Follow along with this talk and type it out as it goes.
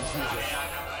Jesus.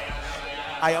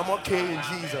 I am okay in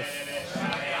Jesus.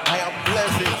 I am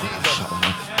blessed in Jesus.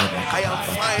 I am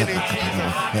fine in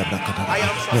Jesus. I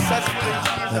am successful in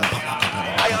Jesus.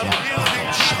 I am healed in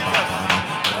Jesus.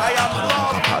 I am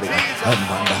loved in Jesus.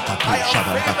 I am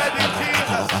favored in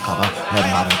Jesus. I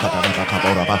am loved in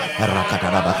Jesus.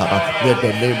 Let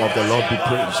the name of the Lord be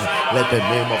praised. Let the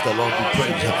name of the Lord be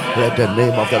praised. Let the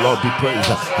name of the Lord be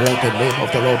praised. Let the name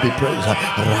of the Lord be praised.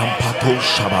 Rampato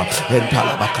Shaba,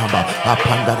 Entalabakaba,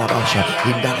 Apandarabasha,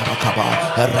 Indarabakaba,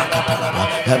 Rakatalaba,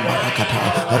 Emarakata,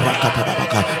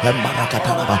 Rakatalabaka,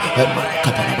 Emarakatalaba,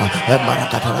 Emarakatalaba,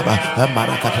 Emarakatalaba,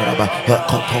 Emarakatalaba,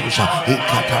 Ekotosha,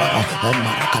 Ikatalaba,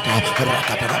 Emarakata,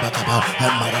 Rakatalabakaba,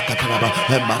 Emarakatalaba,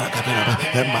 Emarakatalaba,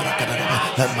 Emarakatalaba,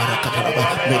 Emarakatalaba,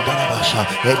 Mindarabasha,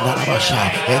 Endarabasha,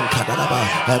 Enkadalaba,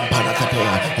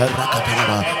 Emparakataya,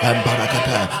 Rakatalaba,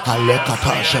 Emparakata,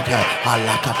 Alekata Shaka,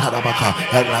 Alakatalabaka,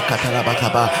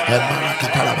 Rakatalabakaba,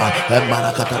 Emarakatalaba,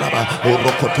 Emarakatalaba,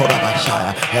 Urokotoraba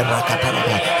Shaya,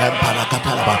 Rakatalaba,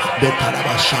 Emparakataba,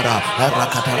 Betalaba Shara,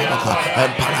 Rakatalabaka,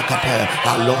 Emparakata,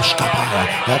 Aloshkapara,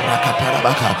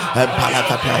 Rakatalabaka,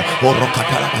 Emparakata,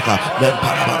 Urokatalabaka,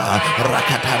 Emparabara,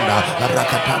 Rakatanda,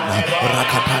 Rakatanda,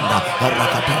 Rakatanda,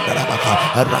 Rakatanda,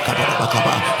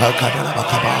 Rakatalabakaba,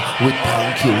 Rakatalabakaba. We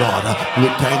thank you, Lord. We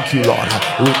thank you, Lord.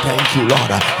 We thank you,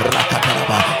 Lord.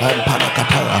 Rakatalaba,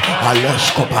 Emparakatara,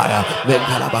 Aleshkopaya,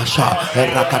 Mentalabasha,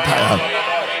 Rakataya.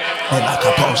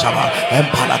 Elakatoshaba,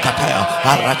 Empalakataya,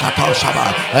 Arakatoshaba,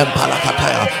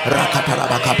 Empalakataya,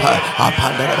 Rakatarabakapa,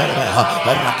 Apandarabaka,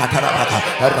 Rakatarabaka,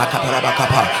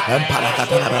 Rakatarabakapa,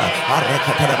 Empalakataraba,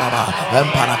 Arakatarababa,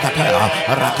 Empalakataya,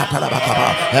 Rakatarabakaba,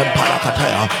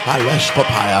 Empalakataya,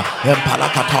 Aleshkopaya,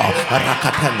 Empalakato,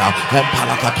 Rakatenda,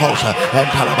 Empalakatosha,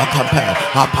 Empalabakampe,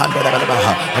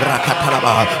 Apandarabaka,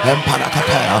 Rakataraba,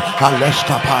 Empalakataya,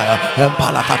 Aleshkapaya,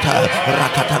 Empalakataya,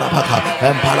 Rakatarabaka,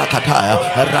 Empalakataya,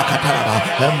 Rakataraba,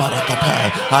 Emarakataya,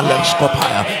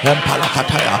 Aleskopaya,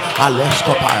 Empalakataya,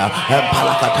 Aleskopaya,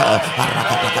 Empalakataya,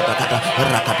 Rakatakata,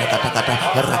 Rakatakata,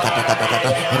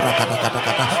 Rakatakata,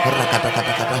 Rakatakata,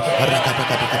 Rakatakata,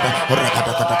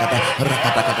 Rakatakata,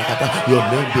 Rakatakata. Your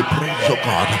name be praised, O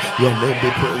God. Your name be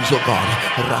praised, O God.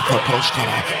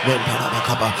 Rakatoskara,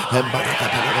 Mentarabakaba,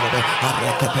 Embarakataba,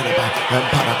 Arakataraba,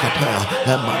 Emparakataya,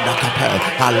 Emandakataya,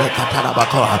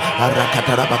 Alekatarabaka,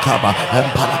 Arakatarabakaba,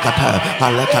 Empalakataya,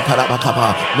 Alekatarabakaba,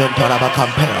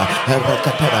 Mentorabakampera,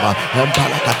 Erekataraba,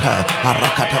 Empalakata,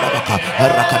 Arakatarabaka,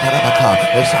 Erakatarabaka.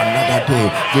 It's another day.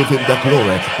 Give him the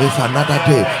glory. It's another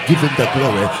day. Give him the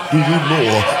glory. Do you know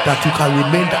that you can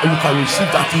remain, that you can receive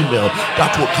that email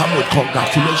that will come with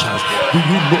congratulations? Do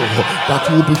you know that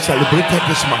you will be celebrated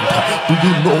this month? Do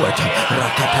you know it?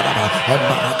 Rakataraba,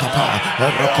 Embarakata,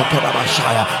 Erakataraba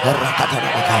Shaya,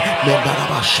 Erakatarabaka,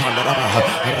 Mendaraba Shandaraba,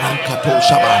 Rankato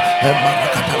Shaba,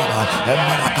 Embarakataraba,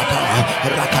 Embarakatara,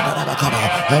 Rakatarabakaba,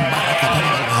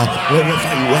 Embarakataraba.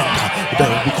 Wherever you enter, there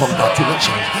will be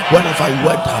congratulations. Wherever you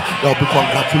enter, there will be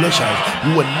congratulations.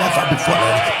 You will never be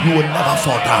fallen. You will never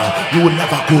fall down. You will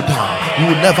never go down. You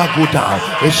will never go down.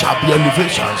 It shall be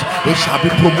elevations. It shall be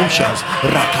promotions.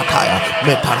 Rakataya,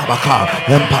 Metarabaka,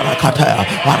 Emparakataya,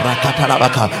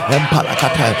 Arakatarabaka,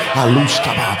 Emparakataya,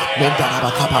 Aluskaba,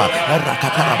 Mendarabakaba,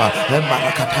 Rakataraba,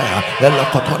 Embarakataya,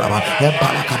 Elokotoraba,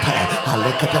 Emparakataya,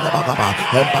 Alekatarabakaba,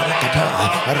 Emparakataya,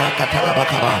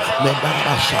 Rakatarabakaba,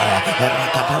 Mendarabashaya,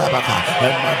 Rakatarabaka,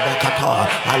 Embandakatoa,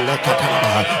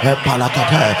 Alekataraba,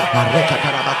 Empalakataya,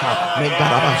 Arekatarabaka,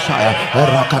 Mendarabashaya,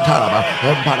 Rakataraba,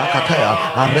 Embarakataya,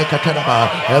 Arekataraba,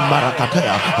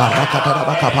 Embarakataya,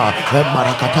 Arakatarabakaba,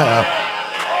 Embarakataya.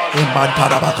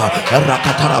 Imantarabaka,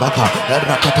 Rakatarabaka,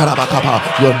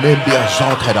 Rakatarabaka, your name be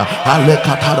exalted.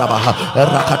 Alekatarabaha,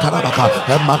 Rakatarabaka,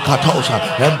 Emakatosha,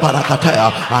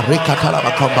 Embarakataya,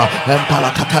 Arikatarabakamba,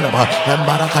 Empalakataraba,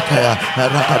 Embarakataya,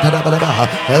 Rakatarabaha,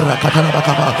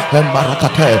 Rakatarabakaba,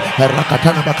 Embarakataya,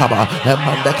 Rakatarabakaba,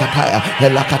 Emandekataya,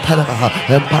 Elakatarabaha,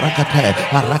 Embarakataya,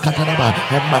 Rakataraba,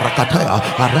 Embarakataya,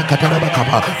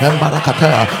 Rakatarabakaba,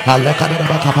 Embarakataya,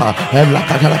 Alekatarabakaba,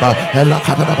 Elakataraba,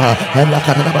 Elakataraba,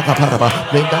 Elakataraba. Kaparaba,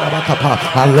 Mindarabakapa,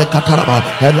 Alekataraba,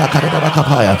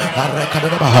 Elakatarabakapaya,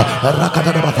 Arekatarabaha,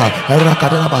 Rakatarabaha,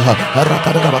 Rakatarabaha,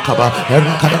 Rakatarabakaba,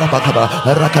 Rakatarabakaba,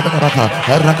 Rakatarabaka,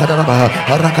 Rakatarabaha,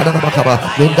 Rakatarabakaba,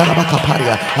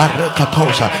 Mindarabakaparia,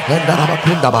 Arekatosha,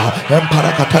 Endarabakundabaha,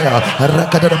 Emparakataya,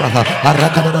 Rakatarabaha,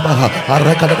 Arakatarabaha,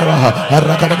 Arekatarabaha,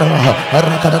 Arakatarabaha,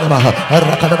 Arakatarabaha,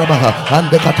 Arakatarabaha,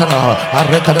 Andekatarabaha,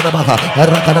 Arekatarabaha,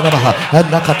 Arakatarabaha,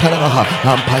 Endakatarabaha,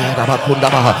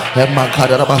 Ampayarabakundabaha,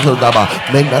 Emakatarabaha. Rabahodaba,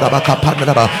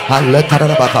 Mendarabakapanaba,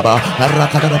 Alekarabakaba,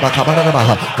 Rakadabakaba,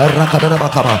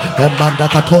 Rakadabakaba,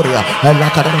 Mandakatoria,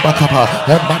 Lakadabakaba,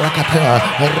 Embarakatea,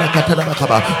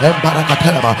 Rakatanabakaba,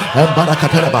 Embarakatanaba,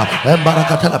 Embarakatanaba,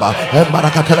 Embarakatanaba,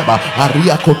 Embarakatanaba,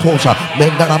 Aria Kotosa,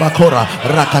 Mendarabakora,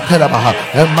 Rakatanaba,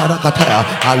 Embarakatea,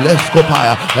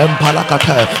 Aleskopaya,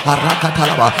 Empalakatea,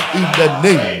 Arakatanaba, in the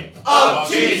name of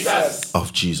Jesus.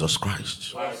 Of Jesus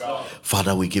Christ.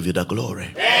 Father, we give you the glory.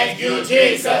 Thank you,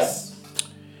 Jesus.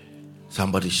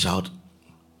 Somebody shout,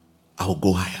 I will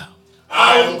go higher.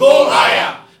 I will go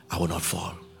higher. I will not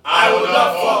fall. I will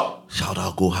not fall. Shout,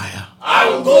 I'll go higher. I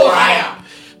will go higher.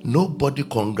 Nobody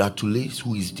congratulates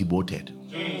who is demoted.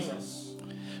 Jesus.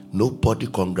 Nobody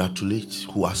congratulates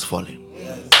who has fallen.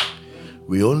 Yes.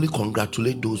 We only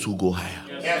congratulate those who go higher.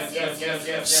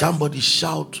 Yes. Somebody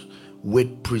shout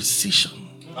with precision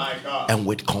and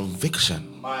with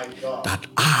conviction that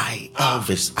I,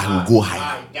 Elvis, I will go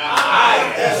higher.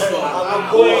 I will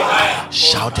go higher.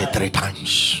 Shout it 3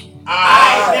 times.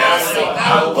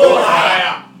 I will go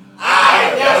higher.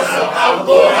 I will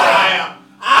go higher.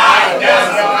 I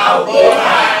will go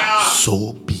higher.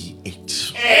 So be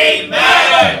it.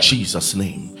 Amen. In Jesus'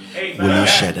 name. Amen. Will you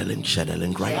share the link? Share the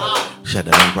link right now. Share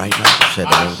the link right now. Share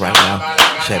the link right now.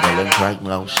 Share the link right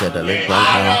now. Share the link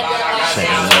right now. Share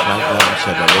the link right now.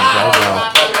 Share the link right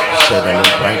now. Share the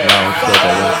link right now. Share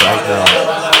the link right now.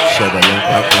 Share the link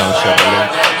right now. Share the link.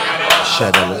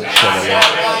 Share the link. Share the link.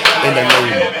 In the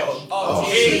name of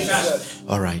Jesus.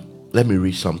 All right. Let me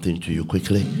read something to you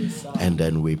quickly, and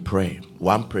then we pray.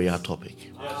 One prayer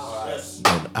topic.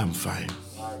 And I'm fine.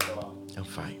 I'm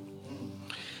fine.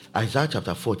 Isaiah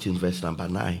chapter 14, verse number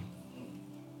 9.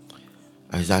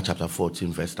 Isaiah chapter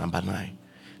 14, verse number 9.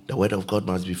 The word of God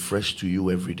must be fresh to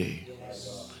you every day.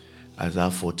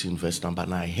 Isaiah 14, verse number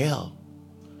 9. Hell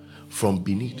from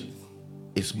beneath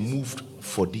is moved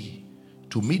for thee,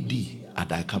 to meet thee at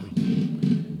thy coming.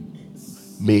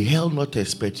 May hell not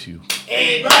expect you.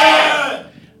 Amen.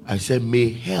 I said, may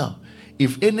hell,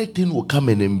 if anything will come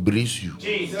and embrace you,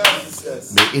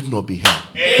 Jesus, may it not be hell.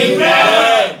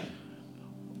 Amen.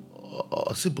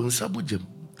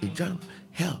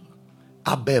 Hell,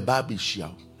 abe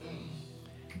shiao,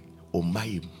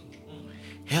 omayim.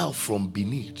 Hell from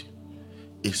beneath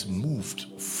is moved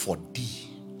for thee,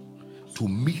 to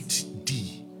meet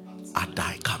thee at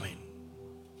thy coming.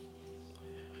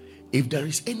 If there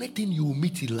is anything you will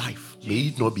meet in life, may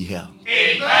it not be hell.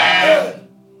 Amen.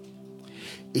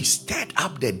 It stirred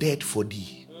up the dead for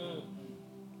thee.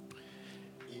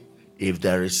 If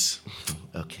there is,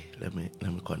 okay, let me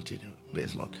continue.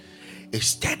 There's not. It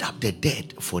stirred up the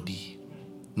dead for thee,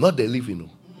 not the living.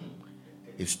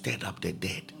 It stirred up the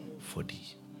dead for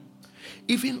thee.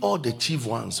 Even all the chief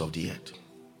ones of the earth,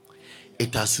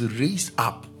 it has raised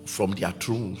up from their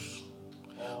thrones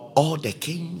all the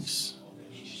kings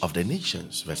of the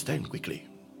nations. Verse 10 quickly.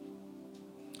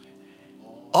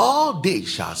 All they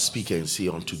shall speak and say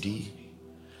unto thee,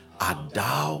 art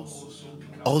thou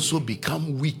also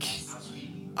become weak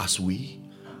as we?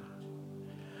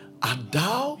 Art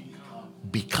thou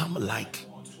become like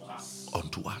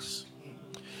unto us?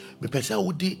 Verse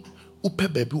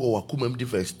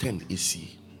 10 is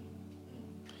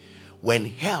when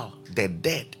hell, the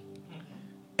dead,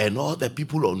 and all the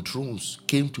people on thrones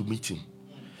came to meet him.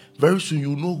 Very soon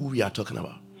you know who we are talking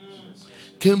about.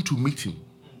 Came to meet him.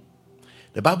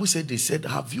 The Bible said, they said,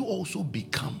 have you also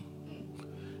become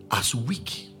as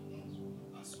weak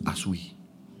as we?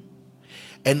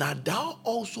 And art thou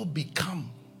also become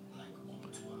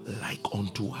like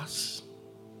unto us?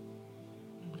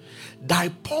 Thy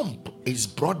pomp is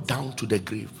brought down to the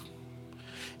grave,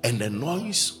 and the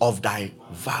noise of thy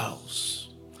vials.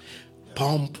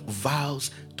 Pomp,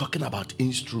 vials, talking about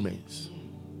instruments.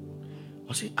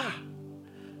 I say,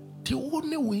 the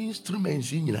only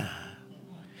instruments in here.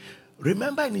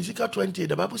 Remember in Ezekiel 20,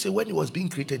 the Bible says when he was being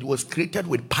created, he was created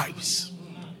with pipes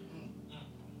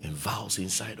and vials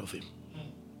inside of him.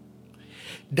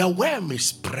 The worm is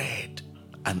spread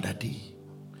under thee,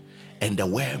 and the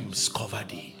worms cover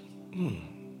thee.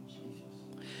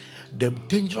 The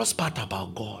dangerous part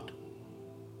about God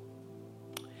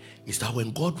is that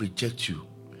when God rejects you,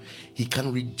 he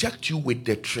can reject you with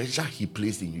the treasure he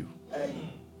placed in you.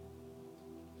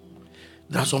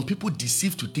 There are some people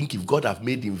deceived to think if God have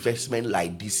made investment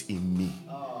like this in me,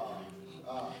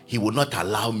 he will not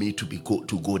allow me to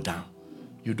go down.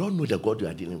 You don't know the God you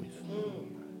are dealing with.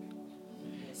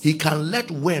 He can let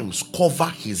worms cover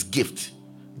his gift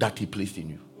that he placed in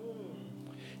you.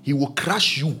 He will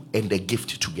crush you and the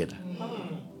gift together.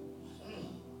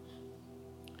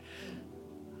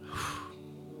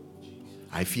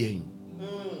 I fear him.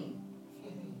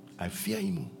 I fear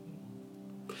him.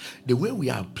 The way we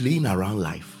are playing around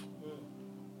life,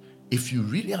 if you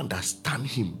really understand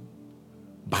him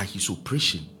by his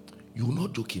operation, you will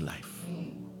not joke in life.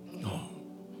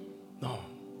 No.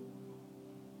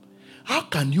 How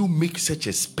can you make such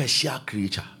a special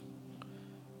creature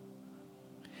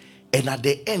and at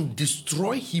the end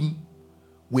destroy him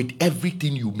with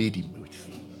everything you made him with?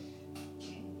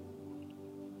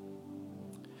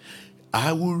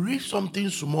 I will read something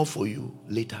small for you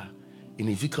later in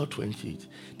Ezekiel 28.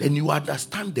 Then you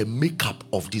understand the makeup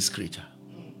of this creature.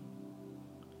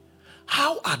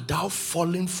 How art thou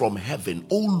fallen from heaven,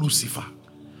 O Lucifer,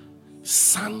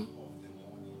 son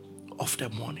of the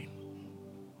morning?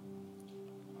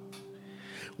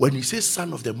 When you say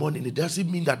son of the morning, it doesn't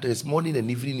mean that there is morning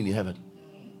and evening in heaven.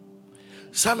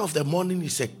 Son of the morning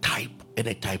is a type and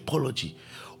a typology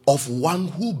of one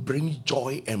who brings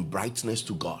joy and brightness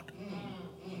to God.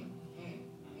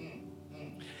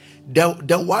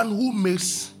 The one who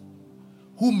makes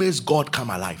God come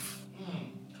alive.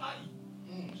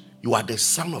 You are the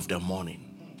son of the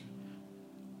morning.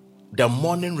 The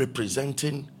morning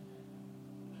representing,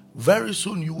 very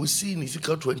soon you will see in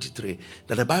Ezekiel 23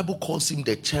 that the Bible calls him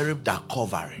the cherub that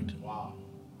covered. Wow.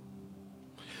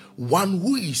 One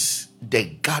who is the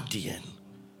guardian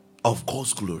of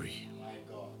God's glory. My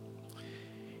God.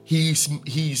 He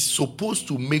is supposed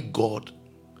to make God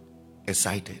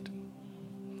excited.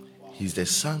 He's the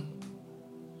son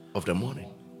of the morning.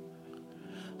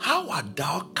 How art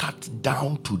thou cut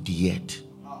down to the earth?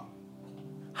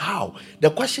 How?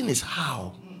 The question is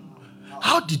how?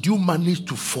 How did you manage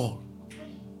to fall?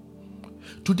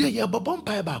 Today, you have a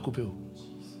bumpire back.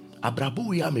 Abrabo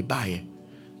we am a buyer.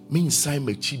 Mean sign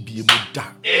me chibi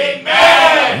muda.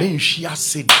 Amen. Mean she has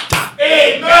said that.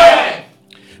 Amen.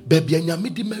 Baby, and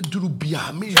yamidi me duru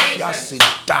biya. Mean she has said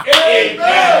that.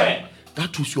 Amen.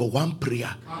 That was your one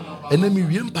prayer. And then we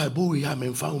went by boy, I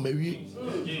mean, found me.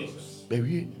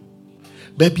 Baby,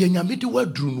 baby, and yamidi were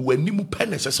drew when you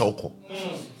pennes as alcohol.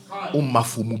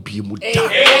 Umafumu be muda.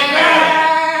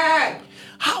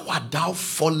 How art thou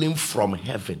falling from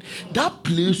heaven? That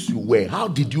place you were, how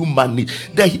did you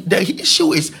manage? The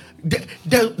issue is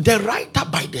the writer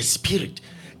by the Spirit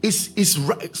is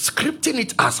scripting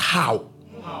it as how.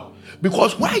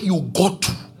 Because where you got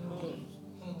to,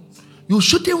 you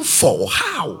shouldn't fall.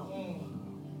 How?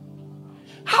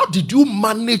 How did you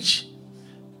manage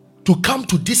to come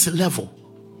to this level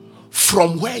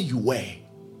from where you were?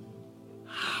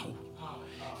 How?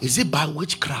 Is it by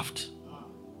witchcraft?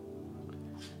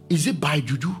 Is it by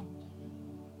juju?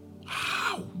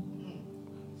 How?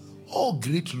 Oh,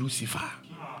 great Lucifer,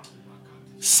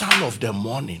 son of the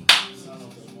morning.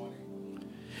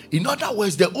 In other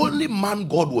words, the only man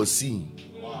God was seeing,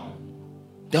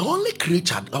 the only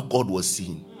creature that God was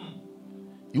seeing,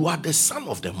 you are the son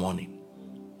of the morning.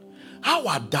 How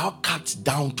art thou cut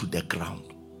down to the ground?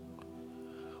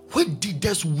 When did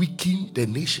this weaken the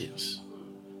nations?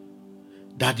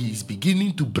 That he is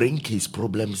beginning to bring his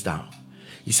problems down.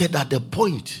 He said at the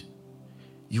point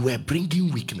you were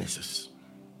bringing weaknesses.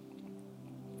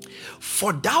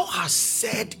 For thou hast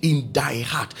said in thy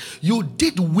heart, you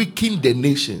did weaken the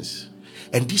nations.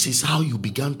 And this is how you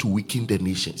began to weaken the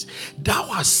nations. Thou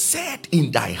hast said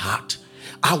in thy heart,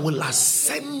 I will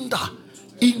ascend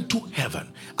into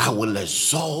heaven. I will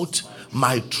exalt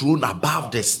my throne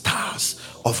above the stars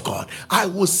of God. I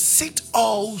will sit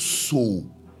also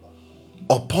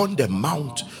upon the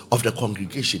mount of the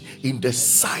congregation in the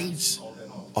sides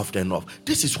of the north.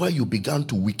 This is why you began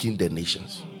to weaken the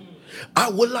nations. I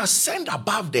will ascend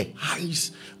above the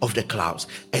heights of the clouds,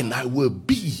 and I will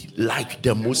be like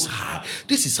the Most High.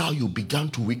 This is how you began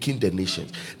to weaken the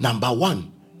nations. Number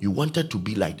one, you wanted to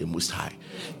be like the Most High.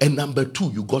 And number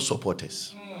two, you got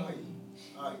supporters.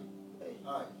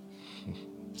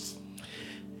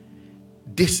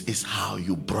 This is how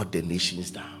you brought the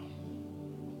nations down.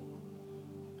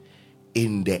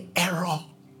 In the error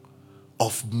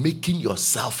of making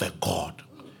yourself a god,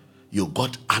 you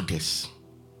got others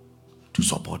to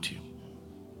support you.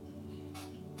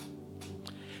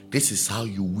 This is how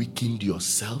you weakened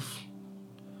yourself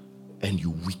and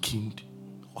you weakened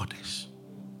others.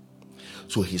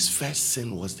 So his first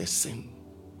sin was the sin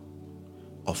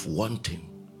of wanting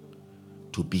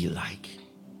to be like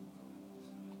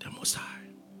the Most High.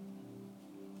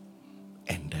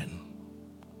 And then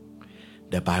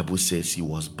the Bible says he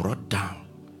was brought down,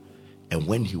 and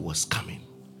when he was coming,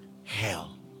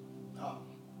 hell.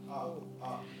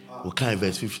 Okay,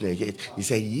 verse 15, he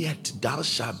said, yet thou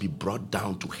shalt be brought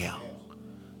down to hell,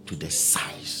 to the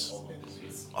size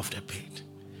of the pit.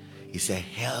 He said,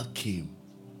 hell came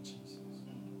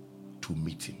to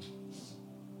meet him.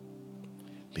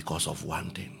 because of one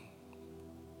thing.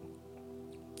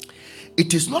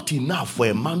 It is not enough for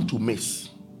a man to miss.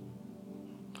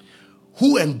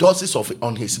 Who endorses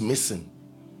on his missing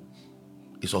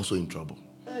is also in trouble.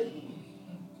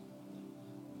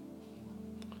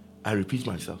 I repeat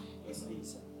myself.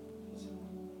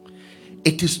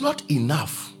 It is not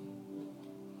enough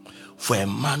for a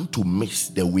man to miss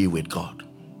the way with God.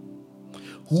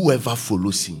 Whoever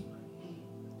follows him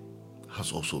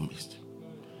has also missed.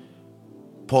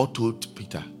 Paul told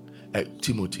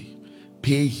Timothy,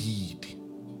 pay heed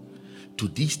to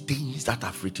these things that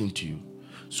I've written to you,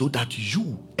 so that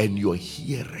you and your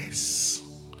hearers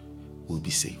will be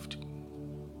saved.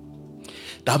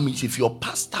 That means if your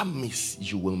pastor miss,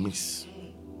 you will miss.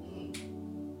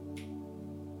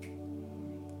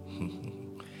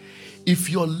 If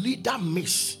your leader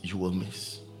miss, you will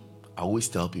miss. I always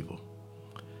tell people,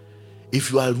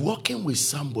 if you are working with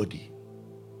somebody,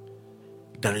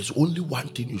 there is only one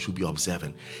thing you should be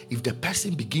observing. If the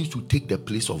person begins to take the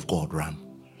place of God, run.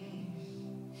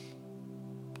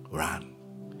 Run.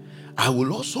 I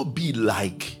will also be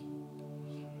like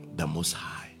the Most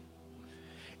High.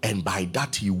 And by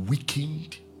that he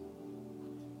weakened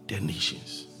the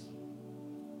nations.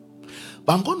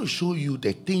 But I'm going to show you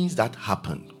the things that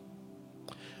happened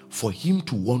for him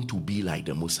to want to be like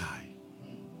the Most High.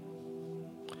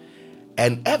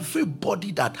 And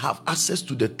everybody that have access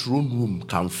to the throne room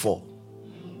can fall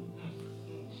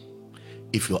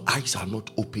if your eyes are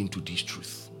not open to this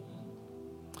truth.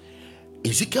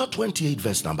 Ezekiel 28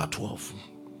 verse number 12.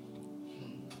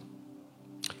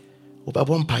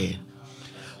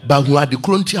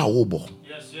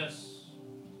 Yes.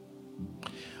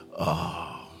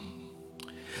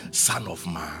 Son of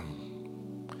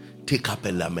man, take up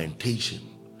a lamentation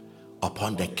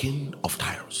upon the king of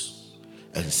Tyrus,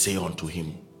 and say unto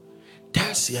him,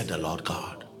 thus saith the Lord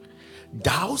God,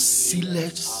 thou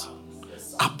sealest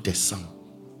up the sun,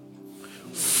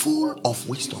 full of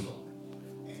wisdom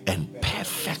and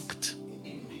perfect.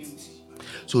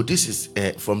 So this is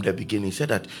from the beginning. He said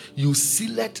that you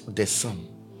sealed the sun.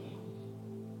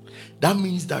 That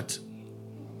means that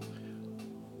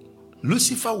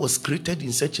Lucifer was created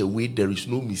in such a way there is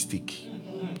no mistake.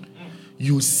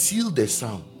 You seal the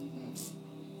sun.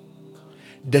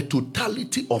 The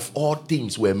totality of all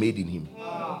things were made in him.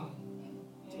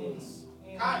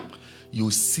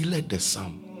 You sealed the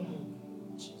sun.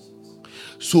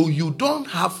 So you don't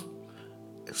have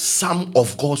some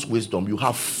of God's wisdom, you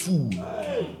have full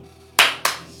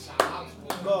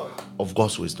of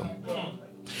God's wisdom.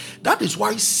 That is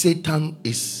why Satan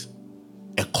is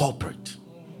a culprit,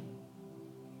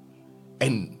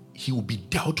 and he will be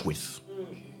dealt with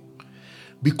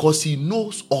because he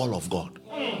knows all of God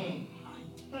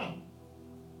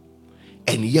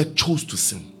and yet chose to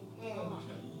sin.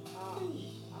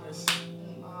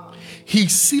 He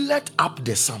sealed up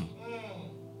the sun.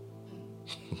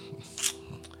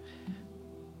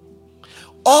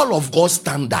 All of God's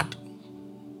standard,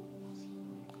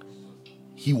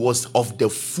 he was of the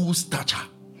full stature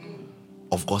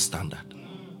of God's standard.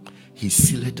 He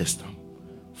sealed the sun,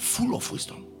 full of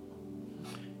wisdom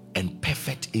and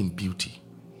perfect in beauty.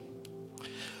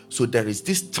 So there is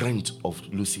this trend of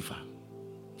Lucifer,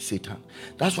 Satan.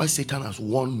 That's why Satan has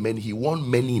won many. He won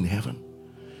many in heaven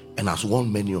and has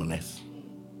won many on earth.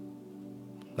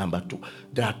 Number two,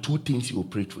 there are two things he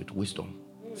operates with: wisdom.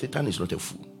 Satan is not a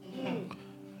fool.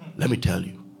 Let me tell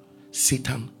you,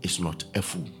 Satan is not a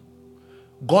fool.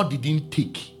 God didn't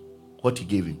take what he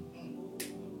gave him.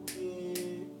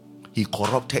 He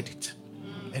corrupted it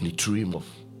and he threw him off.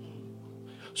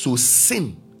 So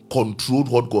sin controlled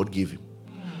what God gave him,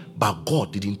 but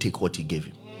God didn't take what he gave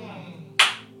him.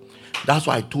 That's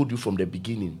why I told you from the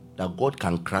beginning that God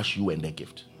can crush you and the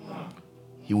gift.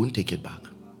 He won't take it back.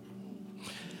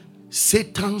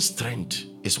 Satan's strength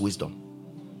is wisdom.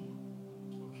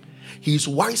 He is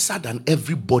wiser than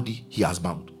everybody he has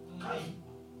bound.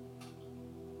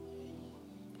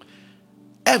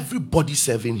 Everybody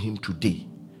serving him today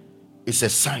is a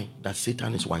sign that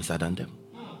Satan is wiser than them.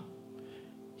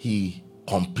 He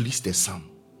completes the sun,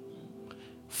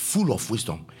 full of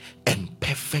wisdom and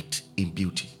perfect in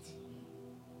beauty.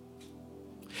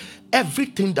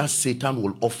 Everything that Satan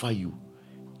will offer you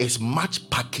is much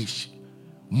packaged,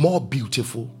 more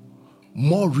beautiful,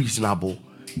 more reasonable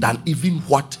than even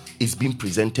what is being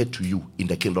presented to you in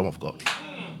the kingdom of God.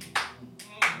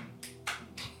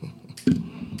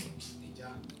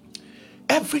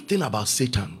 Everything about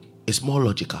Satan is more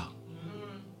logical.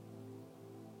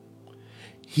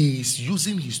 He is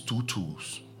using his two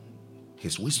tools,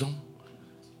 his wisdom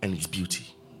and his beauty,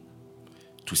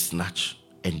 to snatch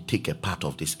and take a part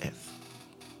of this earth.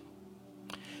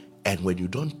 And when you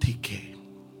don't take care,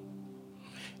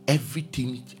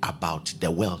 everything about the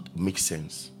world makes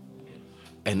sense.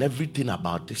 And everything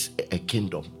about this a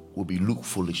kingdom will be look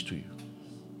foolish to you.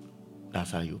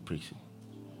 That's how you're preaching.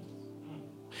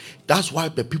 That's why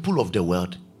the people of the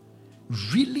world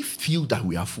really feel that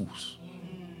we are fools.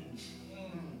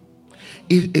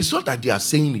 It's not that they are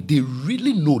saying it. They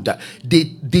really know that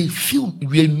they feel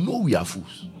we know we are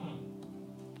fools.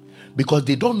 Because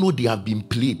they don't know they have been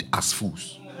played as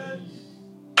fools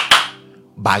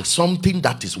by something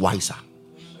that is wiser.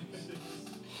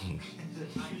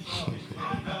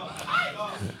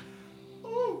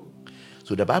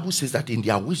 So the Bible says that in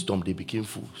their wisdom they became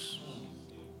fools.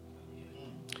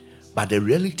 But the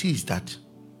reality is that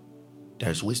there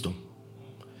is wisdom.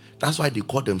 That's why they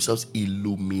call themselves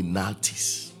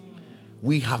Illuminatis.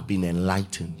 We have been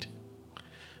enlightened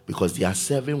because they are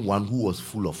serving one who was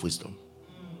full of wisdom.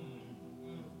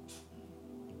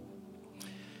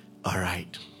 All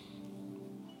right.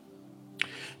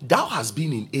 Thou hast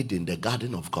been in Eden, the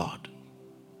garden of God.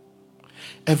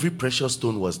 Every precious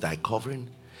stone was thy covering.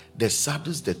 The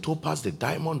sardius, the topaz, the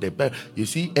diamond, the beryl. You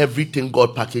see, everything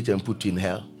God packaged and put in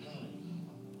hell.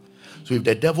 So if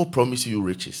the devil promises you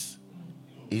riches,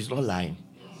 he's not lying.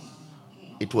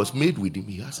 It was made with him,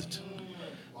 he has it.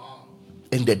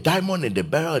 And the diamond and the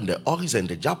beryl and the onyx and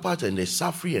the jaspis and the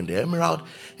sapphire and the emerald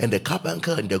and the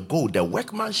carbuncle and the gold, the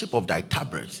workmanship of thy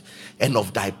tabrets and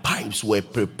of thy pipes were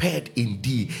prepared in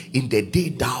thee in the day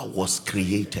thou was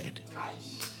created.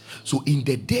 So in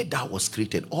the day thou was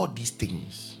created, all these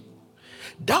things,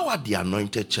 thou art the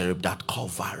anointed cherub that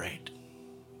covered,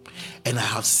 and I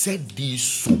have set thee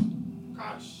so.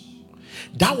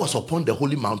 Thou was upon the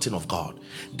holy mountain of God.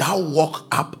 Thou walk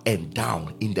up and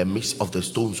down in the midst of the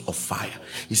stones of fire.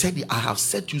 He said, I have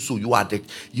set you so. You are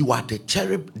the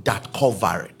cherub that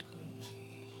covered.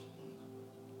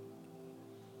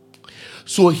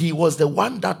 So he was the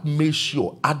one that made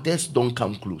sure others don't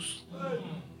come close.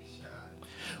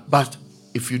 But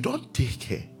if you don't take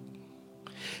care,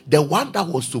 the one that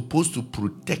was supposed to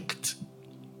protect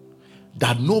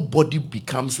that nobody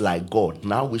becomes like God,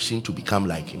 now wishing to become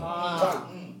like him,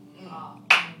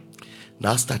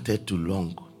 now started to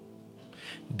long.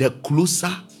 The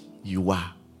closer you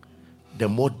are, the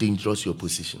more dangerous your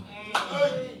position.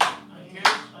 Yeah.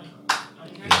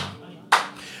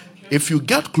 If you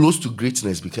get close to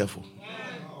greatness, be careful.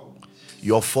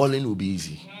 Your falling will be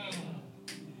easy.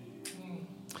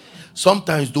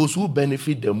 Sometimes those who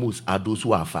benefit the most are those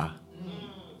who are far.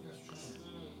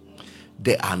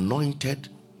 The anointed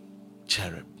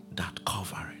cherub that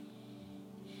covered.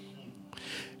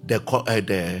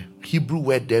 The Hebrew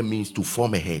word there means to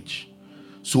form a hedge,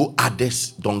 so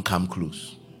others don't come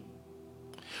close.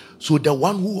 So the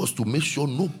one who was to make sure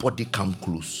nobody come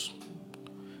close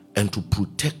and to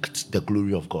protect the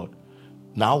glory of God,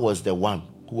 now was the one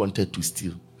who wanted to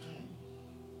steal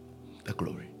the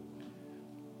glory.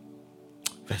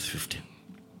 Verse 15.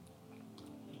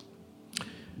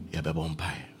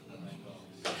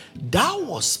 Thou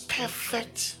was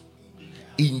perfect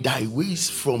in thy ways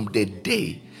from the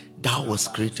day thou was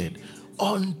created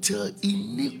until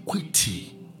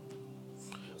iniquity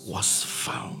was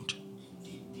found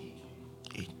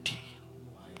in thee.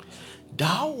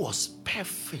 Thou was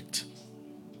perfect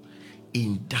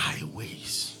in thy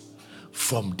ways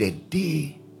from the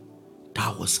day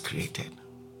thou was created.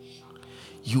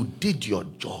 You did your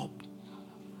job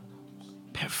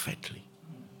perfectly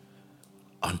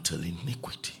until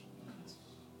iniquity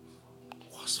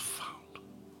was found.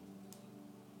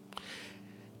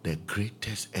 The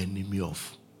greatest enemy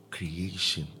of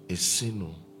creation is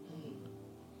sin.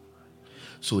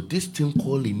 So this thing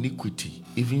called iniquity,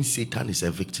 even Satan is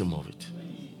a victim of it.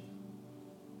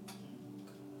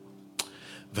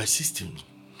 Verse 16.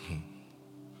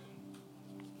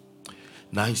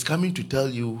 Now he's coming to tell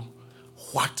you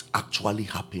what actually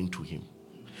happened to him.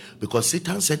 Because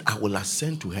Satan said, I will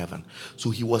ascend to heaven. So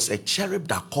he was a cherub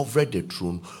that covered the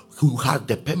throne, who had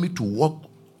the permit to walk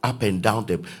up and down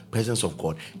the presence of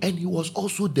God. And he was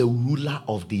also the ruler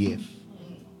of the earth.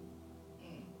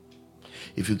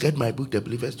 If you get my book, The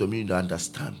Believer's Dominion, you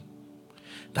understand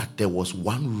that there was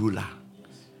one ruler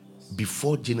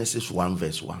before Genesis 1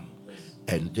 verse 1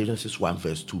 and Genesis 1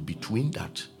 verse 2. Between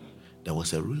that, there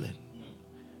was a ruler.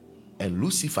 And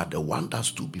Lucifer, the one that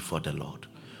stood before the Lord,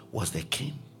 was the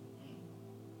king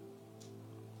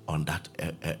on that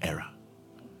era.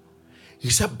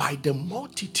 He said, by the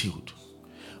multitude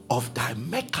of thy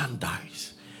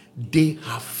merchandise, they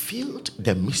have filled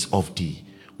the midst of thee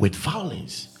with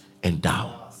violence, and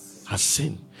thou hast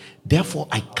sinned. Therefore,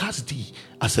 I cast thee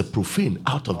as a profane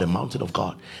out of the mountain of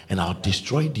God, and I'll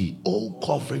destroy thee, O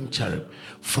covering cherub,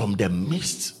 from the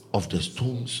midst of the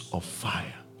stones of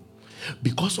fire.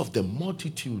 Because of the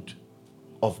multitude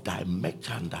of thy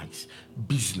merchandise,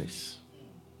 business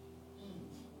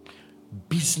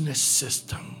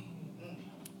system,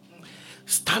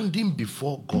 standing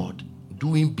before God,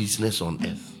 doing business on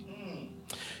earth.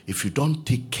 If you don't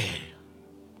take care,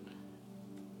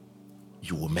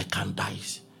 you will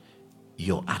merchandise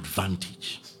your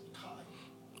advantage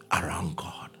around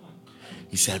God.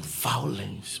 He said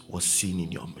violence was seen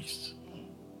in your midst.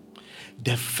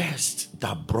 The first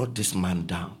that brought this man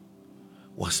down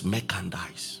was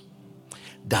merchandise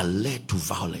that led to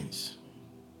violence.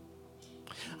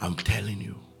 I'm telling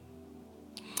you,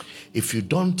 if you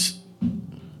don't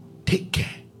take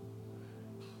care,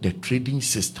 the trading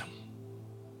system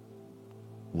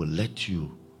will let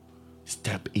you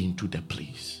step into the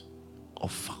place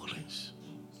of violence.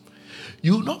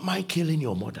 You will not mind killing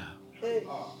your mother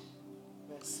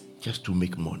just to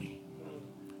make money.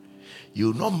 You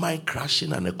will not mind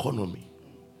crashing an economy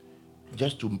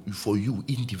just for you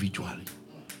individually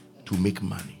to make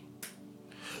money.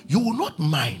 You will not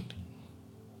mind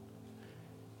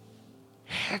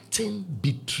hurting,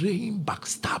 betraying,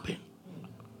 backstabbing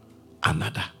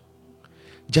another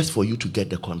just for you to get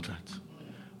the contract.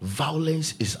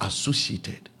 Violence is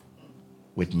associated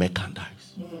with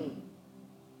merchandise.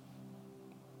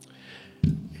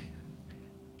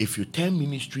 If you turn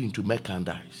ministry into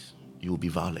merchandise, you will be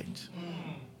violent.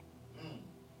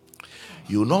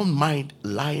 You will not mind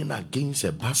lying against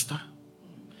a pastor,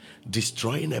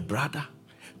 destroying a brother,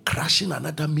 crashing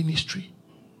another ministry,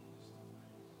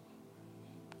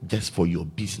 just for your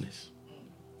business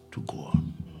to go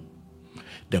on.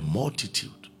 The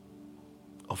multitude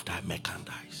of thy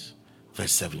merchandise.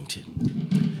 Verse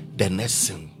 17. The next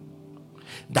sin.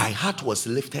 Thy heart was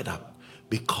lifted up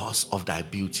because of thy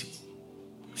beauty.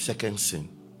 Second sin.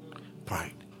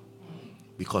 Pride.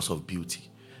 Because of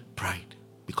beauty. Pride.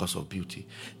 Because of beauty.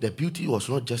 The beauty was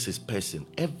not just his person.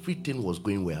 Everything was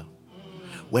going well.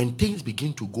 When things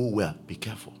begin to go well, be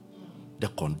careful. The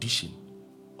condition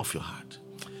of your heart.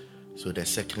 So the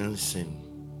second sin.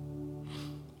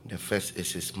 The first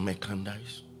is his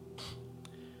merchandise.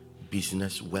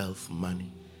 Business, wealth,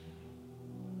 money.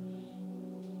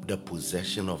 The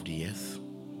possession of the earth.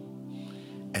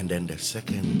 And then the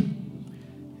second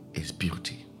is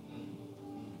beauty.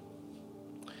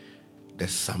 The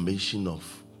summation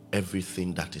of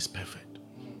everything that is perfect.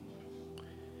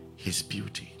 His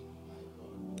beauty.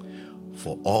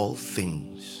 For all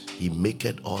things, he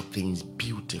maketh all things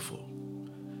beautiful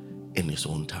in his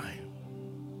own time.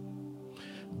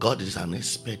 God is an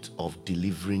expert of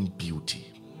delivering beauty.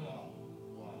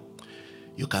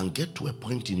 You can get to a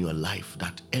point in your life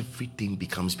that everything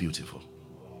becomes beautiful.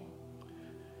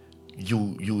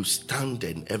 You stand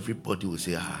and everybody will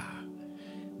say,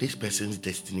 this person's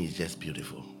destiny is just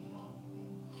beautiful.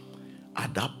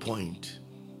 At that point,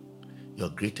 your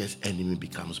greatest enemy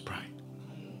becomes pride.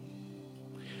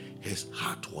 His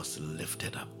heart was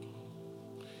lifted up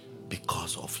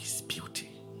because of his beauty.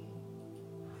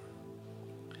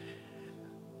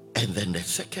 And then the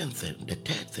second thing, the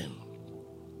third thing,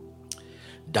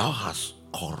 thou hast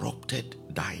corrupted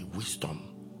thy wisdom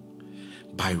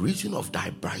by reason of thy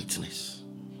brightness.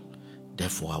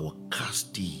 Therefore I will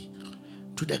cast thee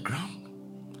to the ground.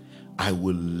 I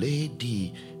will lay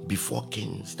thee before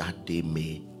kings that they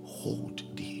may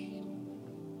hold thee.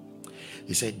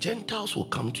 He said, Gentiles will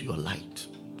come to your light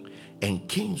and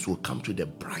kings will come to the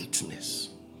brightness.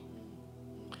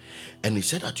 And he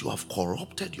said that you have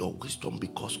corrupted your wisdom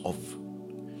because of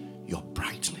your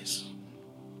brightness.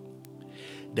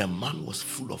 The man was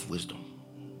full of wisdom.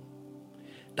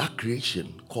 That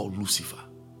creation called Lucifer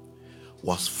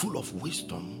was full of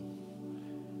wisdom,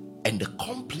 and the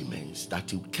compliments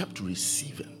that he kept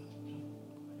receiving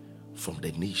from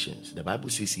the nations. The Bible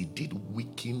says he did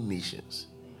weaken nations.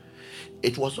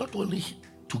 It was not only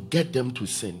to get them to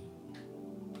sin,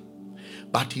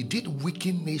 but he did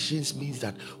weaken nations means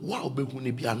that wow be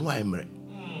bi anu emre.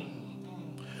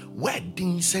 Where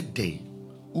din said they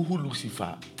uhu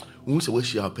Lucifer who say we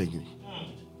share opinion.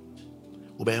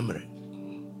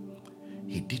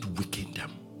 He did weaken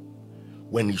them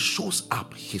when he shows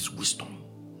up his wisdom.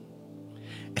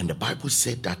 And the Bible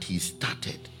said that he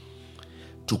started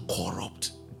to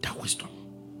corrupt that wisdom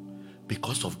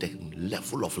because of the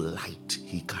level of light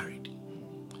he carried.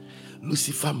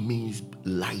 Lucifer means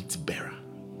light bearer.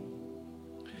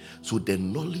 So the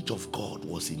knowledge of God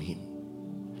was in him.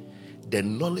 The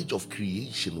knowledge of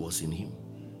creation was in him.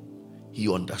 He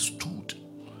understood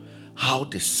how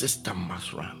the system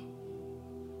must run.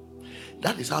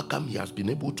 That is how come he has been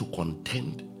able to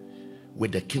contend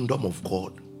with the kingdom of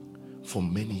God for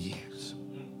many years.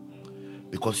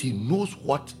 Because he knows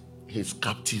what his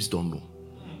captives don't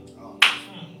know.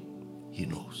 He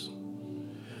knows.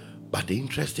 But the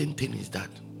interesting thing is that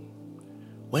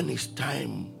when his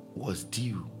time was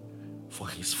due for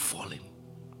his falling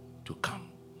to come,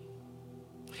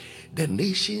 the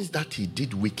nations that he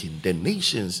did weaken, the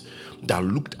nations that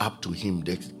looked up to him,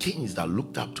 the kings that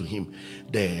looked up to him,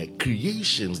 the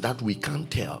creations that we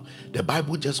can't tell, the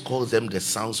Bible just calls them the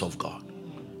sons of God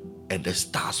and the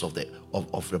stars of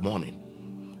the morning.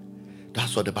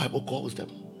 That's what the Bible calls them.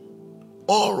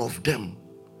 All of them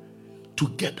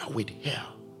together with her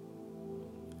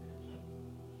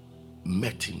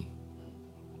met him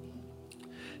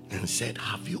and said,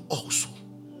 have you also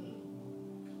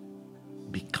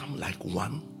become like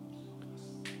one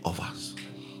of us?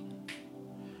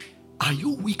 Are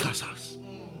you weak as us?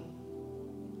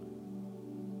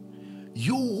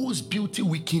 You whose beauty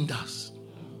weakened us,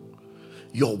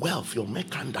 your wealth, your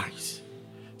merchandise,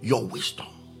 your wisdom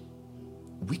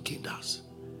weakened us.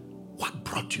 What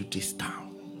brought you this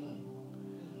down?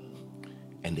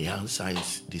 And the answer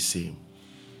is the same.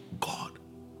 God.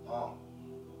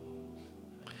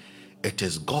 It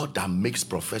is God that makes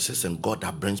professors and God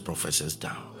that brings professors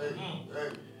down.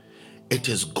 It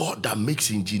is God that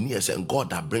makes engineers and God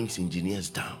that brings engineers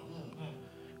down.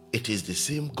 It is the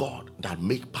same God that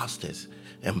makes pastors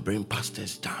and bring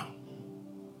pastors down.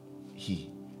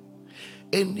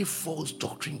 Any false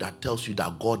doctrine that tells you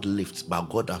that God lifts but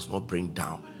God does not bring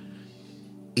down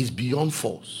is beyond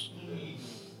false.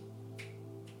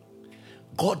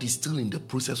 God is still in the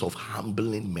process of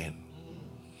humbling men.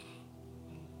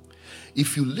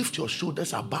 If you lift your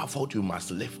shoulders above what you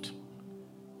must lift.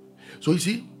 So you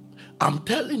see, I'm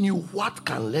telling you what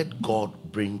can let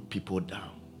God bring people down.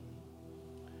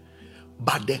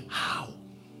 But the how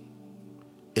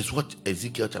is what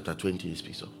Ezekiel chapter 20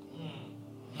 speaks of.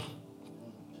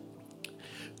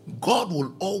 God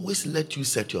will always let you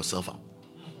set yourself up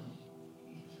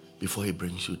before he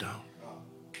brings you down.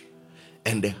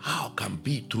 And the how can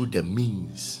be through the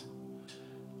means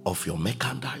of your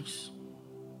merchandise,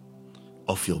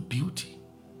 of your beauty,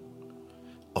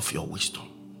 of your wisdom.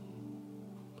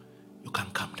 You can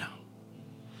come down.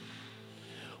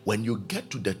 When you get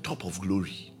to the top of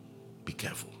glory, be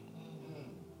careful.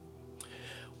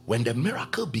 When the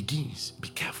miracle begins, be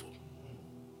careful.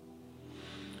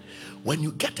 When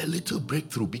you get a little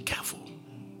breakthrough, be careful.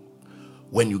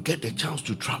 When you get the chance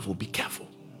to travel, be careful.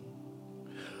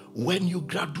 When you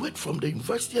graduate from the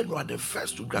university and you are the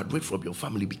first to graduate from your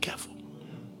family, be careful.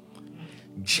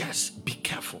 Just be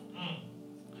careful.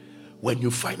 When you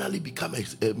finally become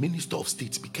a minister of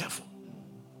state, be careful.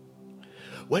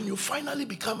 When you finally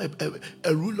become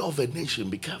a ruler of a nation,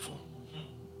 be careful.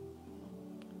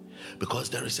 Because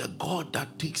there is a God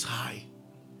that takes high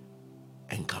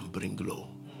and can bring low.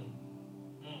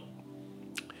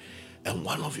 And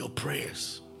one of your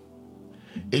prayers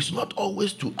is not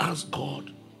always to ask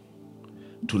God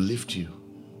to lift you,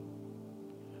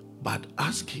 but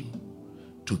ask him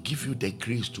to give you the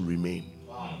grace to remain.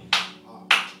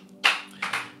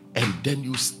 And then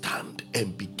you stand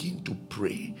and begin to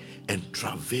pray and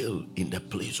travail in the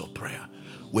place of prayer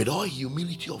with all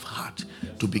humility of heart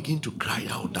to begin to cry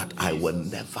out that I will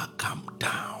never come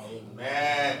down.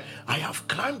 Amen. I have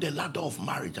climbed the ladder of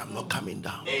marriage, I'm not coming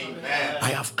down. Amen.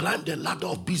 I have climbed the ladder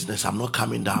of business, I'm not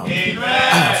coming down. Amen.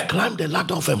 I have climbed the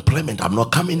ladder of employment, I'm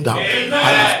not coming down. Amen.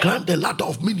 I have climbed the ladder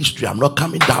of ministry, I'm not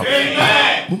coming down.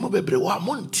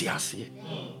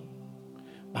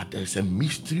 But there's a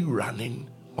mystery running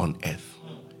on earth.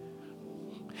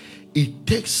 It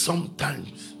takes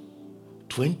sometimes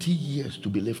 20 years to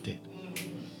be lifted,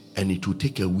 and it will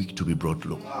take a week to be brought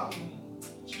low.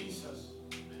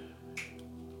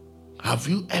 Have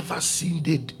you ever seen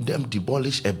them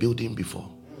demolish a building before?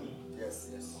 Yes.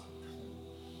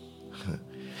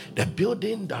 The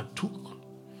building that took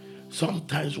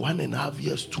sometimes 1.5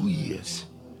 years, 2 years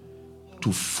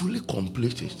to fully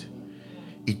complete it,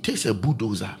 it takes a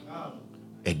bulldozer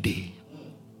a day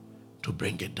to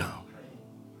bring it down.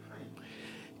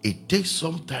 It takes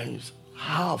sometimes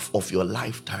half of your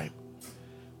lifetime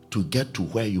to get to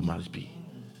where you must be.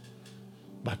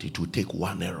 But it will take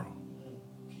one error,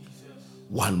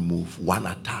 one move, one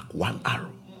attack, one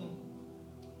arrow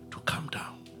to come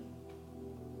down.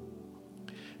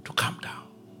 To come down.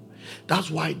 That's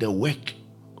why the work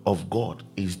of God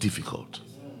is difficult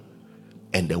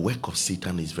and the work of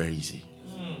Satan is very easy.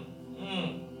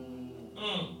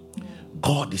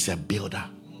 God is a builder.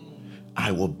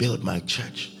 I will build my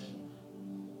church.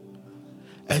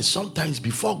 And sometimes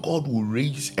before God will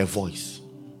raise a voice,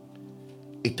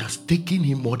 it has taken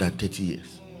him more than 30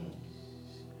 years.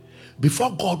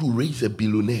 Before God will raise a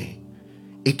billionaire,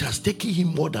 it has taken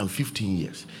him more than 15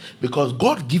 years. Because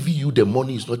God giving you the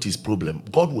money is not his problem.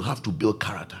 God will have to build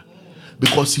character.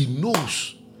 Because he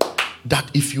knows that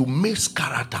if you miss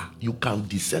character, you can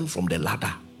descend from the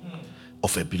ladder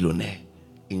of a billionaire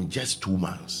in just 2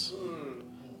 months.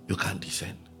 You can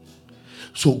descend.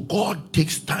 So God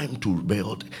takes time to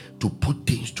build, to put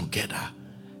things together,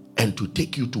 and to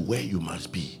take you to where you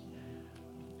must be.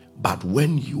 But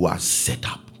when you are set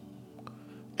up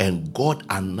and God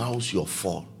announces your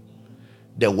fall,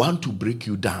 the one to break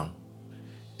you down,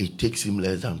 it takes him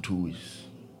less than 2 weeks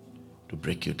to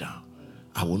break you down.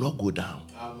 I will not go down.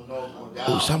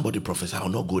 Oh, somebody prophesy, I will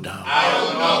not go down. I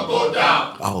will not go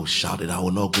down. Oh, shout it, I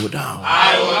will not go down.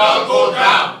 I will not go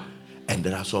down. And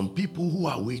there are some people who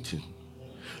are waiting.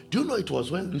 Do you know it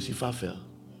was when Lucifer fell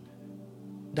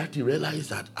that he realized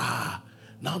that,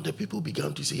 now the people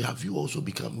began to say, have you also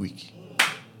become weak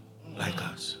like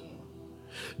us?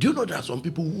 Do you know there are some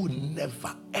people who will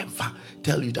never ever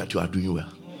tell you that you are doing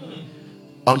well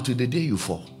until the day you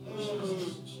fall?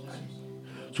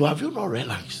 So have you not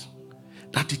realized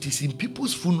that it is in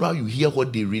people's funeral you hear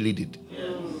what they really did?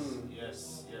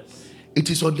 Yes. It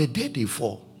is on the day they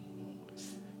fall,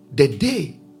 the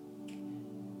day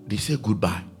they say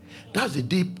goodbye. That's the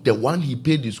day the one he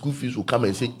paid the school fees will come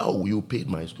and say, oh, you paid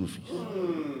my school fees.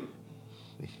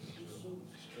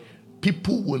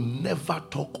 People will never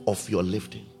talk of your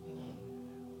lifting.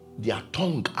 Their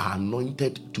tongue are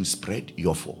anointed to spread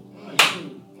your fall.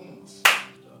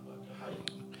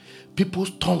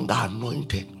 People's tongue are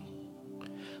anointed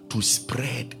to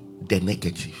spread the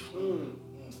negative.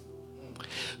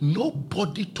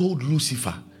 Nobody told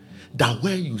Lucifer that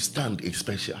where you stand is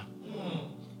special.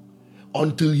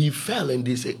 Until he fell and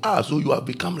they say, so you have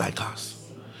become like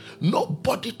us.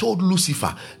 Nobody told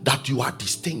Lucifer that you are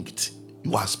distinct.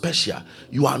 You are special.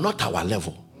 You are not our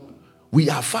level. We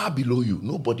are far below you.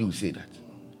 Nobody will say that.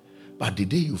 But the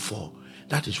day you fall,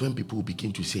 that is when people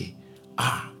begin to say,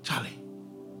 Charlie,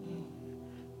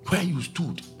 where you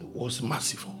stood was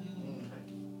merciful.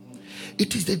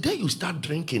 It is the day you start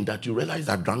drinking that you realize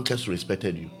that drunkards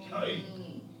respected you.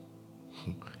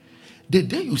 The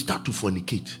day you start to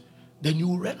fornicate, then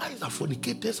you realize that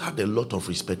fornicators had a lot of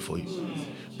respect for you.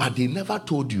 But they never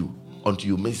told you until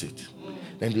you miss it.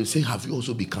 Then they say, have you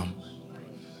also become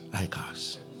like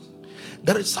us?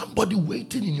 There is somebody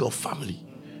waiting in your family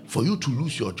for you to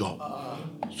lose your job,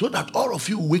 so that all of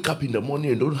you wake up in the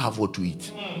morning and don't have what to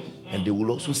eat. And they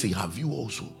will also say, have you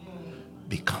also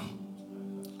become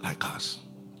like us?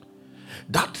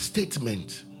 That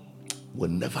statement will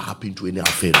never happen to any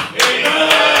affair.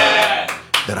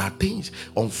 There are things,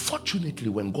 unfortunately,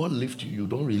 when God lifts you, you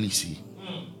don't really see.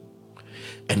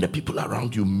 And the people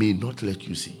around you may not let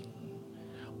you see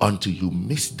until you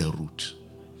miss the route.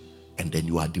 And then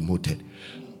you are demoted.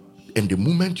 And the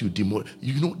moment you demote,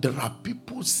 there are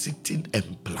people sitting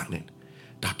and planning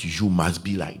that you must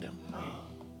be like them.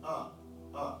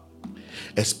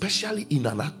 Especially in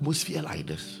an atmosphere like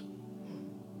this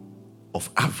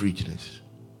of averageness,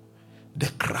 the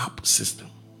crap system.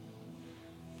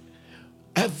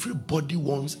 Everybody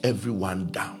wants everyone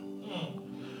down,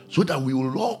 so that we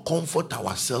will all comfort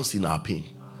ourselves in our pain.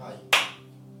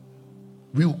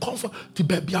 We will comfort. Do you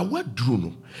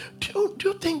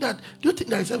think that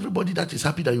it's everybody that is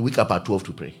happy that you wake up at 12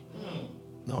 to pray?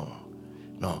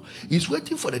 No. He's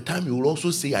waiting for the time you will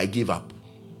also say, I gave up.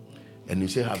 And you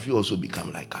say, have you also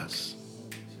become like us?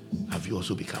 Have you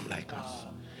also become like us?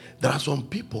 There are some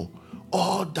people,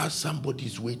 all that somebody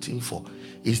is waiting for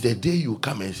is the day you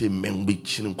come and say, say,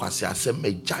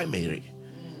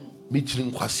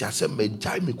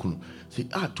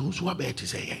 those who are better to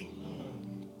say,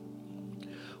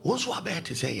 those who are better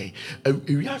to say,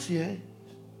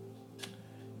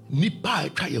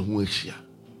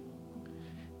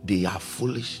 they are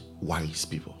foolish, wise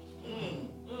people.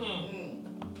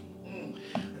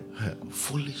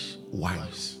 Foolish,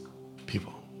 wise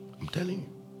people. I'm telling you.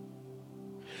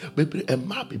 Baby, a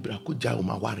map Ibrakuja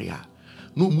Umawaria.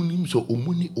 No munim so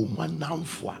omuni oman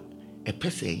namfwa. A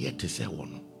pese yet to say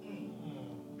one.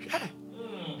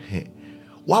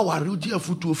 Wa waruji a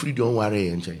futu free don't worry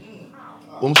and say.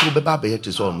 Onso beba be yet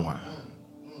is on one.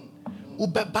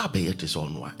 Ubeba be yet is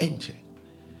on one. Enche.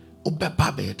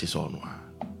 Ubeba be yet is on one.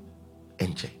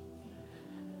 Enche.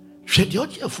 Shed your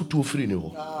futu free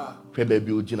no.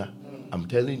 I'm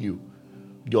telling you,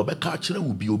 the obekachre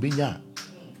will be obenya.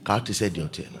 I'm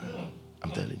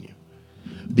telling you.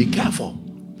 Be careful,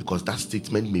 because that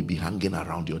statement may be hanging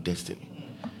around your destiny,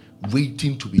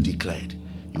 waiting to be declared.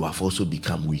 You have also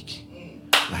become weak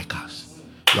like us.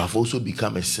 You have also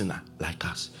become a sinner like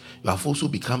us. You have also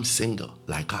become single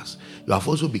like us. You have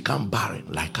also become barren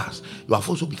like us. You have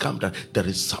also become that. There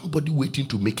is somebody waiting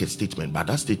to make a statement, but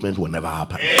that statement will never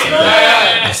happen.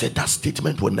 I said that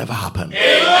statement will never happen.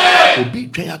 Obi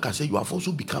Tweyaka said you have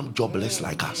also become jobless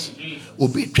like us.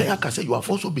 Obi Tweyaka said you have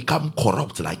also become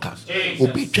corrupt like us.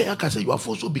 Obi Tweyaka said you have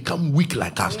also become weak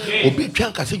like us. Obi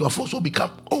Tweyaka said you have also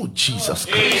become, oh Jesus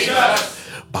Christ.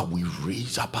 But we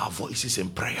raise up our voices in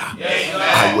prayer.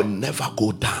 I will never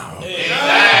go down.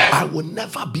 I will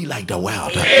never be like the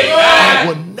world. I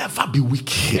will never be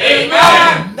weak.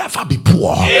 I will never be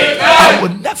poor. I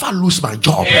will never lose my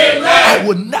job. I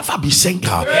will never be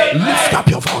single. Lift up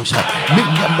your voice.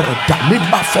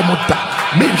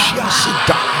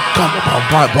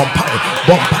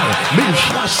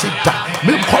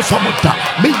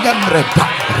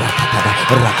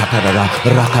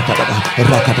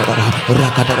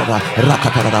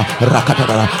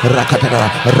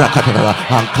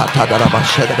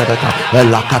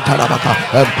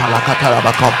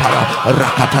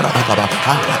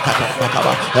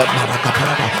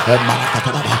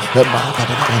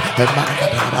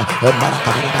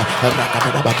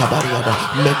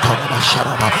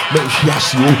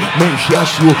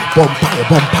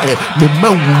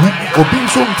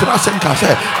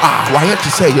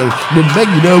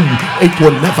 It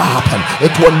will never happen.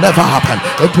 It will never happen.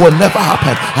 It will never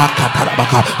happen.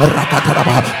 Rakatarabaka,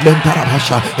 Rakataraba,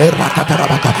 Mentarabasha,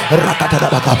 Rakatarabaka,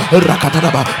 Rakatarabaka,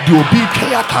 Rakataraba. You be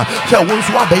Kayaka. So once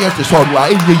you are there, it's all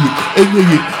right.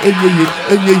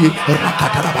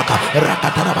 Rakatarabaka,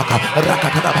 Rakatarabaka,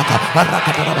 Rakatarabaka,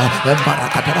 Rakataraba,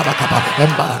 Embarakatarabaka,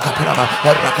 Embarakataraba,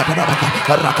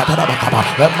 Rakatarabaka, Rakatarabaka,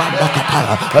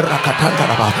 Embarakataya,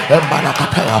 Rakatandaraba,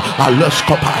 Embarakataya,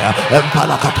 Aluskopaya,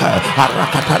 Embalakataya,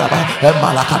 Rakataraba,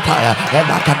 Emalakataya,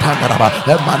 Emakatandaraba,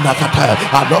 Emanakataya,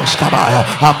 Aluskabaya,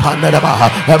 Apanerabaha,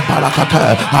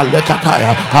 Embalakataya,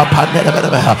 Alekataya,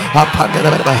 Apanerabaha,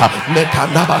 Apanerabaha,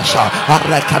 Metanabasha,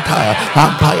 Arekataya,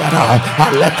 Ampayara,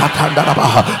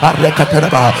 Alekatandarabaha,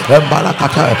 Arekatarabaha,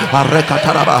 Embalakataya,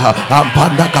 Arekatarabaha,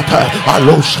 Ampandakataya,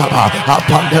 Aluskaba,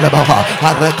 Apanerabaha,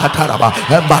 Arekataraba,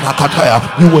 Embalakataya.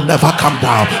 You will never come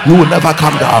down. You will never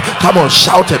come down. Come on,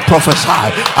 shout it, prophesy.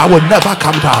 I will never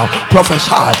come down.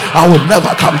 Prophesy. I will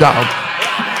never come down.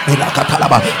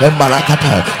 Elakatalaba,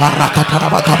 Embarakata,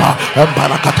 Arakatarabakaba,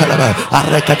 Embarakatalaba,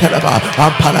 Arekatalaba,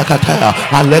 Amparakataya,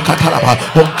 Alekatalaba,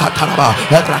 Onkatalaba,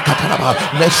 Rakatalaba.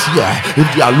 Next year, if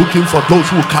you are looking for those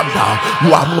who come down,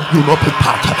 you will not be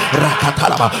part.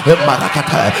 Rakatalaba,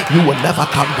 Embarakata, you will never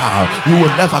come down. You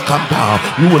will never come down.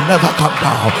 You will never come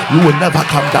down. You will never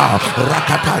come down.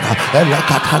 Rakatana,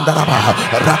 Elakatandaraba,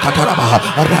 Rakataraba,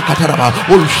 Rakataraba,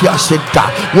 Unshia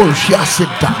Sita, Unshia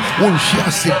Sita, Unshia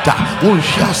Sita,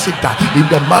 Unshia Sita. In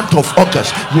the month of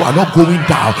August, you are not going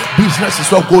down. Business is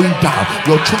not going down.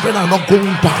 Your children are not going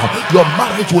down. Your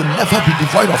marriage will never be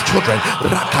devoid of children.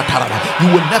 Rakataraba. You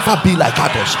will never be like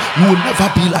others. You will never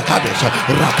be like others.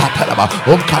 Rakataraba.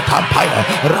 Omkatampaya.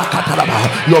 Rakataraba.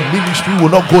 Your ministry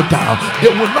will not go down.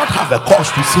 They will not have a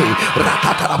cause to say,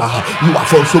 Rakataraba, you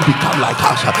have also become like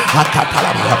us.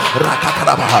 Rakataraba.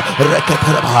 Rakataraba.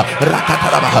 Rakataraba.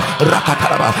 Rakataraba.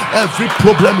 Rakataraba. Every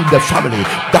problem in the family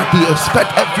that they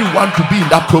expect everyone to be in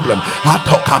that problem,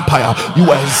 you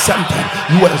are exempted.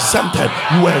 You are exempted.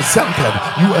 You are exempted.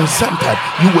 You are exempted.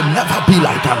 You will never be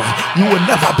like them. You will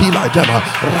never be like them.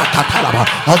 Rakataraba.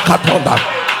 Rakatonda.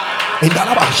 In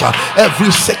Dalabasha, every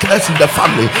sickness in the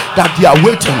family that they are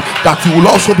waiting, that you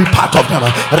will also be part of them.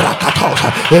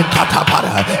 Rakatosha, in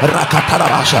Katapara,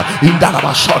 Rakatarabasha, in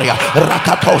Dalabashoria,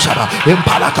 Rakatosha, in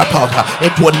Palakatosha.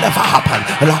 It will never happen.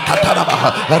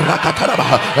 Rakatarabaha,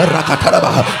 Rakatarabaha,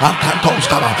 Rakatarabaha,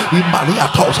 Akantosha, in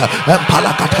Maliatosha, and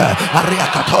Palakata,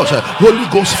 Ariakatosha, Holy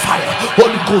Ghost fire,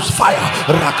 Holy Ghost fire,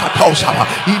 Rakatosha,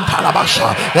 in Talabasha,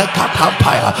 and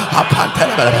Katampaya,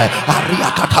 Apantelebe,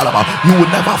 Ariakatalaba. You will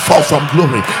never fall from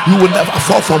glory. You will never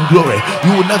fall from glory.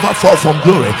 You will never fall from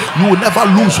glory. You will never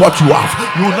lose what you have.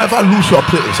 You will never lose your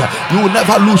place. You will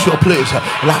never lose your place.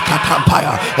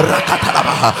 Rakatampaya,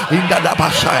 Rakatarabaha, in the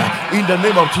Dabashaya, in the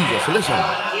name of Jesus. Listen.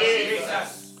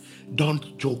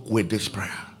 Don't joke with this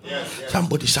prayer.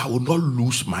 Somebody say, I will not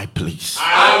lose my place.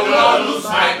 I will not lose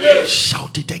my place.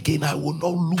 Shout it again. I will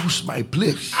not lose my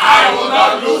place. I will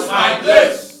not lose my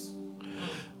place.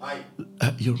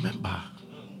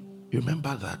 You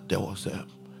remember that there was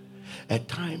a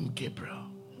time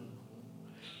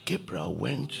Gabriel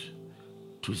went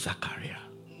to Zachariah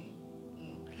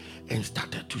and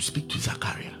started to speak to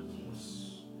Zachariah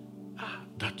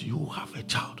that you have a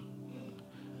child.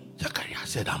 Zachariah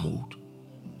said, I'm old.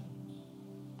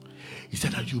 He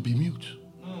said that you'll be mute.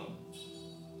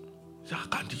 said, how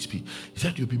can this be? He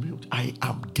said, you'll be mute. I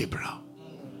am Gabriel.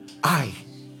 I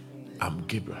am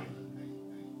Gabriel.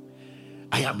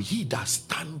 I am he that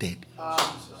standeth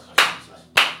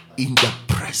in the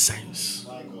presence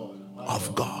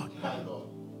of God.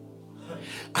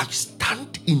 I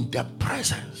stand in the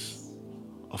presence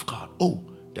of God. Oh,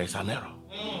 there's an error.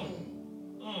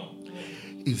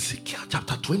 Ezekiel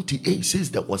chapter 28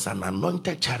 says there was an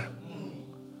anointed cherub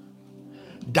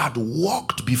that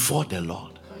walked before the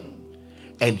Lord,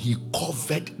 and he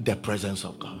covered the presence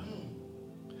of God.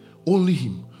 Only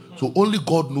him. So only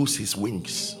God knows his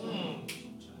wings.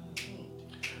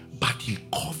 But he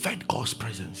covered God's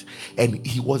presence, and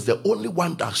he was the only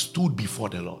one that stood before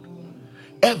the Lord.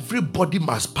 Everybody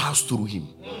must pass through him.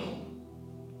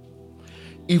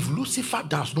 If Lucifer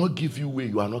does not give you way,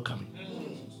 you are not coming.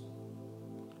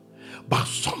 But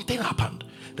something happened.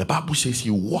 The Bible says he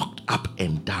walked up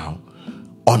and down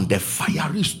on the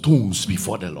fiery stones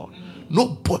before the Lord.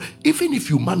 No, even if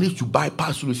you manage to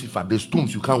bypass Lucifer, the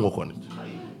stones, you can't walk on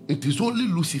it. It is only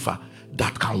Lucifer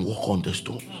that can walk on the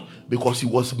stones, because he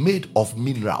was made of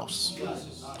minerals.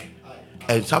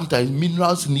 And sometimes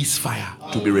minerals needs fire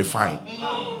to be refined.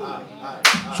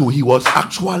 So he was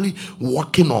actually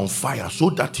walking on fire so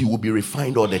that he will be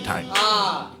refined all the time.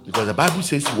 Because the Bible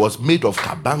says he was made of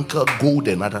carbuncle, gold,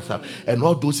 and other stuff. And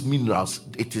all those minerals,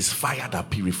 it is fire that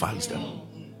purifies them.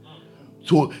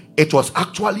 So it was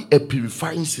actually a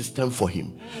purifying system for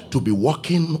him to be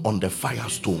walking on the fire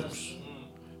stones.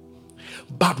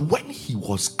 But when he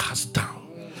was cast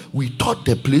down, we thought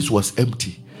the place was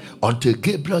empty until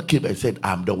Gabriel came and said,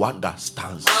 I'm the one that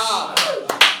stands.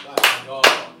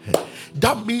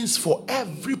 That means for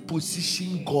every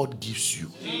position God gives you,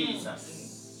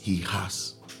 he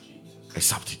has a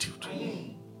substitute.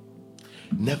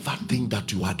 Never think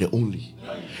that you are the only.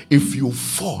 If you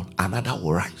fall, another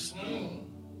will rise.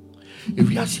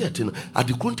 If you are certain, at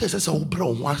the contest, as a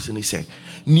brown was and he said,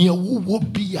 near who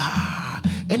be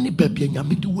any baby and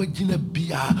yamidi wagina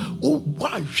bia, oh,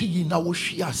 one she in our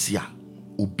shiasia,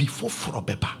 or before for a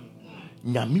beba.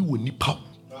 Nyami will nip out.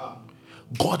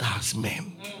 God has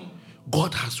men,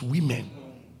 God has women.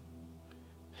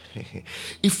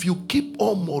 If you keep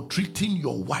on maltreating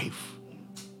your wife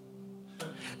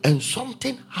and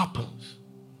something happens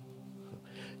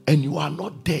and you are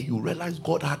not there, you realize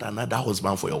God had another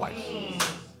husband for your wife.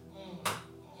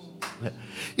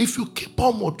 If you keep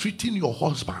on maltreating your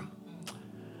husband,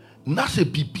 not a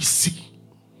BBC,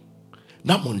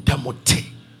 not montamote,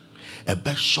 a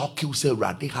best shock you say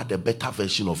Rade had a better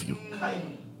version of you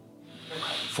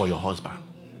for your husband.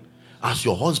 As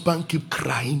your husband keep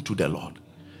crying to the Lord,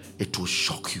 it will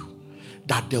shock you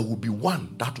that there will be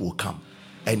one that will come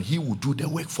and he will do the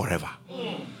work forever.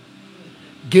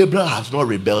 Gabriel has not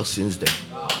rebelled since then,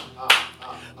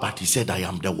 but he said, I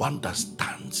am the one that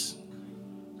stands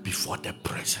before the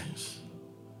presence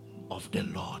of the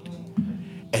Lord,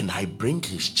 and I bring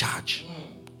his charge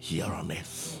here on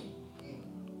earth.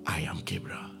 I am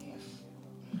Gabriel.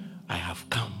 I have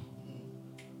come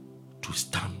to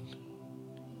stand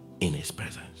in his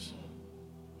presence.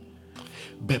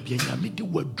 Baby, nyamidi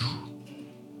wadu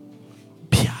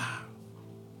bia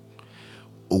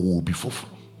owo before.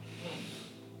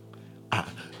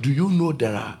 Do you know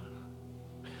there are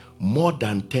more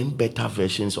than 10 better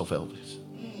versions of Elvis?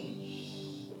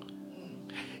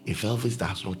 If Elvis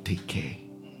does not take care,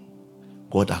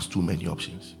 God has too many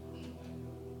options.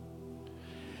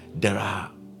 There are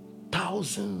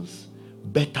thousands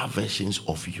better versions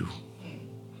of you.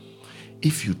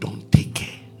 If you don't take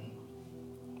care,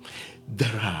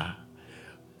 there are,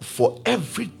 for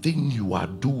everything you are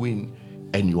doing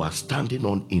and you are standing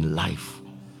on in life,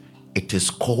 it is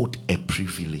called a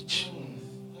privilege,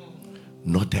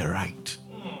 not a right.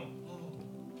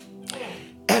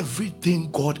 Everything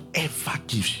God ever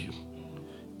gives you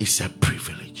is a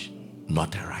privilege,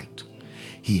 not a right.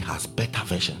 He has better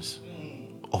versions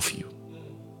of you.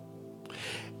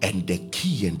 And the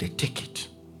key and the ticket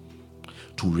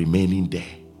to remaining there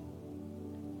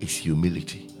is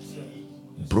humility,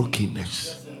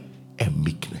 brokenness, and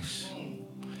meekness.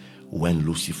 When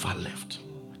Lucifer left,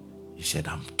 he said,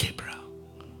 I'm Gabriel,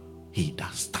 he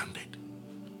that standeth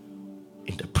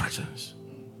in the presence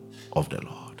of the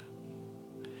Lord.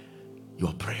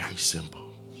 Your prayer is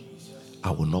simple.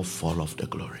 I will not fall off the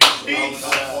glory.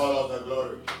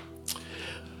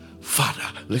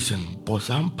 Father, listen,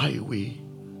 Bosam Paiwe,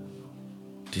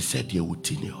 they said you would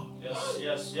tinio.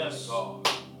 Yes, God.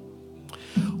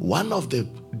 One of the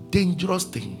dangerous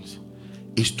things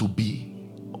is to be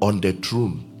on the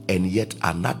throne and yet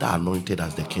another anointed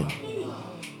as the king.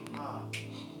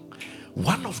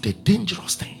 One of the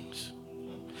dangerous things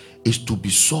is to be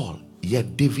Saul,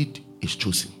 yet David is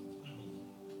choosing.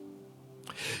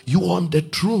 You are on the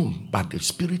throne, but the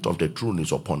spirit of the throne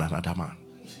is upon another man.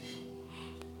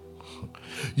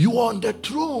 You are on the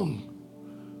throne,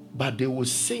 but they will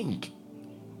sing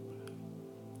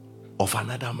of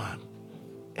another man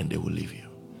and they will leave you.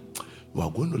 You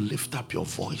are going to lift up your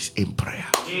voice in prayer.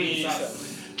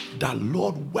 Jesus. That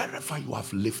Lord, wherever you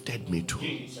have lifted me to,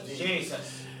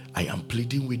 Jesus. I am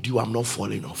pleading with you, I'm not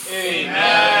falling off.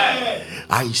 Amen.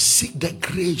 I seek the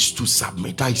grace to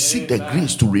submit. I seek the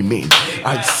grace to remain.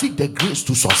 I seek the grace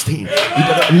to sustain. You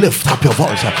better lift up your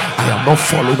voice. I am not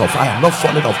falling off. I am not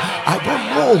falling off. I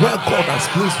don't know where God has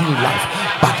placed you in life,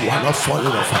 but you are not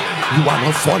falling off. You are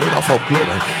not falling off of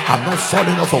glory. I'm not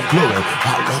falling off of glory.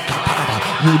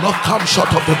 You will not come short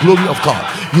of the glory of God.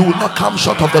 You will not come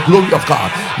short of the glory of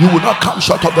God. You will not come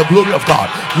short of the glory of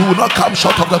God. You will not come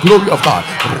short of the glory of God.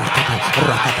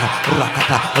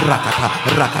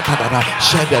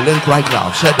 Share the link right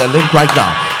now. Share the link right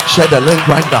now. Share the link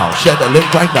right now. Share the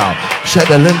link right now. Share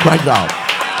the link right now.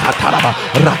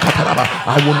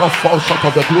 I will not fall short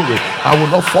of the glory. I will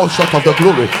not fall short of the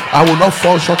glory. I will not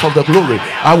fall short of the glory.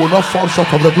 I will not fall short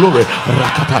of the glory. I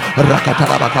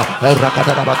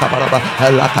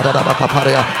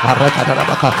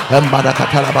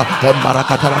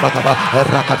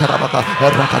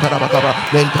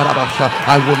not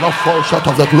fall short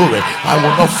of the glory. I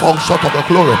will not fall short of the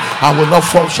glory. I will not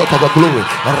fall short of the glory.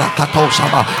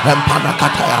 Rakatosama and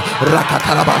Panakataya,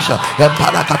 Rakatarabasha and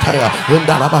Panakataya in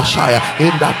the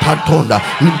in the Pantona,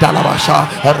 in Dalabasha,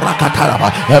 Rakataraba,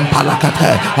 and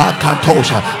Palakate,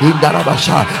 Akantosha, in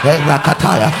Dalabasha, and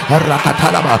Rakataya, and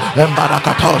Rakataraba, and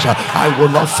Barakatosha. I will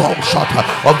not fall short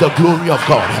of the glory of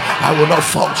God. I will not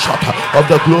fall short of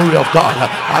the glory of God.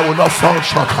 I will not fall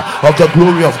short of the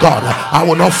glory of God. I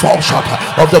will not fall short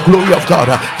of the glory of God.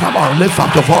 Come on, lift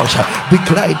up your voice.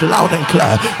 Declare it loud and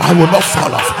clear. I will not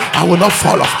fall off. I will not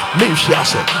fall off. Lift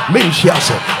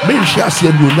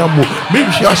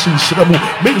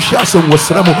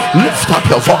up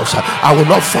your voice. I will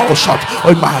not fall short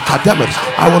in my academics.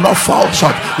 I will not fall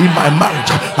short in my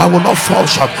marriage. I will not fall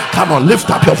short. Come on,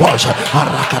 lift up your voice.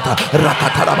 Rakata,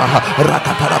 Rakatarabaha,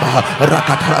 Rakatarabaha,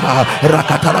 Rakatarabaha,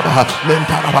 Rakatarabaha,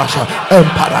 Mentarabasha,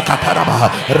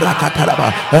 Emparakatarabaha, Rakataraba,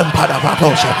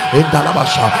 Emparavatosha,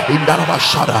 Indalabasha,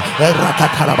 Indalabashada,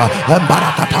 Rakataraba,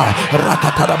 Embarakata,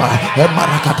 Rakataraba,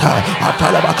 Embarakata,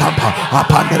 Atalabakampa,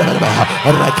 Apandeleba,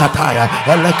 Rakataya,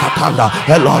 Elekatanda,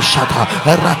 Eloshata,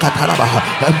 Rakatarabaha,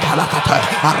 Empalakata,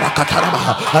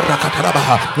 Arakatarabaha,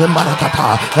 Rakatarabaha,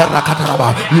 Embarakata, Rakataraba.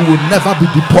 You will never be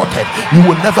deported. You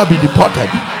will never be deported.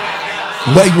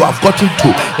 Where you have gotten to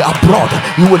abroad,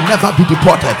 you will never be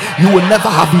deported. You will never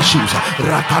have issues.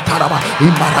 Rakataraba,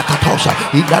 Imarakatosha,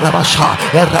 Idarabasha,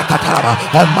 Rakataraba,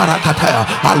 Marakataya,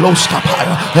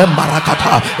 Aloskapaya,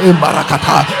 Marakata,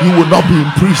 Marakata. You will not be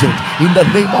imprisoned in the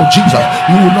name of Jesus.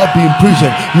 You will not be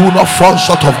imprisoned. You will not fall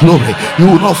short of glory. You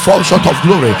will not fall short of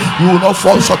glory. You will not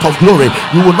fall short of glory.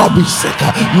 You will not be sick.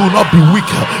 You will not be weak.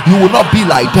 You will not be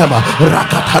like them.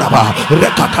 Rakataraba,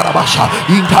 Rekatarabasha,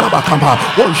 Intarabakamba.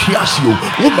 Oh, she has you.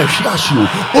 In the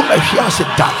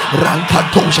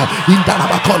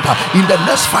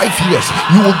next 5 years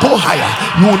you will go higher,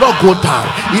 you will not go down.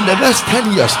 In the next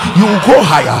 10 years you will go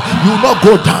higher, you will not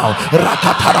go down.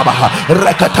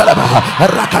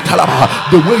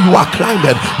 The way you are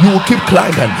climbing, you will keep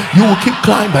climbing, you will keep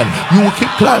climbing, you will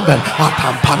keep climbing.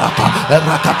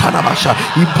 Rakatanabasha,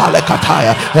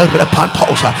 Impalekataya,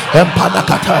 Repantosha,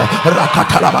 Empanakataya,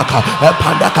 Rakatalabaka,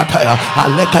 Epandakataya,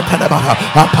 Alekatanabaha,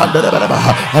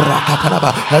 Rakataraba,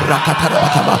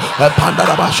 Rakataraba,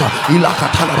 Pandarabasha,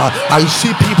 Ilakataraba. I see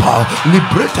people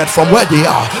liberated from where they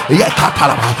are.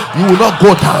 Yekataraba. You will not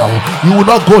go down. You will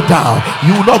not go down.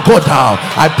 You will not go down.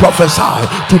 I prophesy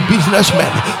to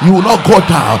businessmen. You will not go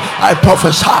down. I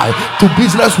prophesy to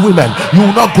businesswomen. You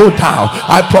will not go down.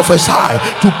 I prophesy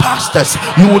to pastors.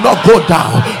 You will not go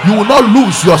down. You will not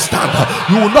lose your stand.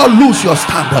 You will not lose your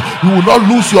stand. You will not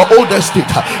lose your old estate.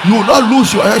 You will not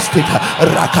lose your estate.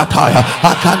 Rakataya,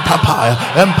 Akantapaya,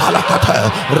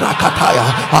 Empalakataya, Rakataya,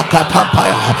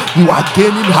 Akatapaya. You are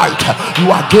gaining height.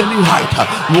 You are gaining height.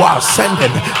 You are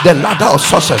ascending the ladder of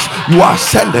success. You are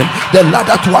ascending the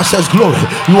ladder to access glory.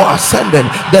 You are ascending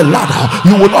the ladder.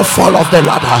 You will not fall off the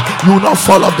ladder. You will not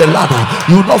fall off the ladder.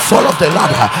 You will not fall off the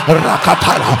ladder.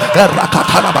 Rakatala,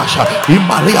 Rakatalabasha, in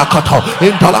Maria Kato,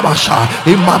 in Talabasha,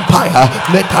 in Mampaya,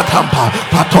 Metatampa,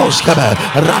 Patoskebe,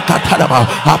 Rakatalaba,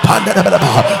 Apandaba,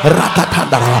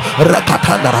 Rakatandara,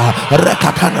 Rekatandara,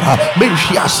 Rekatandara,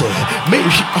 Menchiase,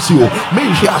 Menchiasio,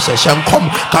 Menchiase, Shankom,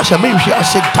 Kasha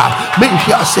Menchiaseta,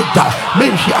 Menchiaseta,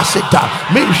 Menchiaseta,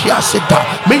 Menchiaseta,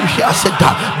 Menchiaseta,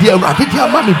 the Raditia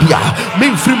Mamibia,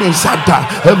 Men Freemensa,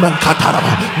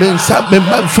 Mankataraba, Mensa, Men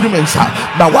Freemensa,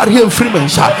 Nawarian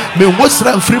Freemensa, Men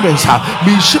Western Freemensa,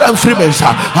 Mishran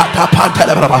Freemensa,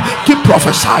 Atapantelabra, keep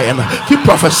prophesying,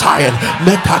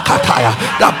 Metakataya,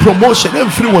 that promotion,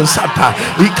 everyone Santa,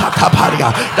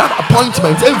 Ikataparia, that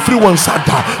appointment, everyone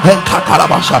Santa, and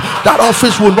Katarabasha, that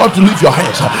office will not leave your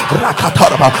hands,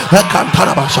 Rakataraba,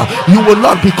 Kantarabasha, you will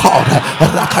not be called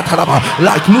Rakataraba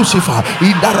like Lucifer,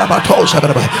 Idarabatosa,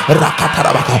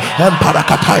 Rakatarabaka, and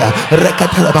Parakataya,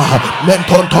 Rekataraba,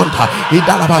 Mentontonta,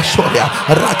 Idarabasoria,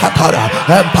 Rakatara,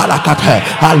 and Parakata,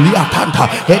 Aliatanta,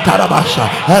 Etarabasha,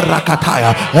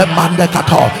 Rakataya, and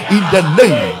Mandekato, in the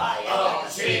name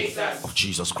of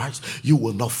Jesus Christ, you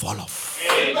will not fall off.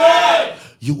 Amen.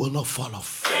 You will not fall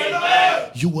off.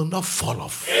 Amen. You will not fall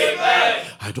off. Amen.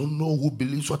 I don't know who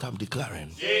believes what I'm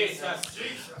declaring. Jesus.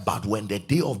 But when the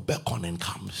day of beckoning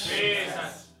comes,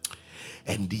 Jesus,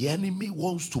 and the enemy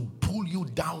wants to pull you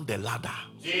down the ladder,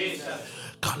 Jesus,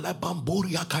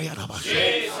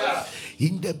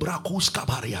 in the Brakus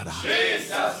Kabariada,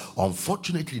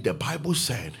 unfortunately, the Bible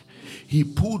said he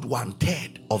pulled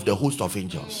 1/3 of the host of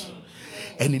angels.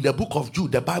 And in the book of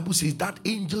Jude, the Bible says that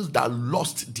angels that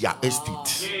lost their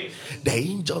estate, the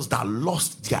angels that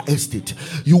lost their estate,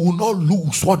 you will not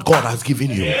lose what God has given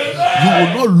you. You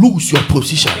will not lose your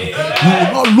position. You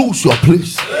will not lose your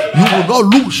place. You will not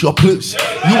lose your place.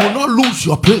 You will not lose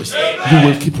your place. You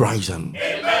will keep rising.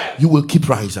 You will keep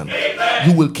rising.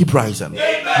 You will keep rising.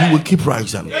 You will keep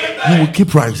rising. You will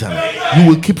keep rising. You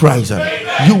will keep rising.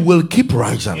 You will keep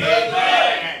rising.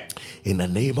 In the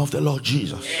name of the Lord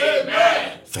Jesus.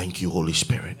 Thank you, Holy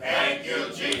Spirit. Thank you,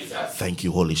 Jesus. Thank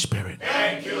you, Holy Spirit.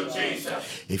 Thank you, Jesus.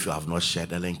 If you have not shared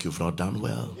the link, you've not done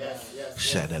well.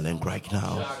 Share the link right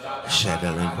now. Share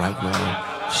the link right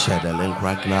now. Share the link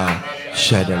right now.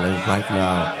 Share the link right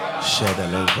now. Share the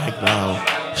link right now.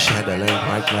 Share the link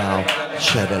right now.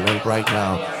 Share the link right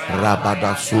now.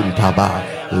 Rabada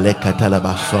Suntaba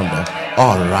Lekatalaba Sonda.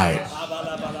 All right.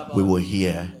 We will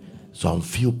hear some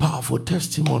few powerful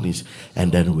testimonies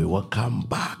and then we will come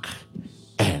back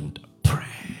and pray.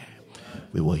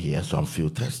 We will hear some few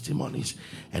testimonies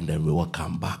and then we will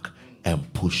come back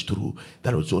and push through.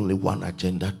 There is only one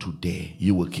agenda today.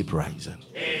 You will keep rising.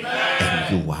 Amen.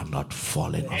 And you are not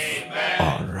falling off. Amen.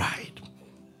 All right.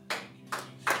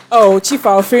 Oh, Chief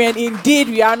Alfarian, indeed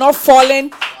we are not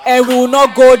falling and we will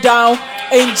not go down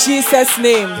in Jesus'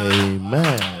 name.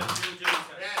 Amen.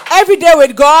 Every day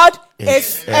with God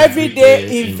is every day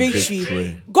in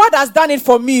victory. God has done it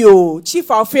for me, Chief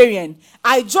Alfarian.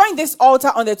 I joined this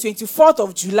altar on the 24th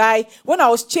of July when I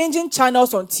was changing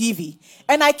channels on TV.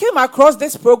 And I came across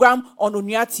this program on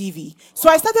Onya TV. So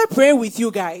I started praying with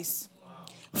you guys.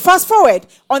 Fast forward,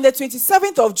 on the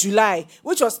 27th of July,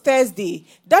 which was Thursday,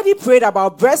 Daddy prayed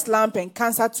about breast lump and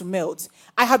cancer to melt.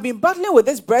 I have been battling with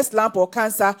this breast lump or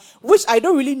cancer, which I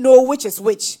don't really know which is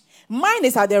which. Mine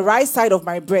is at the right side of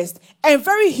my breast and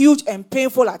very huge and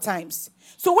painful at times.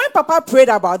 So when Papa prayed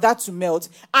about that to melt,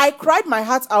 I cried my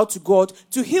heart out to God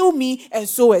to heal me and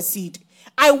sow a seed.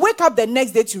 I wake up the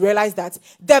next day to realize that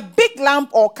the big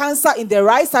lump or cancer in the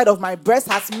right side of my breast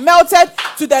has melted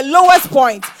to the lowest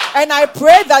point. And I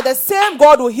pray that the same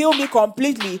God will heal me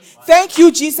completely. Thank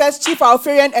you, Jesus, Chief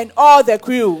Alfarian, and all the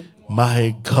crew.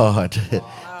 My God.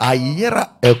 I hear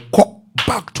a call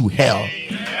back to hell.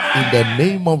 In the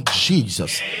name of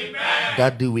Jesus.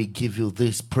 Daddy, we give you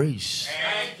this praise.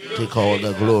 Take all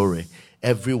the glory.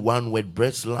 Everyone with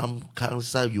breast lump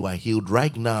cancer, you are healed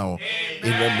right now.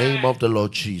 In the name of the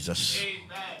Lord Jesus.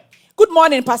 Good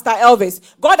morning, Pastor Elvis.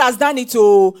 God has done it.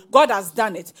 Oh, God has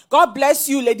done it. God bless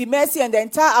you, Lady Mercy, and the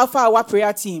entire Alpha Hour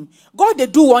prayer team. God, they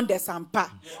do wonders, Ampa.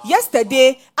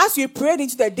 Yesterday, as we prayed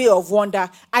into the day of wonder,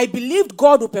 I believed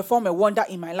God would perform a wonder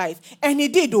in my life. And he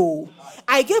did, oh.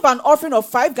 I gave an offering of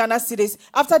 5 Ghana cedis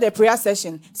after the prayer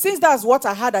session, since that's what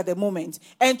I had at the moment,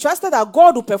 and trusted that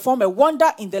God would perform a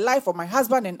wonder in the life of my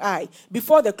husband and I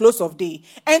before the close of day.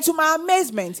 And to my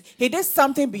amazement, he did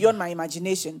something beyond my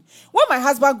imagination. When my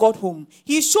husband got home,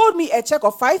 he showed me a check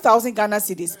of 5,000 Ghana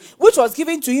cedis, which was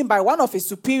given to him by one of his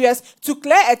superiors to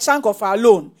clear a chunk of our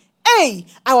loan. Hey,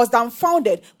 I was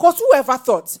dumbfounded, because whoever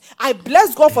thought? I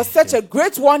bless God for such a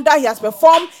great wonder he has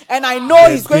performed, and I know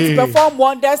he's going to perform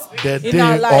wonders in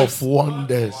our lives. The day of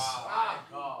wonders.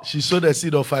 She sowed a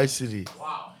seed of 5 cedi.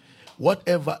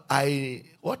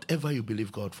 Whatever you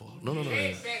believe God for. No.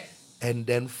 And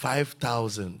then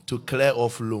 5,000 to clear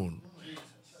off loan.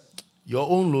 Your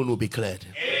own loan will be cleared.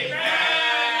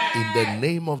 In the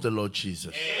name of the Lord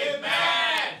Jesus.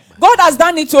 God has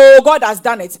done it, oh, God has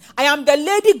done it. I am the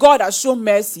lady God has shown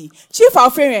mercy. Chief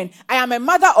Alfarian, I am a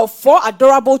mother of 4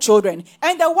 adorable children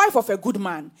and the wife of a good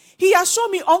man. He has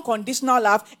shown me unconditional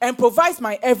love and provides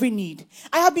my every need.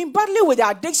 I have been battling with the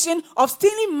addiction of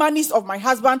stealing monies of my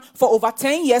husband for over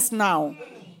 10 years now.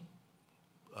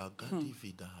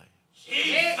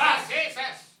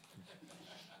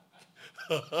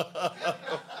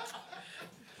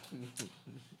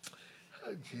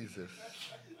 Jesus.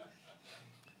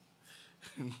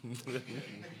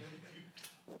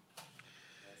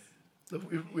 So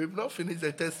we've not finished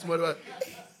the testimony,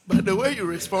 but the way you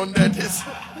responded is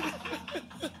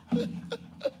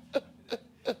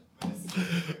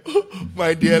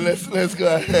my dear, let's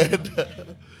go ahead.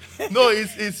 No,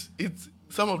 it's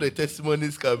some of the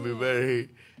testimonies can be very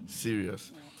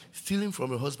serious. Stealing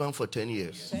from a husband for 10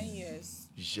 years. 10 years.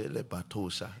 Jele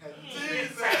Batosha.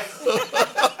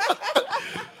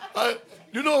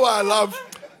 You know what I love?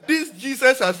 This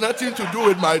Jesus has nothing to do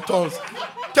with my tongues.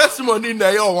 Testimony in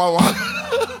the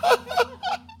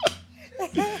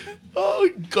Oh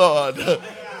God.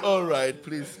 All right,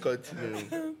 please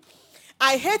continue.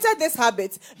 I hated this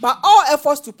habit, but all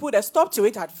efforts to put a stop to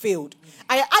it had failed.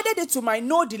 I added it to my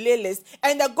no delay list,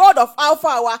 and the God of Alpha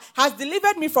Hour has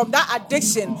delivered me from that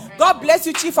addiction. God bless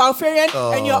you, Chief Alfarian,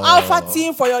 and your Alpha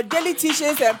team for your daily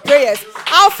teachings and prayers.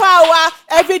 Alpha Hour,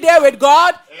 every day with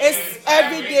God, is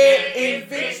every day in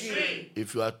victory.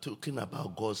 If you are talking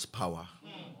about God's power,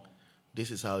 this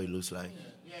is how it looks like.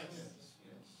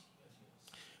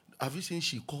 Have you seen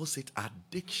she calls it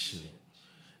addiction?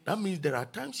 That means there are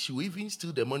times she will even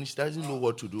steal the money. She doesn't know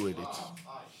what to do with it.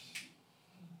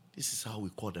 This is how we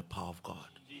call the power of God.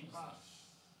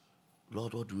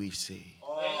 Lord, what do we say?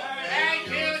 Thank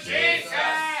you, Jesus.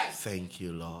 Thank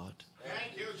you, Lord.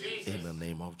 Thank you, Jesus. In the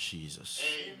name of Jesus.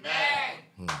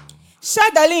 Amen. Share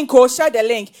the link, oh, share the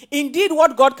link. Indeed,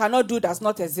 what God cannot do does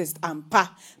not exist.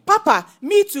 Papa,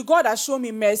 me too, God has shown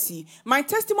me mercy. My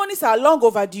testimonies are long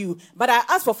overdue, but I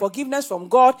ask for forgiveness from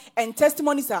God, and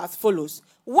testimonies are as follows.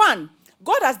 1,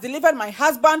 God has delivered my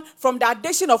husband from the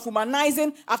addiction of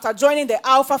humanizing after joining the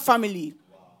Alpha family.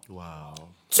 Wow.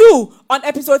 2, on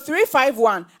episode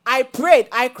 351, I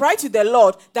cried to the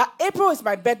Lord that April is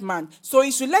my birth month, so he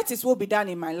should let his will be done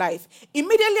in my life.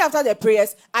 Immediately after the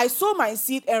prayers, I sow my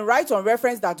seed and write on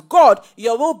reference that God,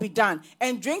 your will be done,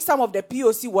 and drink some of the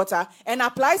POC water and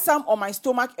apply some on my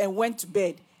stomach and went to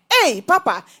bed. Hey,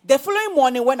 Papa, the following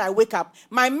morning when I wake up,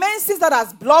 my menses that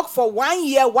has blocked for 1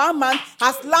 year, 1 month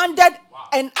has landed,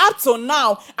 and up till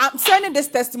now, I'm sending this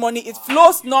testimony. It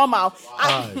flows normal.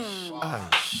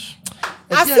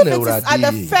 As if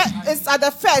it's at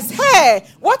the first. Hey,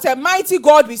 what a mighty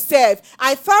God we serve.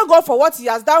 I thank God for what he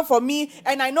has done for me,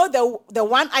 and I know the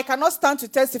one I cannot stand to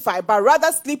testify, but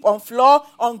rather sleep on floor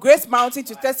on Grace Mountain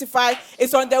to testify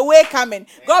is on the way coming.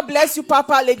 God bless you,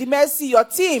 Papa, Lady Mercy, your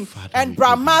team, Father, and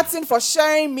Brad Martin for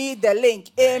sharing me the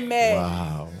link.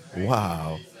 Amen.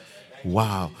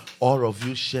 Wow. All of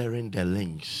you sharing the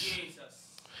links.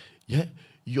 Yeah,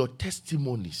 your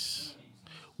testimonies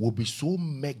will be so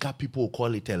mega, people will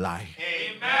call it a lie.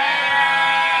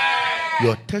 Amen.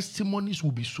 Your testimonies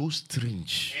will be so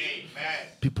strange. Amen.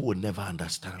 People will never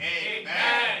understand.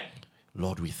 Amen.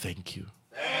 Lord, we thank you.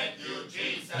 Thank you,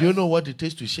 Jesus. Do you know what it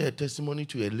takes to share a testimony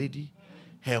to a lady?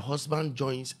 Her husband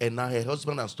joins, and now her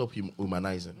husband has stopped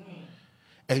humanizing.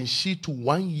 And she to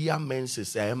 1 year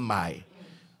menses, I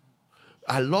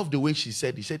love the way she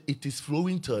said, it is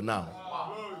flowing till now.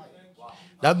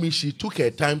 That means she took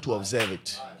her time to observe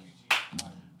it.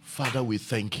 Father, we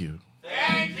thank you.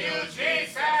 Thank you,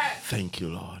 Jesus. Thank you,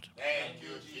 Lord. Thank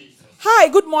you, Jesus. Hi,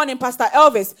 good morning, Pastor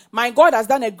Elvis. My God has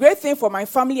done a great thing for my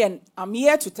family, and I'm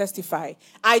here to testify.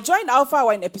 I joined Alpha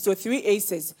Hour in episode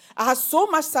 386. I had so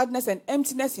much sadness and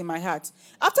emptiness in my heart.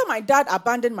 After my dad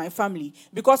abandoned my family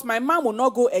because my mom would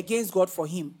not go against God for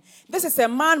him. This is a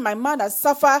man my mom has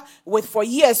suffered with for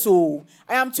years. So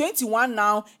I am 21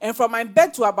 now, and from my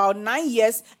birth to about 9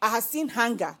 years, I have seen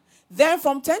hunger. Then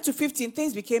from 10 to 15,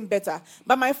 things became better.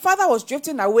 But my father was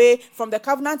drifting away from the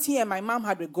covenant he and my mom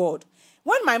had with God.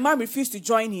 When my mom refused to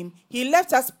join him, he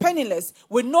left us penniless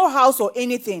with no house or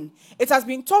anything. It has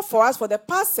been tough for us for the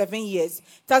past 7 years.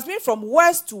 It has been from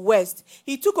west to west.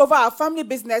 He took over our family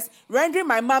business, rendering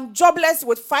my mom jobless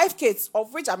with 5 kids,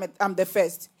 of which I'm the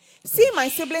first. Seeing my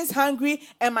siblings hungry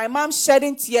and my mom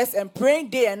shedding tears and praying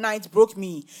day and night broke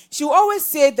me. She will always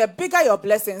say, the bigger your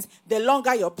blessings, the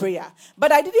longer your prayer.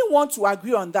 But I didn't want to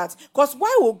agree on that, because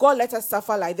why would God let us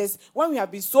suffer like this when we have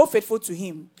been so faithful to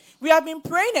him? We have been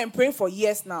praying and praying for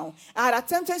years now. I had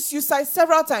attempted suicide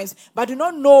several times, but do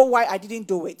not know why I didn't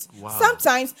do it. Wow.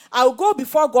 Sometimes I will go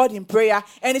before God in prayer,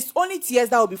 and it's only tears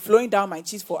that will be flowing down my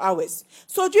cheeks for hours.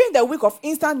 So during the week of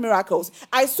instant miracles,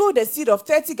 I sowed a seed of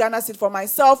 30 Ghana cedis for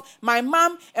myself, my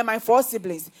mom, and my 4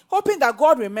 siblings, hoping that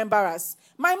God will remember us.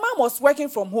 My mom was working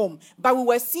from home, but we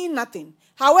were seeing nothing.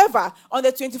 However, on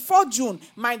the 24th June,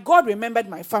 my God remembered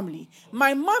my family.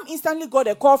 My mom instantly got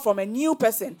a call from a new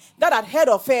person that had heard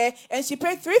of her, and she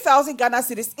paid 3,000 Ghana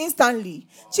cedis instantly.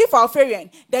 Chief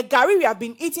Alfarian, the gari we have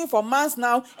been eating for months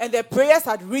now, and the prayers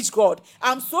had reached God.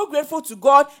 I'm so grateful to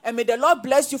God, and may the Lord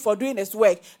bless you for doing his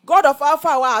work. God of Alpha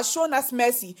Hour has shown us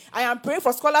mercy. I am praying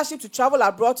for scholarship to travel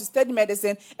abroad to study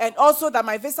medicine, and also that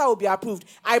my visa will be approved.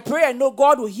 I pray and know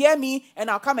God will hear me, and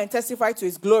I'll come and testify to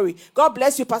his glory. God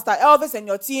bless you, Pastor Elvis,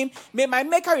 and your team. May my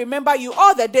Maker remember you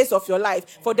all the days of your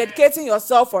life for dedicating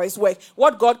yourself for his work.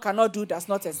 What God cannot do does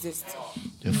not exist.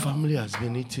 The family has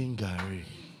been eating gari.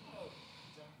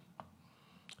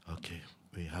 Okay,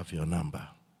 we have your number.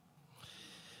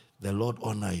 The Lord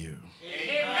honor you.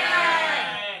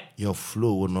 Amen. Your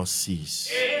flow will not cease.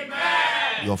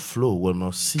 Amen. Your flow will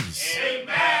not cease.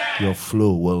 Amen. Your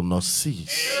flow will not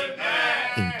cease.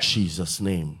 Amen. In Jesus'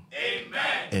 name.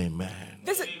 Amen. Amen.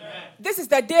 This is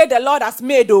the day the Lord has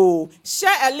made. Oh,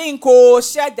 share a link. Oh,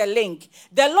 share the link.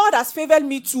 The Lord has favored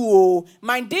me too. Oh,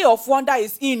 my day of wonder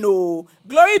is in. Oh,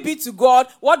 glory be to God.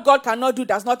 What God cannot do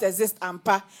does not exist.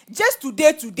 Ampa. Just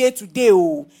today.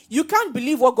 Oh, you can't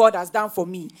believe what God has done for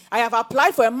me. I have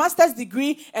applied for a master's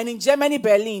degree and in Germany,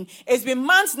 Berlin. It's been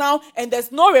months now, and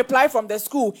there's no reply from the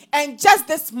school. And just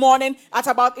this morning, at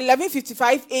about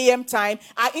 11:55 a.m. time,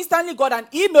 I instantly got an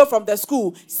email from the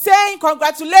school saying,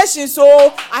 "Congratulations! So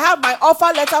I have my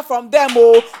offer letter from them.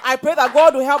 Oh, I pray that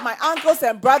God will help my uncles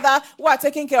and brother who are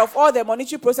taking care of all the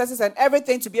monetary processes and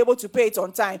everything to be able to pay it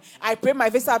on time. I pray my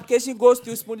visa application goes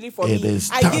through smoothly for It me.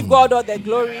 is I done. give God all the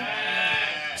glory."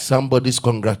 Somebody's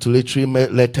congratulatory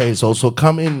letter is also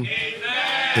coming.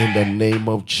 In the name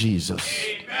of Jesus.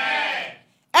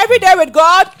 Every day with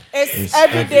God is It's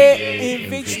every every day day in in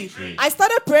victory. victory. I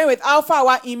started praying with Alpha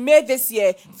Hour in May this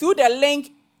year through the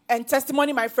link and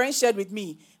testimony my friend shared with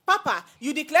me. Papa,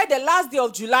 you declared the last day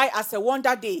of July as a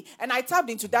wonder day, and I tapped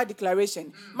into that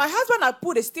declaration. My husband had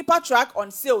put a steeper truck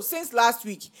on sale since last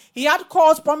week. He had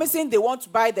calls promising they want to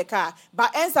buy the car,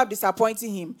 but ends up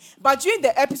disappointing him. But during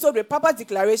the episode with Papa's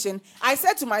declaration, I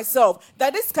said to myself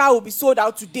that this car will be sold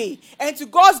out today. And to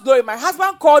God's glory, my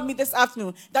husband called me this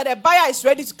afternoon that a buyer is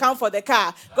ready to come for the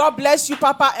car. God bless you,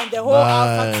 Papa, and the whole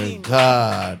Alpha My team.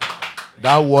 God.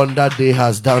 That wonder day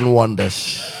has done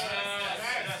wonders.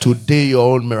 Today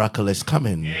your own miracle is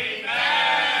coming.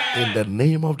 In the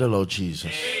name of the Lord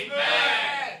Jesus.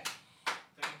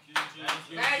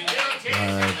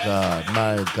 My God,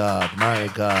 my God, my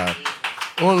God.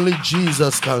 Only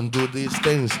Jesus can do these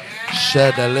things.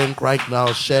 Share the link right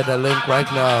now. Share the link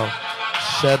right now.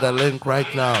 Share the link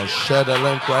right now. Share the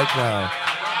link right now.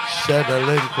 Share the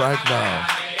link right now.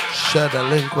 Share the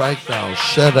link right now.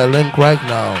 Share the link right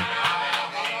now.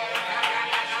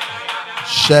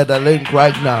 Share the link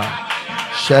right now.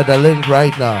 Share the link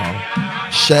right now.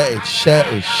 Share it, share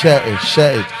it, share it,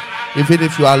 share it. Even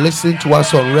if you are listening to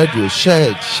us on radio,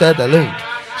 share it, share the link.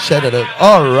 Share the link.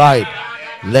 All right,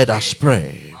 let us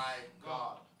pray.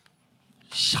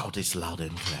 Shout this loud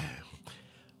and clear.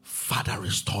 Father,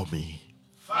 restore me.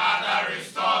 Father,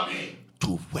 restore me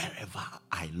To wherever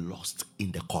I lost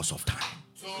in the course of time.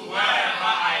 to wherever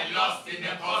I lost in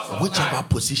the course of Whichever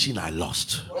position I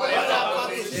lost,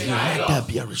 let there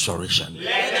be a restoration.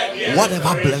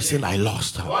 Whatever blessing I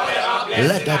lost,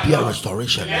 let there be a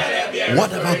restoration.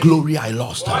 Whatever glory I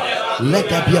lost, let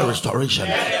there be a restoration.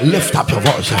 Lift up your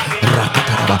voice. Let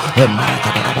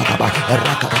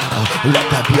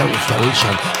there be a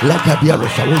restoration. Let there be a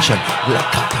restoration.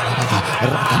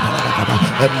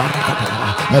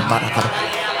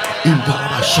 Every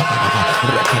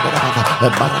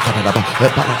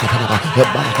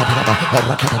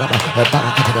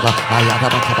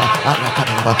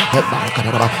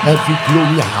glory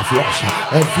I have lost,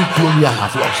 every glory I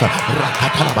have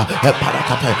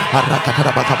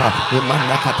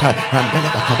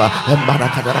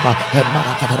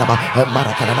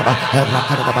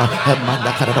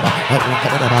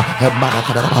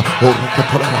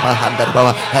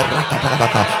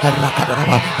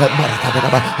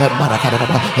lost.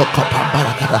 Marakataraba,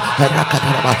 Kopambarakata,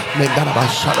 Rakataraba, Mendaraba,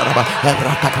 Shadaraba,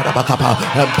 Rakataraba Kapa,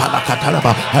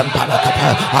 Palakataraba, Palakata,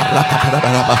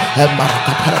 Arakataraba,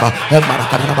 Marakataraba,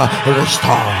 Marakataraba,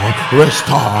 restore,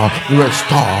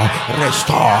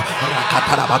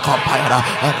 Rakataraba Kompayara,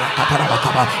 Rakataraba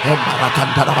Kapa,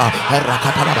 Marakantaraba,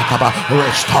 Rakataraba Kapa,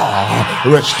 restore,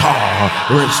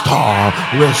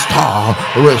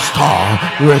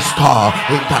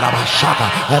 Intaraba Shaka,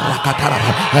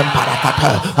 Rakataraba,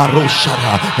 Parakata,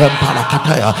 Arushara,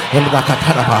 Parakata,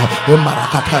 Rakataraba,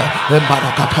 Marakata,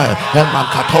 Marakata,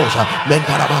 Makatosa,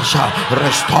 Mentarabasha,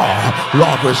 restore,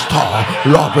 Lord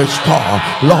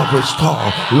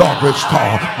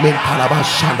restore,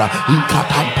 Mentarabashanda,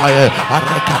 Inkatampaya,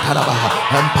 Arakataraba,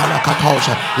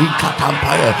 Parakatosha,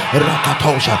 Inkatampaya,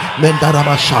 Rakatosha,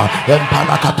 Mendarabasha,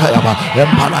 Palakatayaba,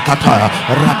 Palakataya,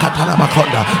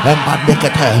 Rakataramakonda,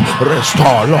 Mandekate,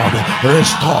 restore, Lord,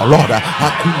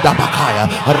 Akunda Bakaya,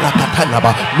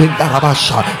 Rakatanaba,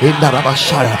 Mindarabasha,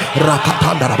 Indarabashaya,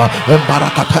 Rakatandaraba,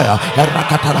 Barakataya,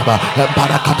 Rakatanaba,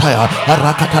 Barakataya,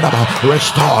 Rakatanaba,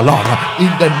 restore, Lord,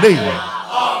 in the name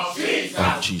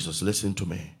of Jesus. Listen to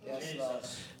me.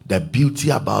 The beauty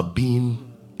about being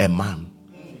a man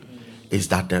is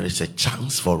that there is a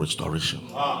chance for restoration.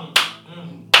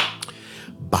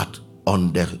 But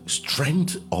on the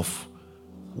strength of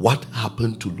what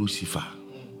happened to Lucifer,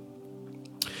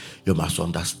 you must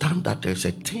understand that there's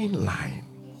a thin line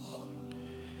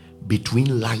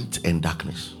between light and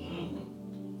darkness.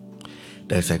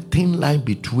 There's a thin line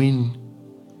between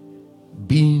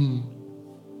being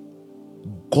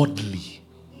godly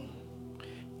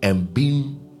and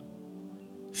being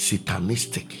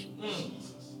satanistic.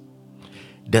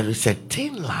 There is a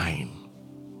thin line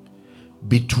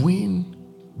between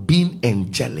being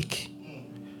angelic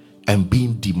and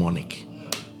being demonic.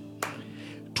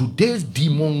 Today's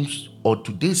demons, or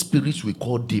today's spirits we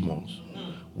call demons,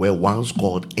 were once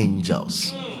called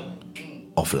angels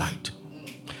of light.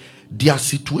 Their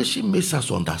situation makes us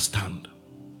understand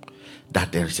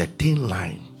that there is a thin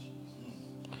line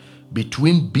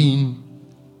between being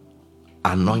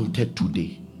anointed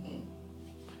today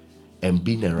and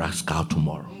being a rascal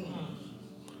tomorrow.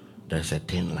 There's a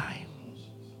thin line.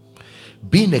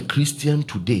 Being a Christian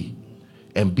today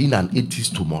and being an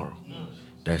atheist tomorrow,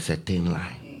 there's a thin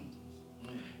line.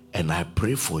 And I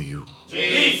pray for you.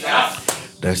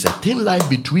 Jesus. There's a thin line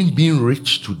between being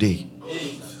rich today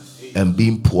and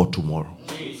being poor tomorrow.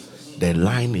 The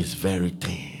line is very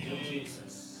thin.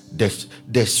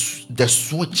 The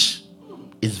switch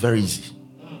is very easy.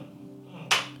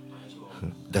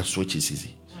 The switch is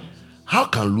easy. How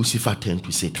can Lucifer turn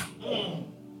to Satan?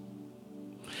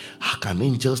 How can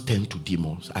angels turn to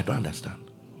demons? I don't understand.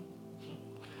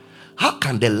 How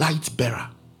can the light bearer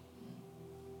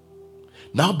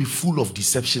now be full of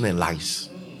deception and lies?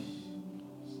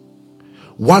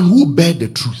 One who bear the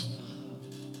truth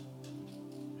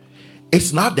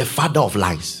is not the father of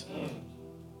lies.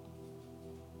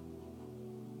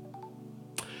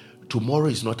 Tomorrow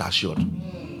is not assured.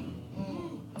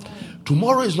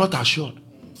 Tomorrow is not assured.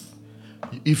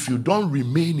 If you don't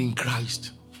remain in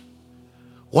Christ,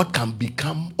 what can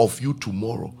become of you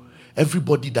tomorrow?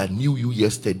 Everybody that knew you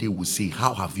yesterday will say,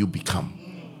 how have you become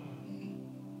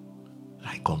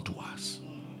like unto us?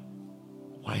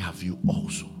 Why have you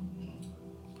also?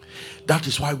 That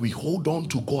is why we hold on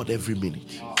to God every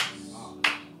minute.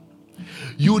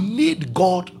 You need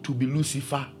God to be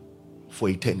Lucifer for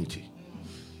eternity.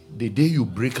 The day you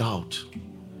break out,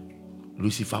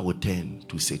 Lucifer will turn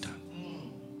to Satan.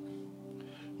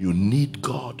 You need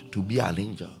God to be an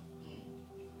angel.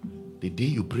 The day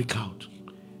you break out,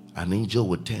 an angel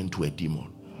will turn to a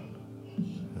demon.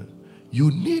 You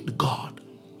need God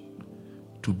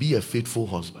to be a faithful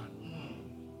husband.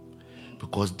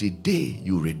 Because the day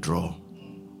you withdraw,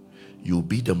 you'll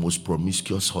be the most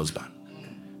promiscuous husband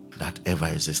that ever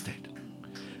existed.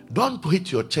 Don't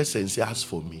hit your chest and say, as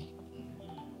for me,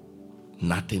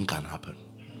 nothing can happen.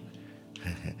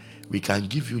 We can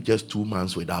give you just 2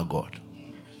 months without God.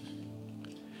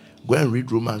 Go and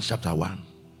read Romans chapter 1.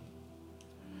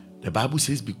 The Bible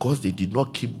says because they did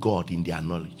not keep God in their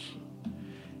knowledge,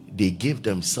 they gave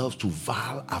themselves to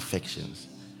vile affections.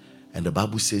 And the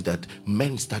Bible says that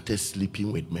men started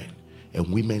sleeping with men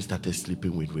and women started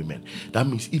sleeping with women. That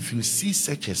means if you see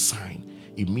such a sign,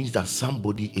 it means that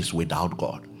somebody is without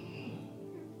God.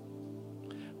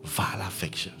 Vile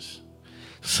affections.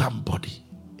 Somebody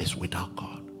is without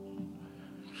God.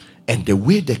 And the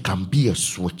way there can be a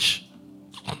switch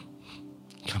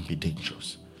can be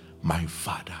dangerous. My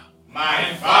father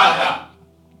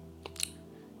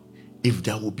If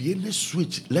there will be any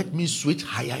switch, let me switch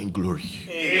higher in glory.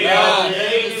 Let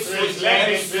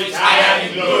me switch higher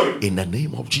in glory. In the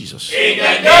name of Jesus. In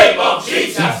the name of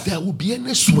Jesus. If there will be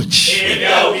any switch, If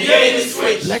there will be any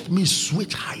switch, let me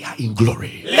switch higher in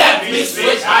glory. let me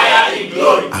switch higher in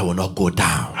glory. I will not go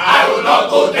down. I will not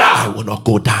go I down. will not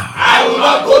go down. I will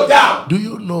not go down. Do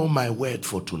you know my word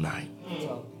for tonight?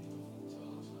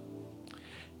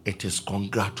 It is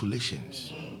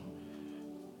congratulations.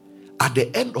 At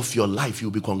the end of your life, you'll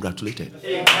be congratulated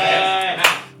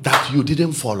that you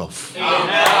didn't fall off.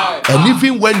 And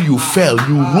even when you fell,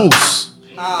 you rose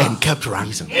and kept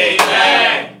rising.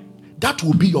 That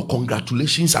will be your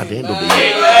congratulations at the end of the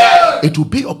year. It will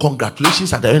be your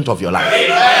congratulations at the end of your life.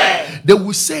 They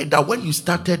will say that when you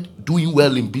started doing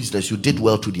well in business, you did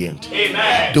well to the end.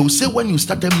 They will say when you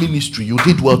started ministry, you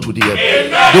did well to the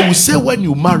end. They will say when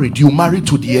you married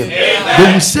to the end.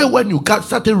 They will say when you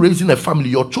started raising a family,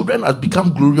 your children have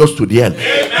become glorious to the end.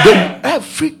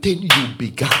 Everything you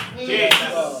began,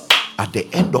 at the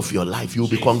end of your life, you will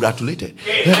be congratulated.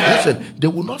 Listen, they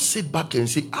will not sit back and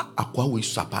say, Akwa we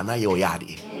sapana yo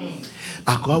yadi.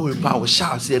 Akwa we power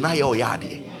shall say na yo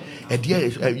yadi. And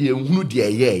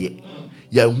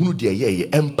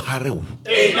emperor.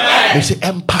 They say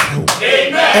emperor.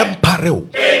 Emperor.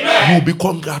 You will be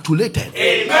congratulated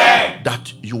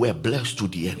that you were blessed to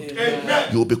the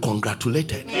end. You will be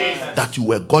congratulated that you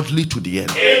were godly to the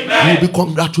end. You will be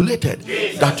congratulated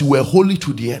that you were holy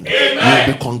to the end. You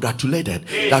will be congratulated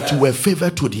that you were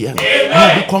favored to the end. You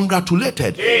will be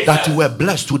congratulated that you were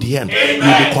blessed to the end. You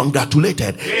will be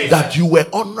congratulated that you were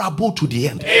honorable to the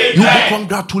end. You will be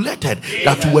congratulated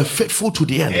that you were faithful to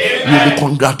the end. You will be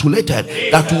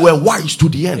congratulated that you were wise to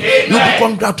the end. You will be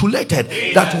congratulated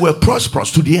that you were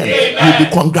prosperous to the end. You will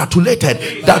be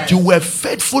congratulated that you were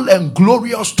faithful and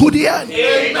glorious to the end.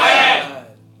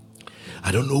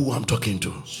 I don't know who I'm talking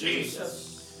to.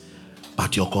 Jesus.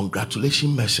 But your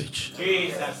congratulation message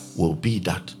Jesus. will be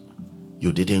that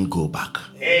you didn't go back.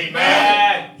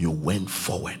 Amen. You went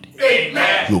forward.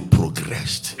 Amen. You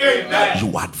progressed. Amen.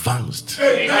 You advanced.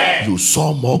 Amen. You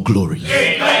saw more glory.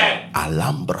 Amen.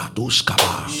 Alambra dos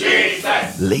kaba.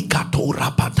 Jesus.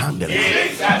 Lekatora patandela.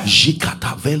 Jesus.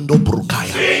 Jikata vendo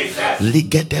brukaya. Jesus.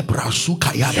 Ligete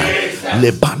brasuka yada. Jesus.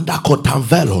 Lebanda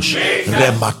kotanvelos.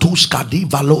 Rematuska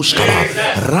divaloskaba.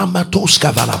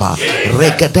 Ramatoska valaba.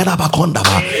 Regedera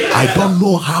bakondaba. I don't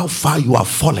know how far you have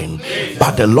fallen,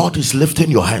 but the Lord is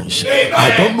lifting your hands.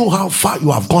 I don't know how far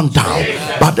you have gone down,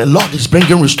 but the Lord is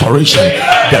bringing restoration.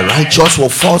 The righteous will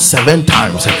fall 7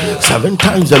 times. 7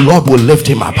 times the Lord will lift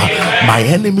him up. My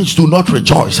enemies do not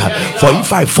rejoice, for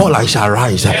if I fall I shall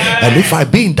rise, and if I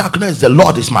be in darkness the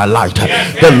Lord is my light.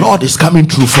 The Lord is coming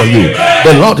through for you.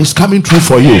 The Lord is coming through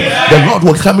for you. The Lord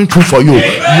will coming through for you.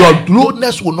 Your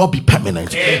lowness will not be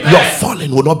permanent. Your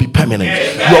falling will not be permanent.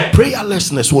 Your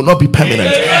prayerlessness will not be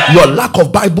permanent. Your lack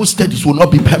of Bible studies will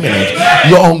not be permanent.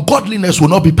 Your ungodliness will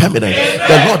not be permanent.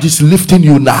 The Lord is lifting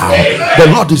you now.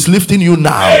 The Lord is lifting you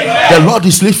now. The Lord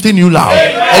is lifting you now.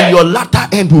 And your latter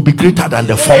end will be greater than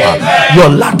the former. Your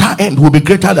latter end will be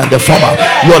greater than the former.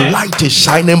 Your light is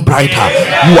shining brighter.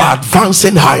 You are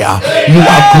advancing higher. You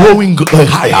are growing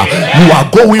higher. You are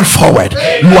going forward.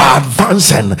 You are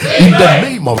advancing in the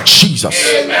name of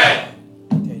Jesus.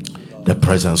 The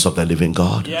presence of the living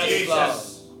God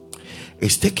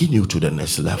is taking you to the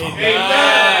next level.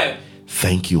 Amen.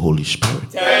 Thank you, Holy Spirit.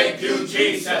 Thank you,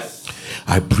 Jesus.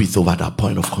 I breathe over that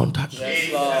point of contact.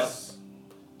 Jesus.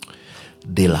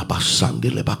 De la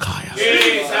basande le bakaya.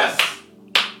 Jesus.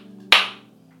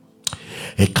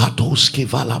 Ekatoske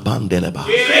vala bandeleba.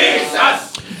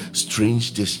 Jesus.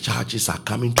 Strange discharges are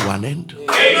coming to an end.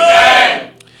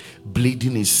 Amen.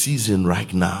 Bleeding is ceasing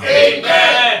right now.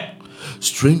 Amen.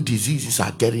 Strange diseases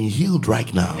are getting healed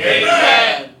right now.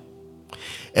 Amen.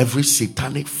 Every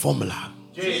satanic formula,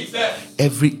 Jesus.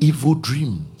 every evil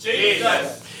dream,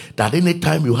 Jesus. that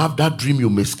anytime you have that dream you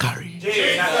miscarry.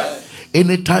 Jesus.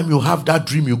 Anytime you have that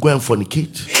dream you go and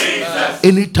fornicate. Jesus.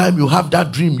 Anytime you have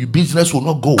that dream your business will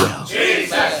not go well.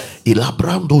 Jesus.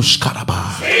 Ilabrando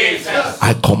shkaraba. Jesus.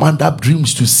 I command that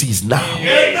dreams to cease now.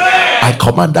 Amen. I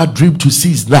command that dream to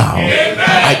cease now. Amen.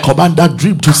 I command that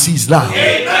dream to cease now.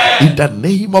 Amen. In the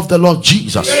name of the Lord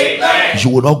Jesus, Amen. you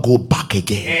will not go back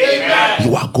again. Amen.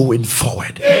 You are going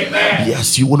forward. Amen.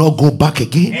 Yes, you will not go back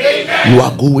again. Amen. You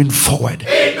are going forward.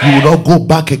 Amen. You will not go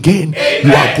back again.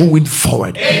 You are going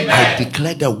forward. Amen. I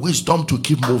declare the wisdom to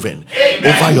keep moving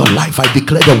over your life. I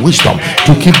declare the wisdom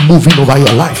to keep moving over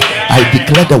your life. I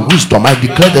declare the wisdom. I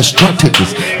declare the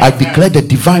strategies. I declare the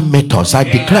divine methods. I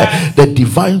declare the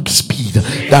divine speed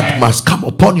that must come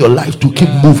upon your life to keep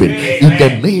moving in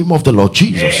the name of the Lord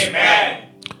Jesus. Amen.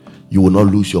 You will not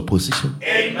lose your position.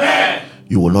 Amen.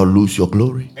 You will not lose your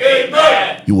glory.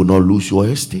 Amen. You will not lose your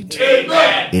estate.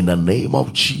 Amen. In the name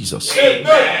of Jesus.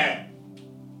 Amen.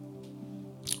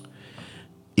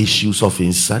 Issues of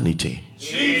insanity.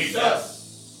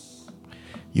 Jesus.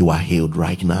 You are healed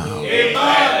right now.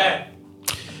 Amen.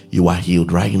 You are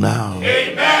healed right now.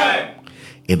 Amen.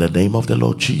 In the name of the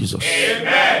Lord Jesus.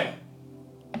 Amen.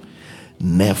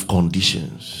 Nerve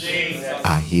conditions Jesus.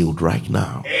 are healed right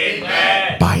now.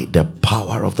 Amen. By the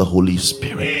power of the Holy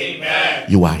Spirit. Amen.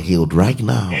 You are healed right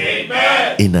now.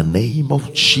 Amen. In the name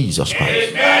of Jesus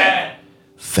Christ. Amen.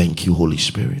 Thank you, Holy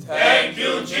Spirit. Thank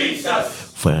you,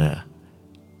 Jesus.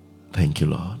 Thank you,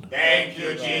 Lord. Thank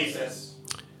you, Jesus.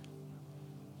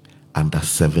 Under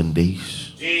 7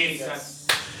 days, Jesus.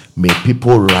 may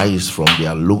people rise from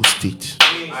their low state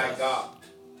My God.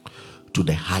 to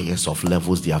the highest of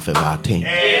levels they have ever attained.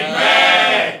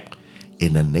 Amen.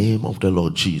 In the name of the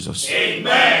Lord Jesus.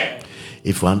 Amen.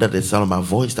 If you're under the sound of my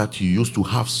voice that you used to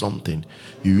have something,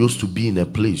 you used to be in a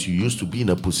place, you used to be in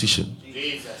a position,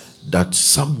 Jesus. that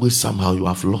some way, somehow you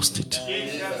have lost it.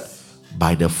 Jesus.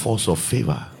 By the force of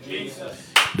favor, Jesus.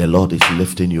 the Lord is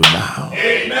lifting you now.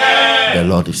 Amen. The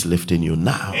Lord is lifting you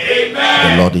now.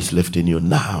 Amen. The Lord is lifting you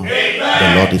now.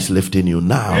 Amen. The Lord is lifting you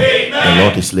now. Amen. The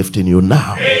Lord is lifting you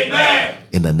now. Amen.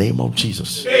 In the name of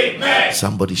Jesus. Amen.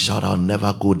 Somebody shout, I'll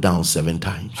never go down 7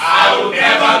 times. I will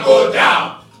never go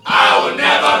down. I will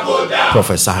never go down.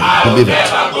 Prophesy. I will Believe it.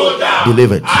 never go down.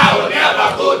 Believe it. I will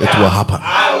never go down. It will happen.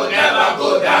 I will never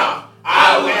go down.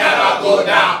 I will never go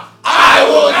down. I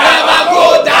will never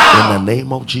go down. In the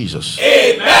name of Jesus.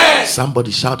 Amen.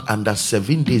 Somebody shout, under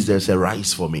 7 days there's a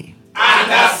rise for me.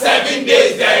 Under 7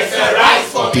 days there is a rise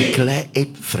for me. Declare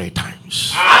it 3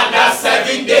 times. Under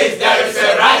 7 days there is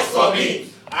a rise for me.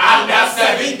 Under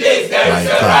 7 days there is My a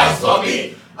God. rise for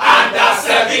me. Under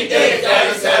 7 days there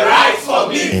is a rise for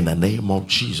me. In the name of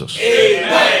Jesus.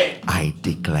 Amen. I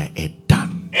declare it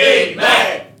done.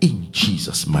 Amen. In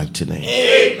Jesus' mighty name.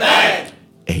 Amen.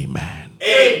 Amen.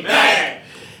 Amen.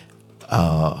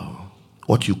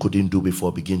 What you couldn't do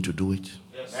before, begin to do it.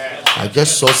 I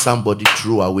just saw somebody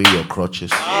throw away your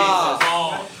crutches.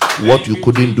 What you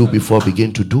couldn't do before,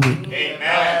 begin to do it.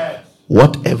 Amen.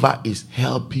 Whatever is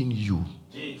helping you,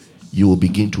 you will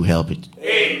begin to help it.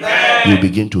 Amen. You will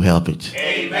begin to help it.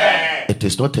 Amen. It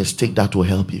is not a stick that will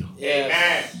help you.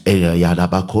 Amen. It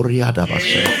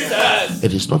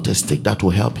is not a stick that will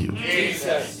help you.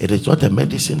 Jesus. It is not a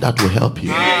medicine that will help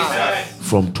you.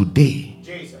 From today,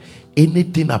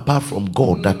 anything apart from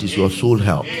God that is your soul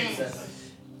help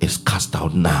is cast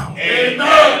out now.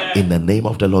 Amen. In the name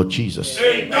of the Lord Jesus.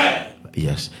 Amen.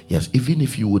 Yes. Even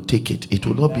if you will take it, it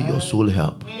will not be your soul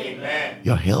help. Amen.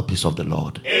 Your help is of the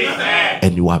Lord. Amen.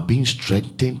 And you are being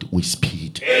strengthened with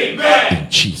speed. Amen. In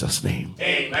Jesus' name.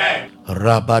 Amen.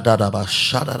 Rabadadaba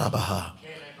shadadabaha.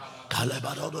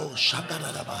 Kalebadodo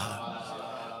shadadabaha.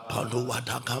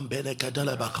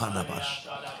 Panduwatakambelekedelebakanabas.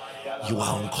 You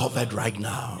are uncovered right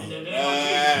now.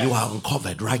 You are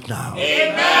uncovered right now.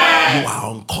 You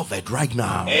are uncovered right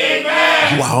now.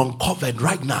 You are uncovered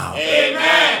right now.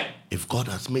 If God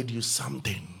has made you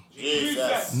something,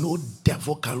 Jesus. no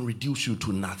devil can reduce you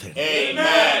to nothing.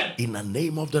 Amen. In the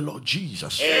name of the Lord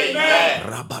Jesus. Amen.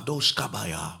 Rabadosh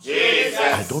Kabaya. Jesus.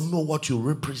 I don't know what you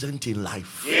represent in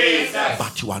life, Jesus.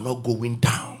 but you are not going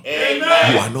down.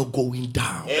 Amen. You are not going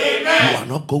down. Amen. You are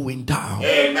not going down.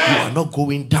 Amen. You are not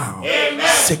going down. Amen.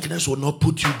 Sickness will not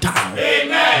put you down.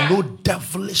 Amen. No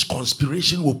devilish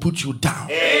conspiration will put you down.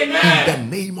 Amen. In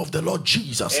the name of the Lord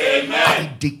Jesus, Amen.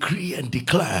 I decree and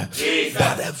declare Jesus.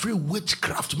 that every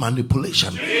witchcraft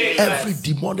manipulation, Jesus. every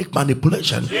demonic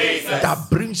manipulation Jesus. that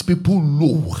brings people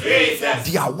low,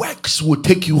 Jesus. their works will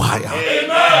take you higher.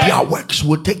 Amen. Their works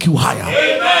will take you higher.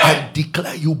 Amen. I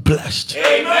declare you blessed.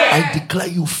 Amen. I declare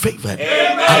you favored.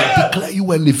 Amen. I declare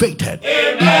you elevated.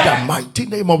 Amen. In the mighty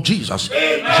name of Jesus,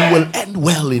 you will end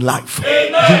well in life.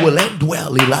 Amen. You will end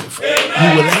well in life. Amen.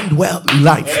 You will end well in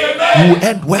life. Amen. You will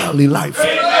end well in life.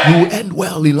 Amen. You will end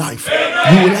well in life.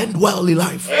 Amen. You will end well in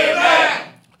life. Amen.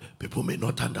 People may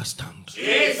not understand,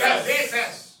 Jesus.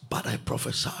 Jesus. but I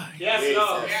prophesy. Yes,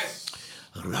 Lord. Yes.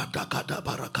 Radakada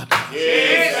barakada.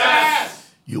 Jesus.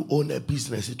 You own a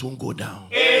business, it won't go down.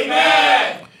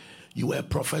 Amen. You are a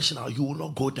professional, you will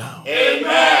not go down.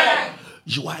 Amen.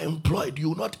 You are employed, you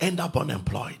will not end up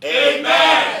unemployed.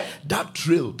 Amen. That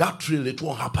drill, it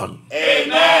won't happen.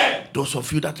 Amen. Those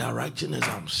of you that are writing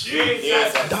exams,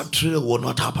 Jesus. that drill will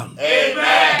not happen.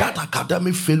 Amen. That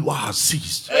academic failure has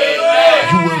ceased. Amen.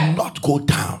 You will not go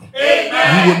down.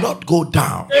 Amen. You will not go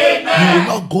down. Amen. You will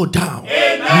not go down.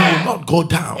 Amen. You will not go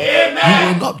down. Amen.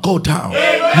 You will not go down.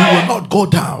 Amen. You will not go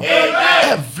down. Amen.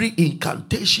 every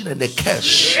incantation and a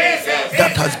curse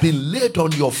that has been laid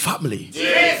on your family,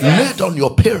 laid on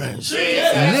your parents,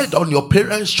 laid on your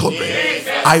parents' children,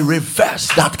 I reverse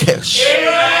that curse.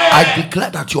 I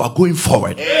declare that you are going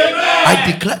forward.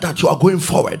 I declare that you are going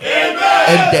forward.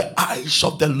 And the eyes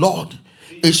of the Lord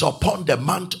is upon the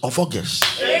month of August.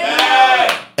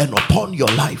 And upon your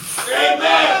life.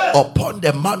 Upon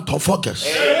the month of August.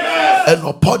 And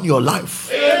upon your life.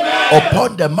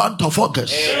 Upon the month of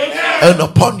August. And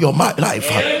upon your life.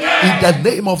 In the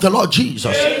name of the Lord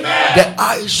Jesus. The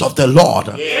eyes of the Lord.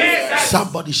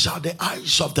 Somebody shout, the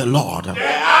eyes of the Lord. The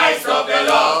eyes of the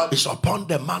Lord is upon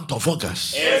the month of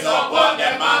August. is upon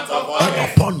the month of August.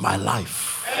 And upon my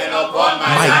life. And upon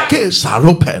my My gates are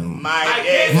open. My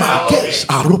My gates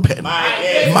are open.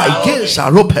 gates My gates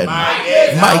are open.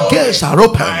 My gates are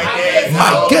open.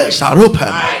 My gates are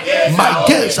open. My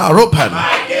gates are open.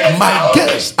 My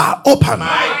gates are open.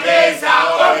 gates are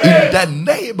open. In the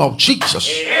name of Jesus.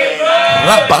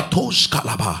 Rabatos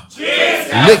kalaba.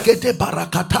 Legete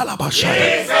barakatala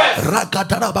bashaya.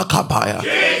 Rakatala bakapaya.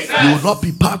 You will not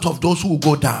be part of those who will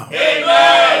go down.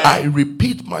 I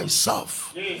repeat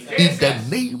myself. In the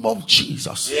name of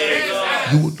Jesus.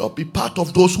 You will not be part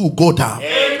of those who will go down.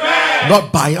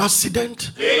 Not by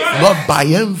accident. Not by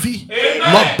envy.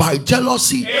 Not by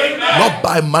jealousy. Not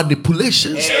by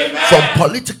manipulations from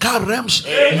political realms.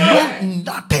 No,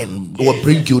 nothing will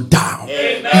bring you down.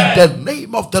 In the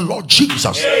name of the Lord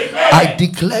Jesus, I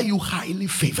declare you highly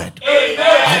favored.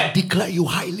 I declare you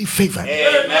highly favored.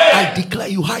 I declare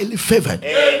you highly favored.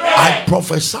 I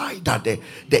prophesy that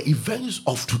the events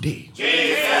of today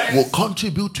will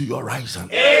contribute to your rising.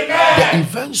 The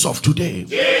events of today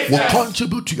will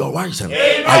contribute to your rising.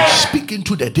 I speak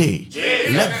into the day.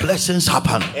 Let blessings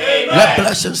happen. Let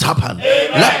blessings happen.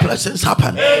 Let blessings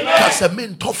happen.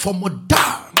 Kasemin tofomo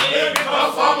da.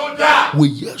 We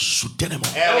yes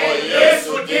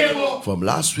from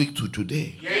last week to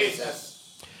today.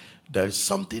 There is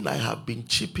something I have been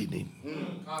chipping in,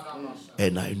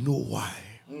 and I know why.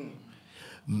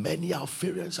 Many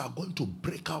Alpharians are going to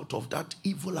break out of that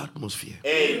evil atmosphere.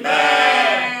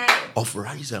 Amen. Of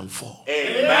rise and fall.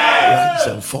 Amen. Rise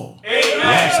and fall.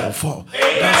 Rise and fall.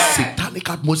 That satanic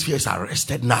atmosphere is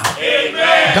arrested now.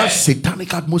 That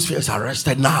satanic atmosphere is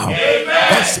arrested now.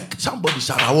 Somebody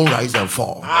said, I will rise and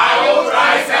fall. I will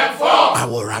rise and fall. I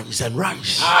will rise and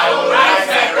rise. I will rise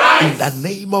and rise. In the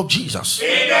name of Jesus.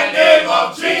 In the name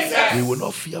of Jesus. We will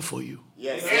not fear for you.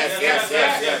 Yes, yes, yes,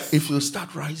 yes, yes. If you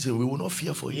start rising, we will not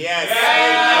fear for you. Yes.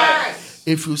 Yes.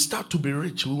 If you start to be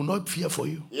rich, we will not fear for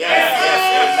you. Yes,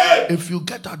 yes, if you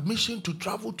get admission to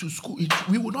travel to school,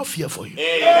 we will not fear for you.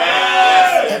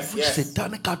 Yes. Every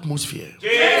satanic atmosphere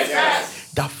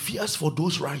that fears for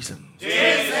those rising,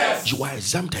 you are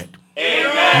exempted.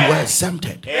 Amen. You are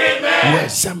exempted. Amen. You are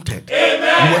exempted.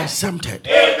 Amen. You are exempted.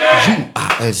 Amen. You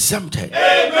are exempted.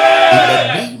 Amen. In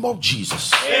the name of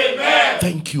Jesus. Amen.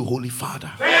 Thank you, Holy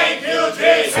Father. Thank you,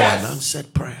 Jesus. For an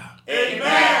answered prayer.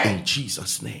 Amen. In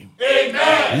Jesus' name.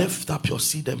 Amen. Lift up your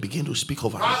seed and begin to speak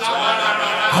over it.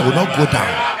 I will not go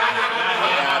down.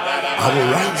 I will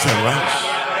rise and rise.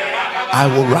 I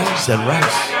will rise and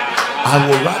rise. I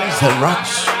will rise and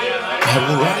rise. I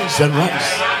will rise and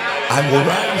rise. I will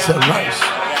rise and rise.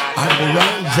 I will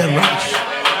rise and rise.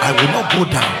 I will not go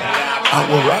down. I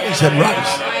will rise and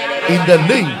rise. In the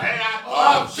name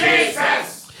of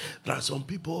Jesus. There are some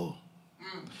people,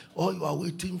 all you are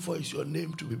waiting for is your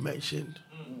name to be mentioned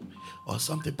or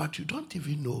something, but you don't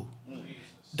even know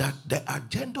that the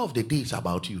agenda of the day is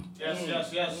about you.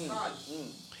 Yes.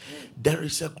 There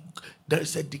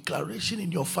is a declaration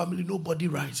in your family, nobody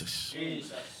rises.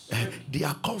 They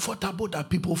are comfortable that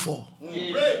people fall.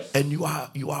 And you are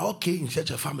okay in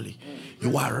such a family.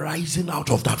 You are rising out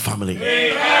of that family.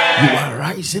 You are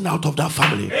rising out of that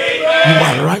family. You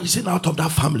are rising out of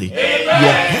that family.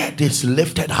 Your head is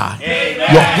lifted high.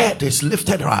 Your head is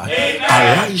lifted high.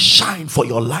 Arise, shine, for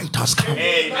your light has come.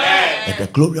 And the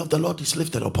glory of the Lord is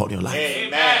lifted upon your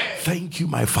life. Thank you,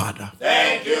 my Father.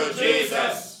 Thank you,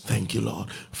 Jesus. Thank you, Lord.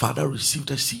 Father, receive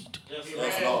the seed.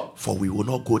 Yes, Lord. For we will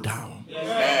not go down.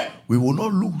 Amen. We will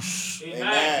not lose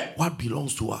Amen. what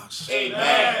belongs to us.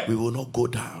 Amen. We will not go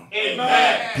down.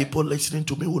 Amen. People listening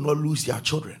to me will not lose their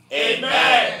children.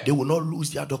 Amen. They will not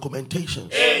lose their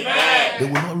documentations. Amen. They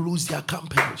will not lose their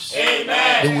companies.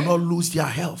 Amen. They will not lose their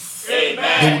health.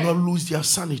 Amen. They will not lose their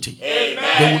sanity.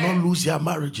 Amen. They will not lose their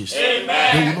marriages.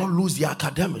 Amen. They will not lose their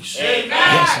academics. Amen.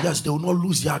 Yes, they will not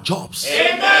lose their jobs.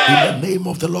 Amen. In the name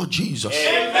of the Lord Jesus.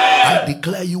 I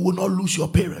declare you will not lose your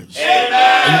parents.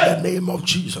 In the name of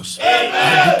Jesus.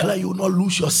 I declare you will not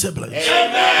lose your siblings.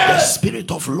 The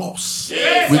spirit of loss,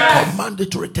 we command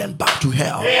it to return back to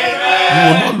hell. You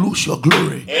will not lose your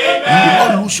glory. You will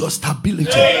not lose your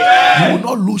stability. You will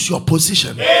not lose your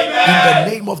position. In the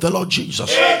name of the Lord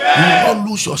Jesus. You will not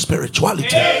lose your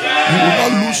spirituality. You will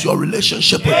not lose your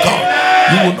relationship with God.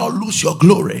 You will not lose your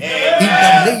glory. In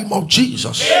the name of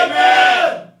Jesus.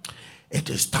 It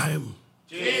is time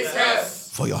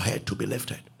for your head to be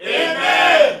lifted.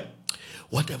 Amen.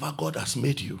 Whatever God has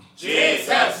made you,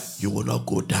 Jesus. you will not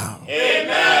go down.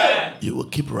 Amen. You will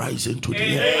keep rising to the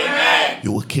end. Amen.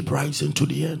 You will keep rising to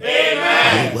the end.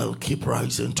 Amen. You will keep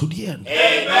rising to the end.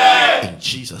 Amen. In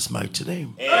Jesus' mighty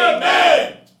name.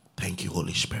 Amen. Thank you,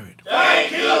 Holy Spirit.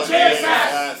 Thank you,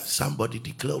 Jesus. Somebody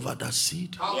declare over that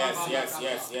seed.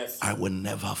 Yes. I will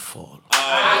never fall.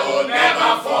 I will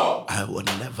never fall. I will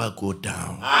never go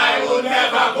down. I will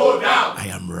never go down. I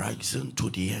am rising to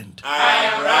the end. I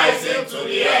am rising to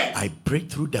the end. I break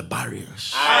through the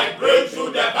barriers. I break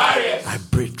through the barriers. I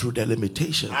break through the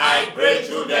limitations. I break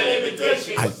through the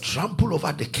limitations. I trample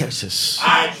over the curses.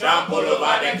 I trample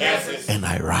over the curses. And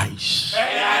I rise.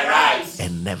 And I rise.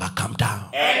 And never come down.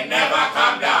 And never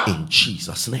come down. In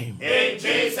Jesus' name. In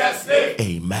Jesus' name.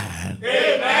 Amen.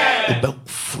 Amen.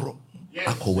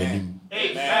 Amen.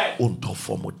 Amen.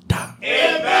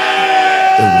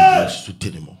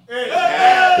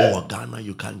 Or Ghana,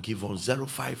 you can give on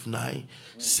 059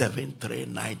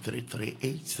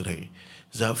 7393383.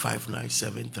 059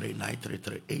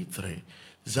 7393383.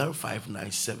 059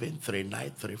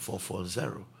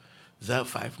 7393440.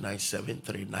 059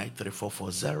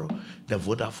 7393440. The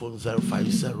Vodafone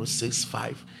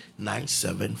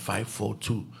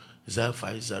 05065975542.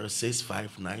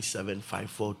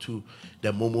 05065975542.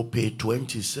 The Momo Pay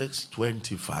 26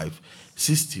 25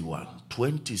 61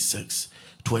 26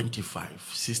 25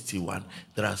 61.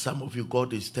 There are some of you,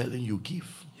 God is telling you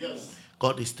give. Yes.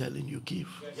 God is telling you give.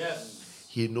 Yes.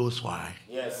 He knows why.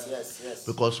 Yes.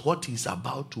 Because what He's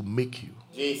about to make you.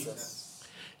 Jesus.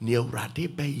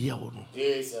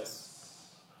 Jesus.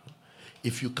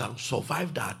 If you can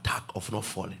survive the attack of not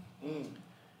falling,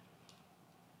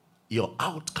 your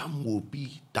outcome will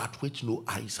be that which no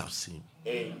eyes have seen.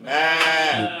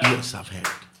 Amen. No ears have heard.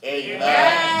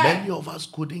 Amen. Many of us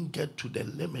couldn't get to the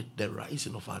limit, the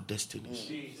rising of our destinies.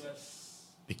 Jesus.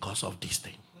 Because of this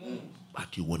thing.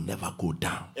 But you will never go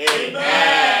down.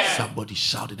 Amen. Somebody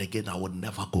shouted again, I will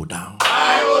never go down.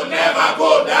 I will never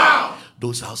go down.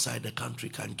 Those outside the country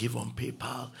can give on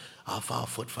PayPal,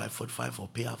 alpha4545 or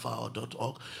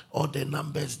payalpha.org, or the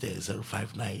numbers there,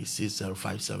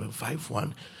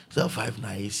 05986057510,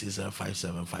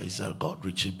 05986057550. God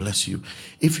richly bless you.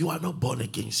 If you are not born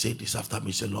again, say this after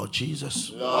me. Say, Lord Jesus.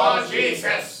 Lord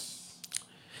Jesus.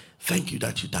 Thank you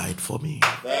that you died for me.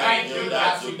 Thank you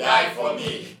that you died for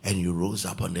me. And you rose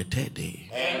up on the third day.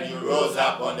 And you rose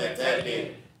up on the third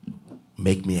day.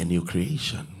 Make me a new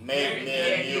creation. Make me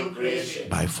a new creation.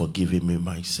 By forgiving me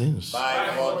my sins.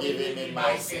 By forgiving me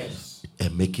my sins.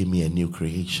 And making me a new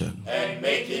creation. And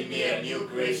making me a new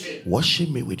creation.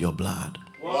 Washing me with your blood.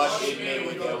 Washing me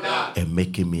with your blood. And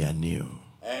making me anew.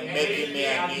 And making me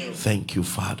anew. Thank you,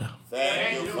 Father.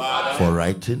 Thank you, Father. For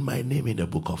writing my name in the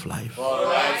book of life. For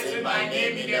writing my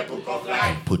name in the book of life.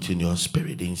 And putting your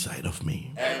spirit inside of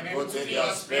me. And putting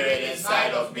your spirit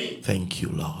inside of me. Thank you,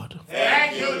 Lord.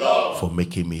 Thank you, Lord. For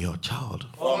making me your child.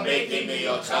 For making me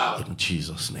your child. In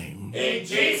Jesus' name. In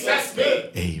Jesus' name.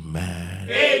 Amen.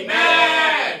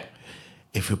 Amen.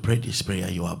 If you pray this prayer,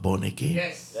 you are born again.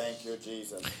 Yes. Thank you,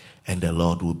 Jesus. And the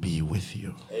Lord will be with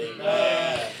you.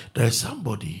 Amen. There is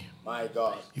somebody. My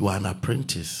God. You are an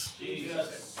apprentice.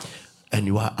 Jesus. And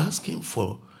you are asking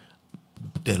for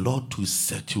the Lord to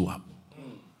set you up.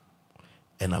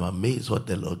 And I'm amazed what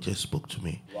the Lord just spoke to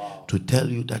me. Wow. To tell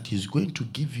you that He's going to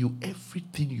give you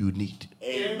everything you need.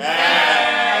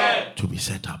 Amen. To be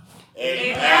set up.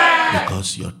 Amen.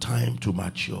 Because your time to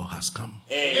mature has come.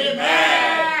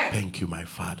 Amen. Thank you, my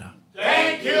Father.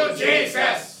 Thank you,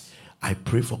 Jesus. I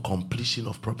pray for completion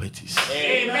of properties.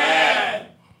 Amen.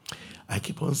 I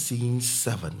keep on seeing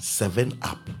seven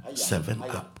up.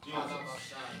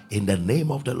 In the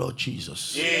name of the Lord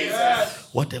Jesus. Jesus.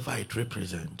 Whatever it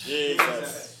represents.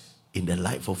 Jesus. In the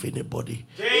life of anybody.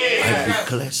 Jesus. I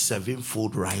declare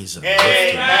sevenfold rising.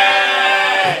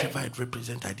 Amen. Whatever it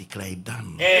represents, I declare it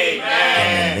done. Amen.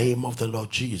 In the name of the Lord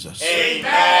Jesus.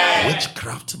 Amen.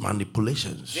 Witchcraft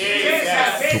manipulations.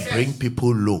 Jesus. To bring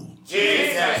people low.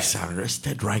 Jesus. Is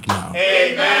arrested right now.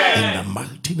 Amen. In the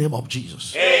mighty name of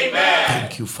Jesus. Amen.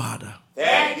 Thank you, Father.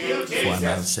 Thank you, For an Jesus.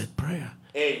 answered prayer.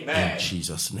 Amen. In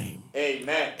Jesus' name.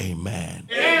 Amen. Amen.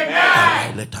 Amen. All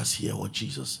right, let us hear what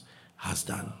Jesus has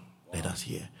done. Let us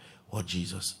hear what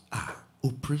Jesus.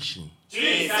 Operation.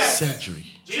 Jesus. Surgery.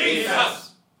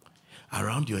 Jesus.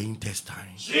 Around your intestine.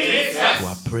 Jesus. You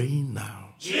are praying now.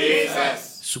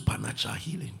 Jesus. Supernatural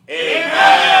healing.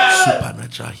 Amen.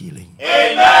 Supernatural healing.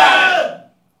 Amen.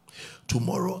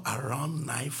 Tomorrow around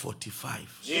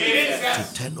 9:45 Jesus.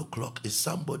 to 10 o'clock is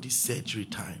somebody's surgery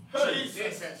time.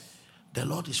 Jesus. The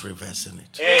Lord is reversing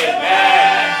it.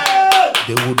 Amen.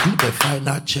 They will do the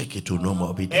final check. It will no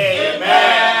more be there.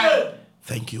 Amen.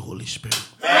 Thank you, Holy Spirit.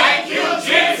 Thank you,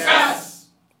 Jesus.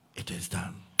 It is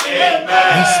done. Amen.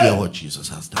 Let's hear what Jesus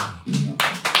has done.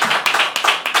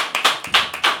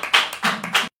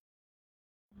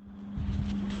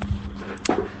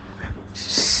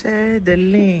 Share the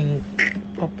link.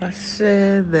 Papa,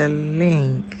 share the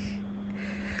link.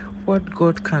 What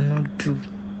God cannot do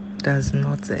does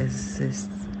not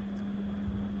exist.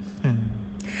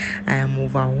 I am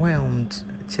overwhelmed.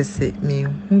 Just say me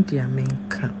who the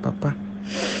Papa.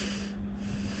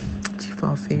 Chief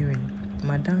of Hearing.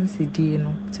 Madam CD,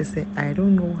 just say I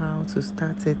don't know how to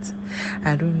start it.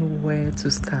 I don't know where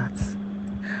to start.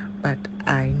 But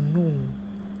I know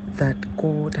that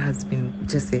God has been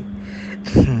just say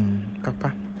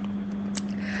Papa.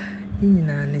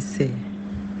 Say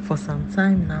for some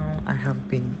time now I have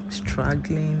been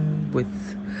struggling with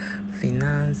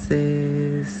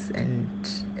finances and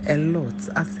a lot.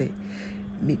 I say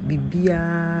be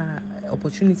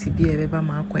opportunity be ever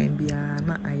ma kwen be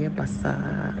na aye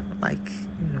basa, like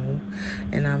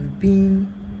and I've been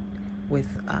with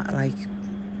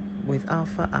with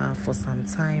Alpha R for some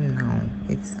time now.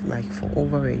 It's like for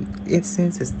over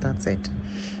since it started.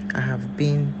 I have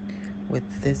been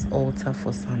with this altar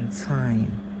for some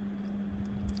time.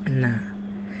 Now,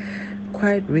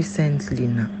 quite recently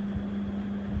now,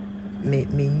 me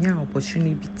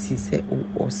opportunity say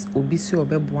obisi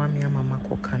obeboa me mama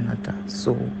ko Canada.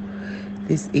 So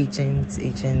this agent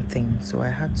thing. So I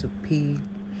had to pay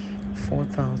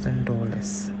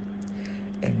 $4,000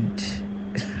 and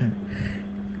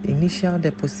initial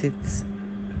deposit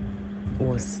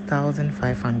was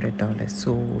 $1,500.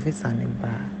 So if it's an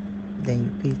bar, then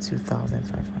you pay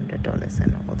 $2,500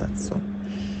 and all that. So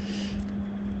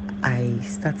I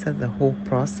started the whole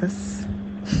process.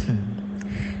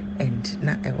 And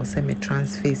now I was saying me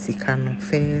transfer sikano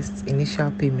first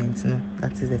initial payment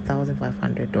that is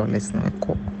 $1,500 I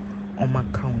call on my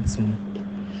account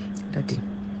Daddy,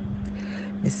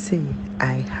 me say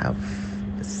I have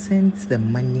sent the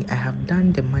money. I have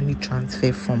done the money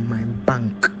transfer from my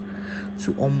bank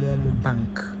to Omomo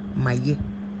Bank, Maye,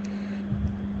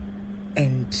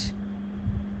 and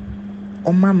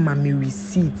Oma Mami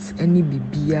receipts any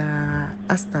bibia.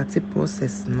 I started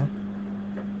process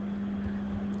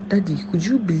Daddy, could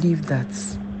you believe that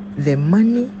the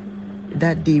money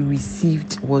that they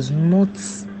received was not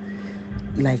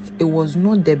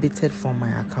debited from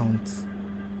my account?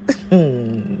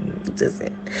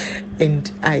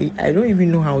 And I don't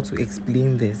even know how to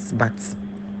explain this, but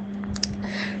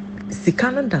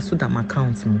Sikano Dasudam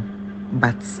account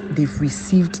but they've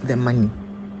received the money.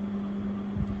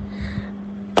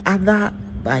 Other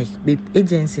the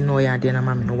agency we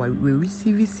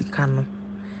receive Sikano.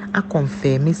 I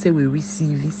confirm, say we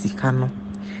receive Sikano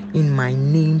in my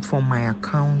name from my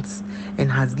accounts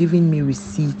and has given me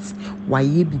receipts. Why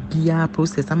BBR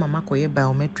process? I'm a makoye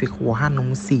biometric.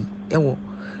 Wahano say, ewo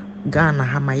Ghana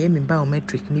hamaye me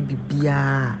biometric ni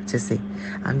BBR. Just say,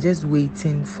 I'm just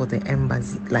waiting for the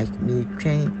embassy, like me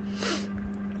train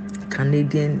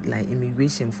Canadian like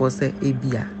immigration force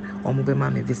ABR or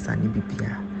mobile me visa ni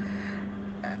BBR.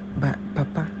 But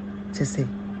Papa, just say.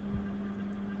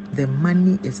 The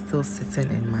money is still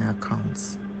sitting in my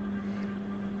accounts.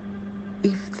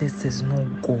 If this is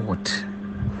not God,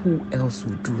 who else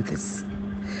will do this?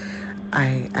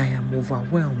 I am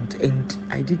overwhelmed and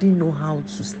I didn't know how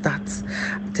to start.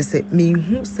 To say me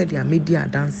who said your media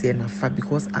dance and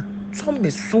because I told me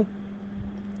so.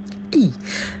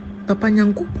 Papa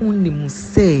Nyankopon ni mu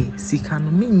say sikano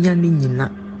me nya ni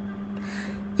nyina.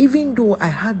 Even though I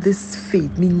had this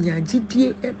faith, I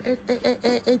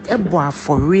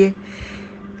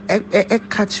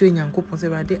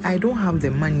don't have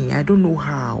the money. I don't know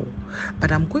how,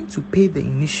 but I'm going to pay the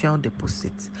initial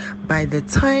deposit. By the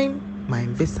time my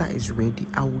visa is ready,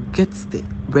 I will get the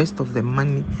rest of the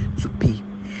money to pay.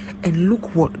 And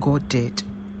look what God did.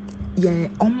 Yeah,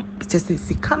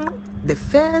 the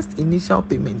first initial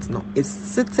payment now is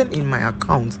sitting in my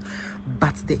account,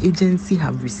 but the agency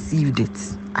have received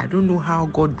it. I don't know how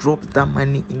God dropped that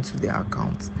money into their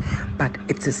account, but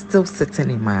it is still sitting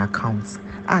in my account.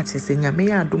 kyerɛ sɛ nyame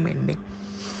yɛ adom ɛnnɛ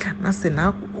na sɛ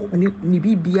ne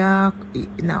biribiara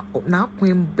na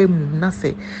akwan ba mu na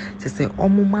sɛ kyerɛ sɛ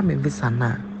ɔmoma me visa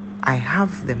na I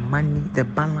have the money, the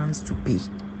balance to pay.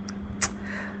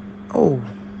 Oh,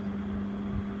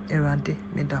 Erade,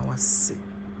 meda wase.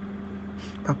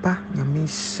 Papa, nyame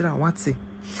hyira wate.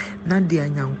 Na deɛ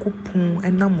Nyankopɔn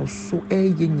ɛnam so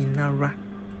ɛyɛ nyinara.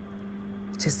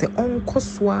 Kyerɛ sɛ ɔnkɔ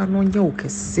so a no nyɛ wo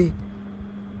kɛse.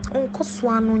 Ɔnkɔ so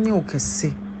a no nyɛ wo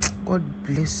kɛse. God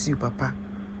bless you, Papa.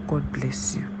 God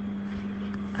bless you.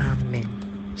 Amen.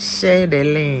 Share the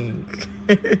link.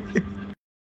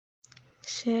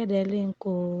 Share the link,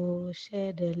 oh,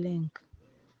 share the link.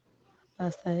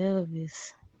 Pastor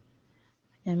Elvis,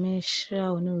 Yami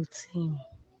Shra no team.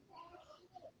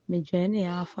 Me journey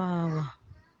half hour.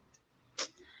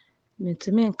 Me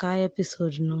to me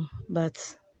episode no,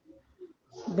 but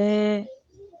be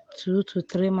 2 to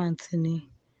 3 months ni.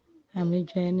 I'm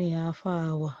journey half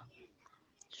hour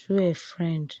through a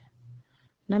friend.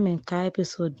 Na me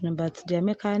episode no, but the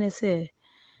American say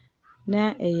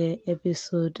na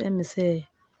episode me say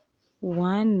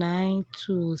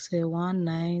 192 say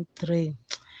 193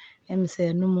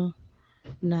 say no mo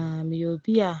na me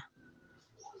obi a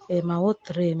ma wo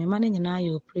 3 me ma ne nyina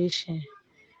yɛ operation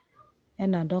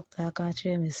ɛna doctor aka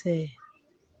kyerɛ me sɛ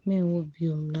me nwo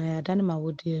biom na yɛada ne ma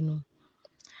wo deɛ no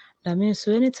na me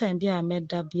nso anytime bi a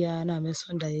mɛda bia na me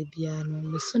so daeɛ bia no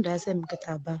me so daeɛ sɛ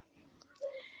mekita ba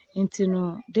nti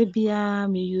no de bia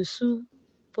me use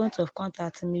point of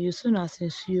contact me use no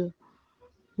asensuo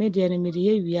me deɛ no me de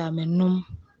yɛ wie a me nom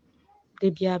de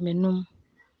bia me nom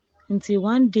nti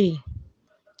one day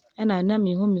ɛna na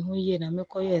me hu yie na me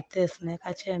kɔyɛ test na ɛka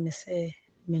kyerɛ me sɛ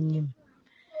menyim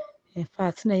in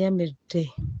fact na yɛ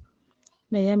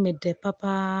me de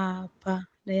papaapa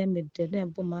na yɛ me de na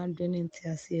ɛbɔ m'adwene ne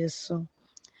nteaseɛ so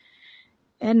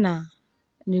ɛna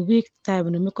ne week time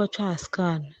no me kɔtwa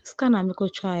scan a me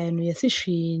kɔtwa no yɛse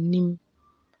hwee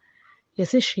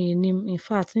nim in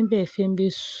fact me bɛɛ fie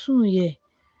mbɛsuuyɛ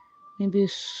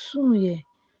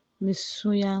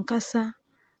mesuuyɛ ankasa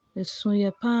mesuuyɛ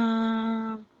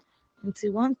paa nti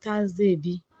one Thursday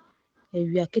bi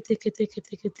awia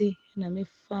ketekete na me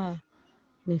fa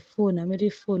me phone na me de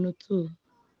phone no to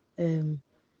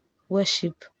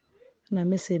worship na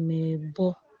me say me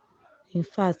bɔ in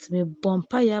fact me bɔ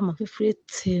mpaeɛ ama fifire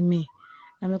te me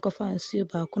na me kɔfa nsuo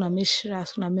baako na me hyira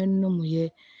so na me nom yɛ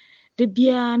de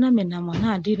bia na me nam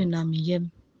na ade ne nam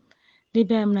yam de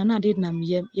bia na ade nam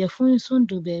yam yɛfo nso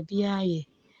ndo baabi ayɛ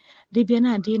de bia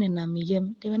na ade ne nam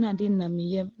yam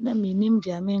na me nim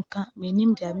dia menka me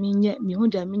nim dia menyɛ me hu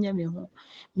dia menyɛ me ho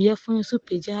me yɛfo nso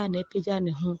pagya na pagya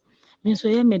ne ho me nso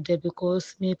yɛ me de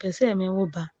because me pɛ sɛ me wo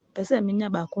ba pɛ sɛ me nya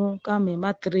baako ka me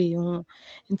ma 3 ho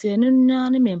nti ɛno na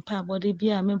ne me mpa bɔde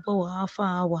bia me bɔ wɔ half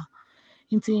hour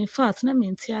nti in fact na me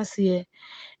nti aseɛ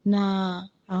na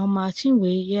ahomakye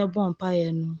wei yɛ bɔ mpaeɛ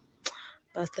no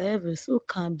Pastor Elvis o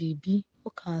kan bibi o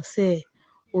kan sɛ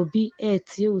obi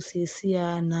ɛtie wo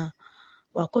seesia na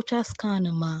wakɔtwa scan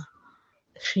ma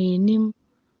hwee nim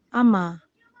ama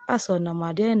asɔ nam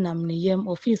adeɛ nam ne yam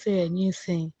ofi sɛ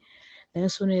yɛnyinsɛn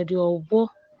nanso no yɛde ɔbɔ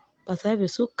Pastor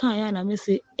Elvis o kan ya na me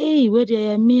sɛ we deɛ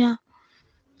yɛ mea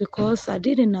because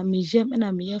ade ne nam me yam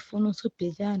na me yɛfo no so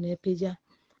pagya na pagya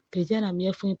na me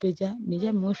yɛfo pagya me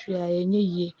yɛ me ho hwee a yɛnyɛ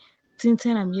yie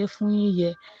tintin na me yɛfo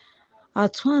yɛ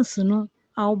at once no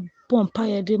a bɔ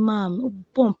mpaeɛ de ma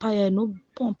bɔ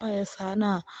mpaeɛ saa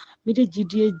na me de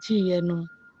gyidie gyeeɛ no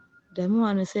dɛm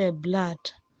one no sɛ blood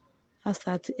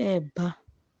asate ɛɛba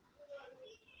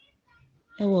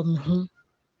ɛwɔ me ho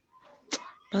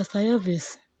Pastor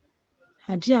Elvis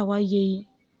ade a wayɛ yi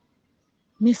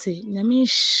me sɛ nyame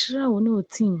nhyira wo ne wo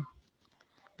team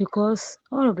because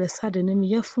all of a sudden me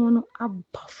yɛfo no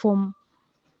aba fam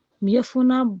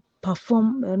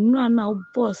ɛno na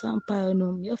wobɔɔ saa mpaeɛ no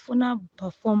me yɛfo no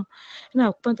aba fam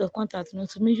na point of contact no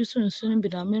so me use nsuo no bi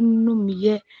na me nom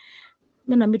yɛ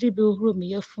me na me de bɛhoro me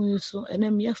yɛfo yi so ɛna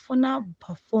me yɛfo no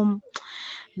aba fam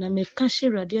na meka hyɛ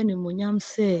Awurade animuonyam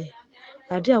sɛ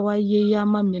ade a wayɛ yi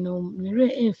ama me no me werɛ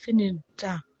ɛmfi ne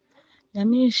da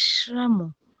nyame nhyira mo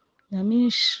na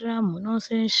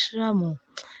ɔnso nhyira mo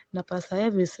na Pastor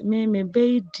Elvis me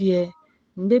bɛyi deɛ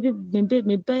me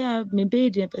baby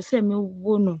deɛ pɛ sɛ me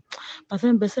wo no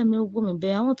Pastor pɛ sɛ me wo me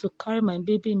baby I want to carry my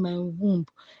baby in my womb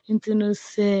nti no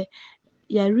sɛ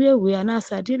yare we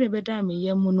anaasɛ adeɛ na ɛbɛda me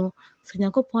yam no sɛ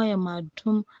Nyankopɔn ayɛ me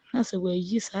adom na sɛ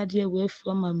wayi saa adeɛ wei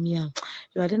afiri ama me a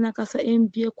Awurade n'akasa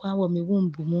ɛmbie kwan wɔ me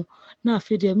womb mu na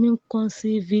afei deɛ me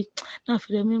conceive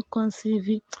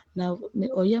na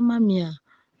ɔyɛ ma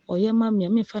me a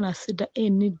memfa n'ase da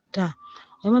ɛnni da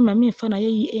Mama me fa na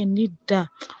ye eni da.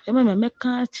 Mama me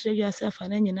ka kire wi ase afa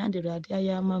na nyina de Awurade aye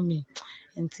ama me.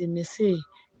 Enti me say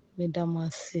me da mo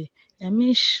ase. Na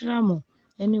me hira mo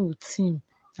ene wo team.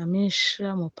 Na me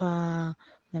hira mo pa.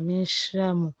 Na me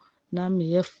hira mo na me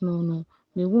yefunu no.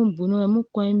 Me wumbu no mu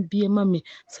kwan bie ma me.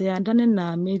 Se ya dane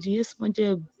na me ji yes mo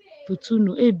je butu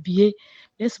no ebie.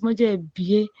 Yes mo je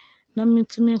ebie na me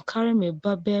tumi carry me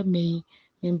ba be me.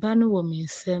 Me ba no wo me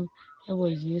nsem e wo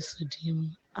Yesu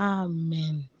dim.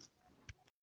 Amen.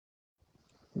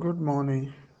 Good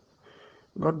morning.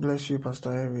 God bless you,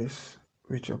 Pastor Harris,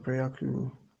 with your prayer clue.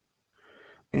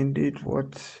 Indeed,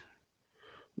 what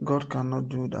God cannot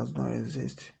do does not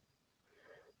exist.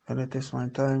 And it is my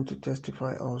time to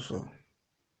testify also.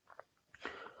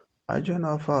 I joined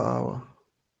Alpha Hour.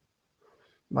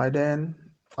 By then,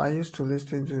 I used to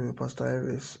listen to Pastor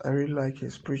Harris. I really like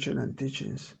his preaching and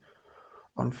teachings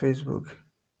on Facebook.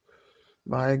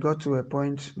 But I got to a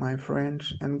point, my friend,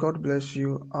 and God bless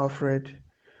you, Alfred.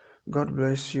 God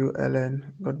bless you,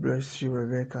 Ellen. God bless you,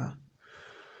 Rebecca,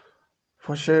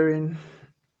 for sharing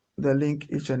the link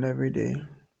each and every day.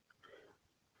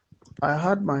 I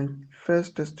had my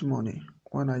first testimony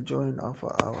when I joined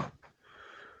Alpha Hour.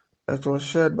 It was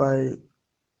shared by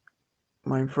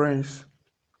my friends.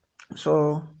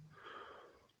 So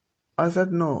I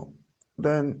said no.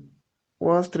 Then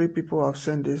whilst 3 people have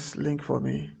sent this link for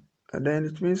me, and then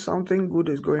it means something good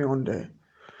is going on there.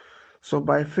 So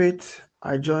by faith,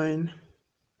 I joined,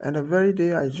 and the very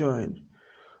day I joined,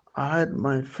 I had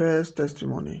my first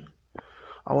testimony.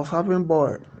 I was having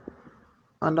boil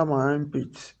under my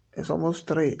armpit. It's almost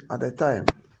 3 at the time.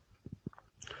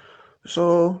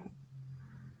 So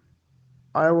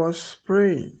I was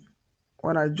praying.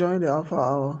 When I joined the Alpha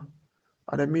Hour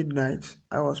at the midnight,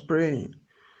 I was praying.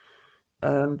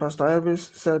 And Pastor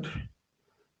Elvis said,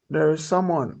 there is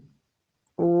someone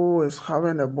who is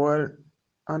having a boil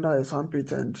under his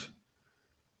armpit and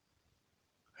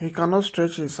he cannot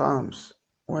stretch his arms.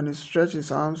 When he stretches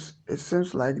his arms, it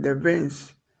seems like the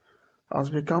veins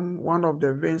one of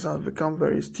the veins has become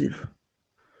very stiff.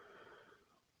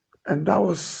 And that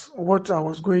was what I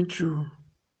was going through.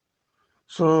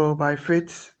 So by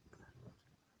faith,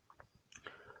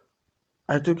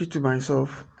 I took it to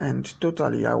myself and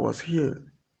totally I was healed.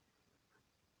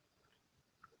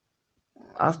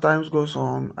 As time goes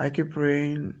on, I keep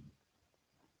praying.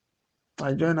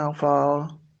 I joined Alpha.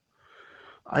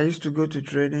 I used to go to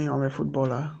training. I'm a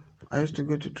footballer. I used to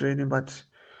go to training, but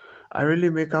I really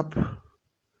make up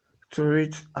to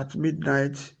it at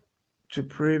midnight to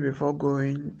pray before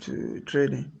going to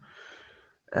training.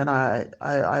 And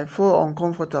I feel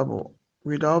uncomfortable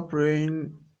without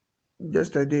praying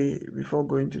just a day before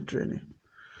going to training.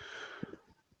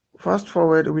 Fast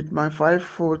forward with my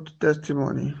 5-fold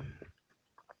testimony.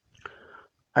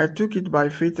 I took it by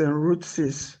faith and root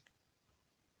 6.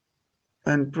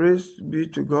 And praise be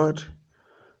to God,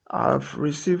 I've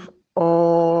received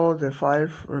all the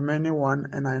 5 remaining 1,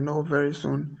 and I know very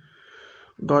soon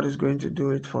God is going to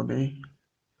do it for me.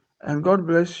 And God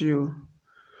bless you,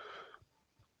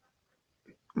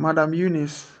 Madam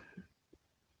Eunice,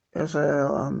 as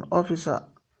an officer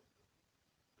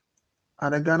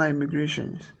at the Ghana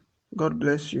Immigration. God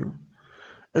bless you.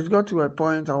 It got to a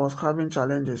point I was having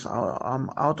challenges. I'm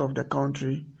out of the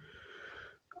country.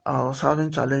 I was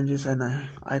having challenges, and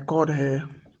I called her,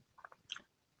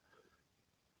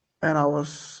 and I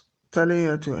was telling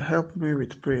her to help me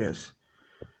with prayers.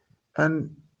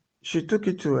 And she took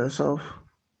it to herself.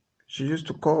 She used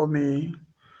to call me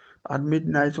at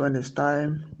midnight when it's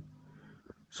time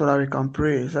so that we can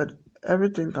pray. She said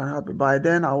everything can happen. By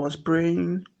then I was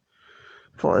praying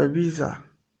for a visa.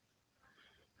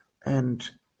 And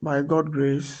by God's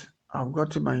grace, I've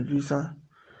gotten my visa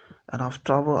and I've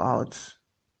traveled out.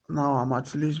 Now I'm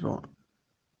at Lisbon.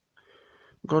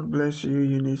 God bless you,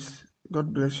 Eunice.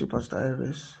 God bless you, Pastor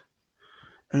Elvis.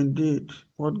 Indeed,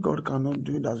 what God cannot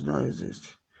do does not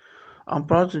exist. I'm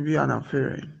proud to be an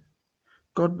Afarian.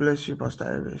 God bless you, Pastor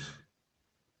Elvis.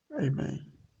 Amen.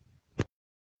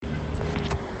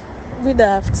 Good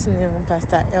afternoon,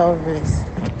 Pastor Elvis.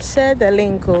 Share the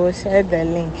link, share the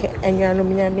link. And you are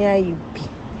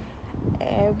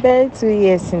about 2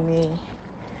 years me.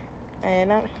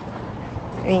 And I'm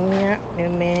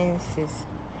in menses.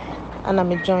 And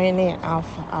I'm joining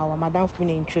Alpha Hour. Madam Fune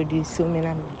introduced me and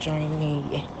I'm joining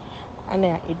here. And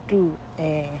I do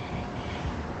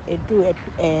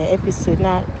episode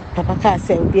now. Papa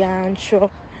say we are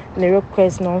unsure the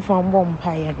request non from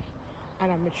Bompire.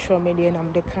 And I'm sure maybe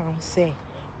I'm the council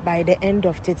by the end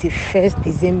of 31st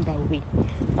December week.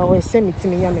 I will send it to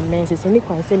me. I'm menses. Only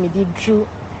can send me the Drew.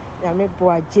 I'm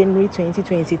January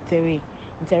 2023.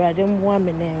 Nterade mmoa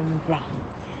me na mbra.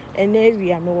 Ene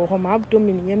area me wo ho ma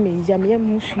abdomen ye me ya me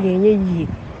mu hwe ye yie.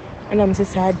 Ana me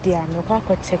sesa de a me kwa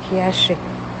check ya hwe.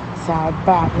 Sa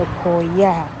ba me ko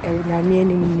ya na me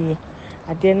anim ni.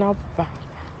 Ade na ba.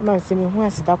 Ana se me hu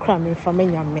asida kra me fa me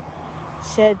nyame.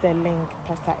 Share the link,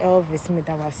 Pastor Elvis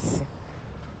Medawasi.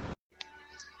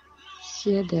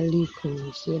 Share the link,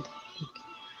 share the link.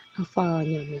 I found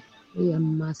you. We are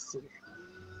massive.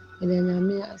 And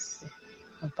then I say,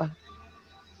 Papa.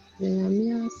 Then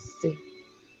I say,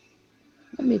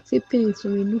 I may take pain to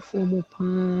remove from a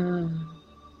pan.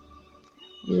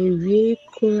 The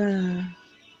cry.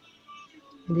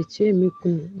 The chair me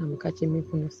kun, I'm catching me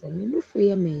kun. Say, me no for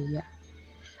me ya.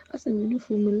 I said, me no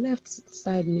for my left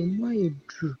side, me why you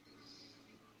drew.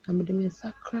 I'm the me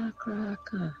sakra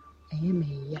cracker. I am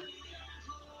ya.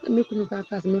 I make no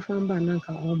crackers, me from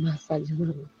bananka or massage.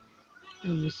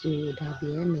 I'm so that be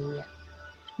ya.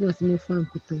 No, as me fan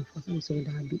kutum for some so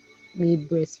that be me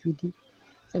breastfeeding.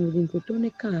 Some me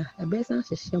kutone car, a best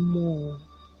answer more.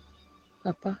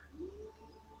 Papa,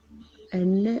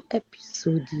 and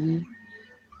episode ye.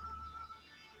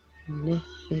 Ne,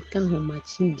 me can home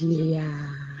matching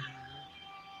dear.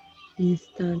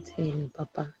 Instant healing,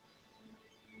 Papa.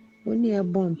 When you are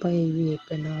born by a week,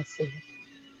 and I'll say,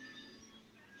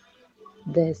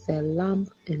 there's a lamp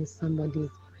in somebody's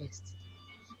breast.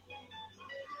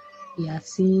 You are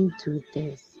seeing two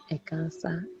things, a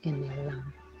cancer and a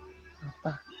lamp,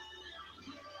 Papa.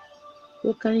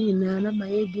 What can you know? My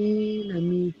again, I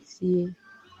meet you.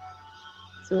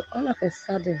 So all of a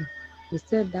sudden, you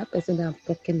said that person that I'm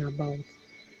talking about,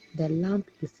 the lamp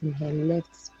is in her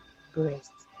left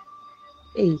breast.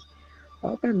 Hey,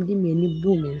 how come give me any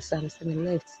boom in some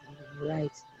left,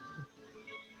 right?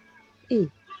 Hey,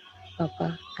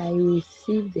 Papa, I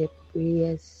receive the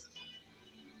prayers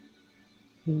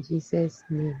in Jesus'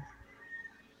 name.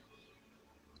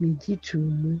 Meji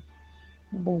tumu,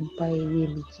 bompa ewe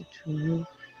meji tumu.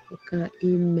 Eka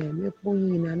amen. Me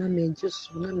ponyi na me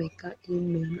jesu na me ka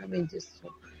amen na me jesu.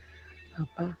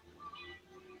 Papa,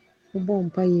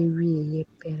 bompa ewe ye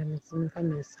pera me sin fa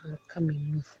me san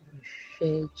coming new for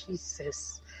share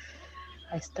Jesus.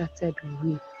 I started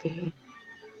weeping.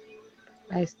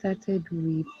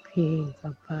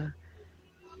 Papa.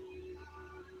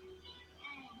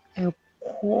 A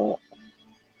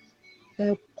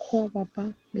call,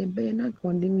 Papa. Maybe not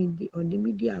on the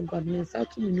media, God, me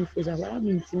such a new for the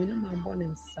means me no my born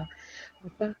and sa.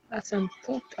 Papa, as I'm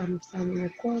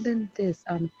recording this,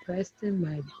 I'm pressing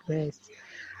my breast.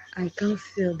 I can't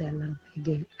feel the lamp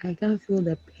again. I can't feel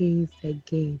the pains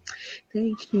again.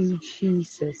 Thank you,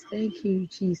 Jesus.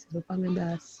 Papa, me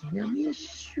that's I'm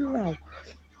sure.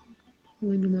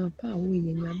 When my power,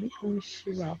 I'm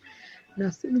sure. Na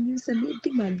so me say me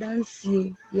di ma dance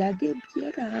ya ge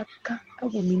biara aka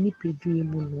awo me ni pedue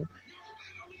mu no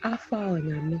afa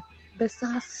onyame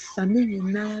besa sane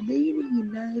nyina be yi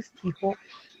nyina efi ho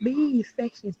be yi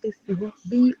infections efi ho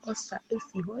be yi ulcer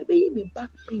efi ho be yi me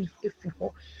back pain efi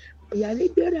ho ya le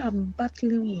biara I'm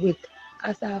battling with.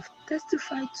 As I have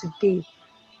testified today,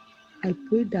 I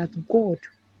pray that God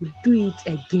will do it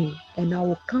again and I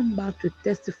will come back to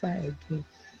testify again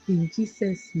in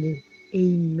Jesus' name.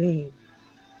 Amen.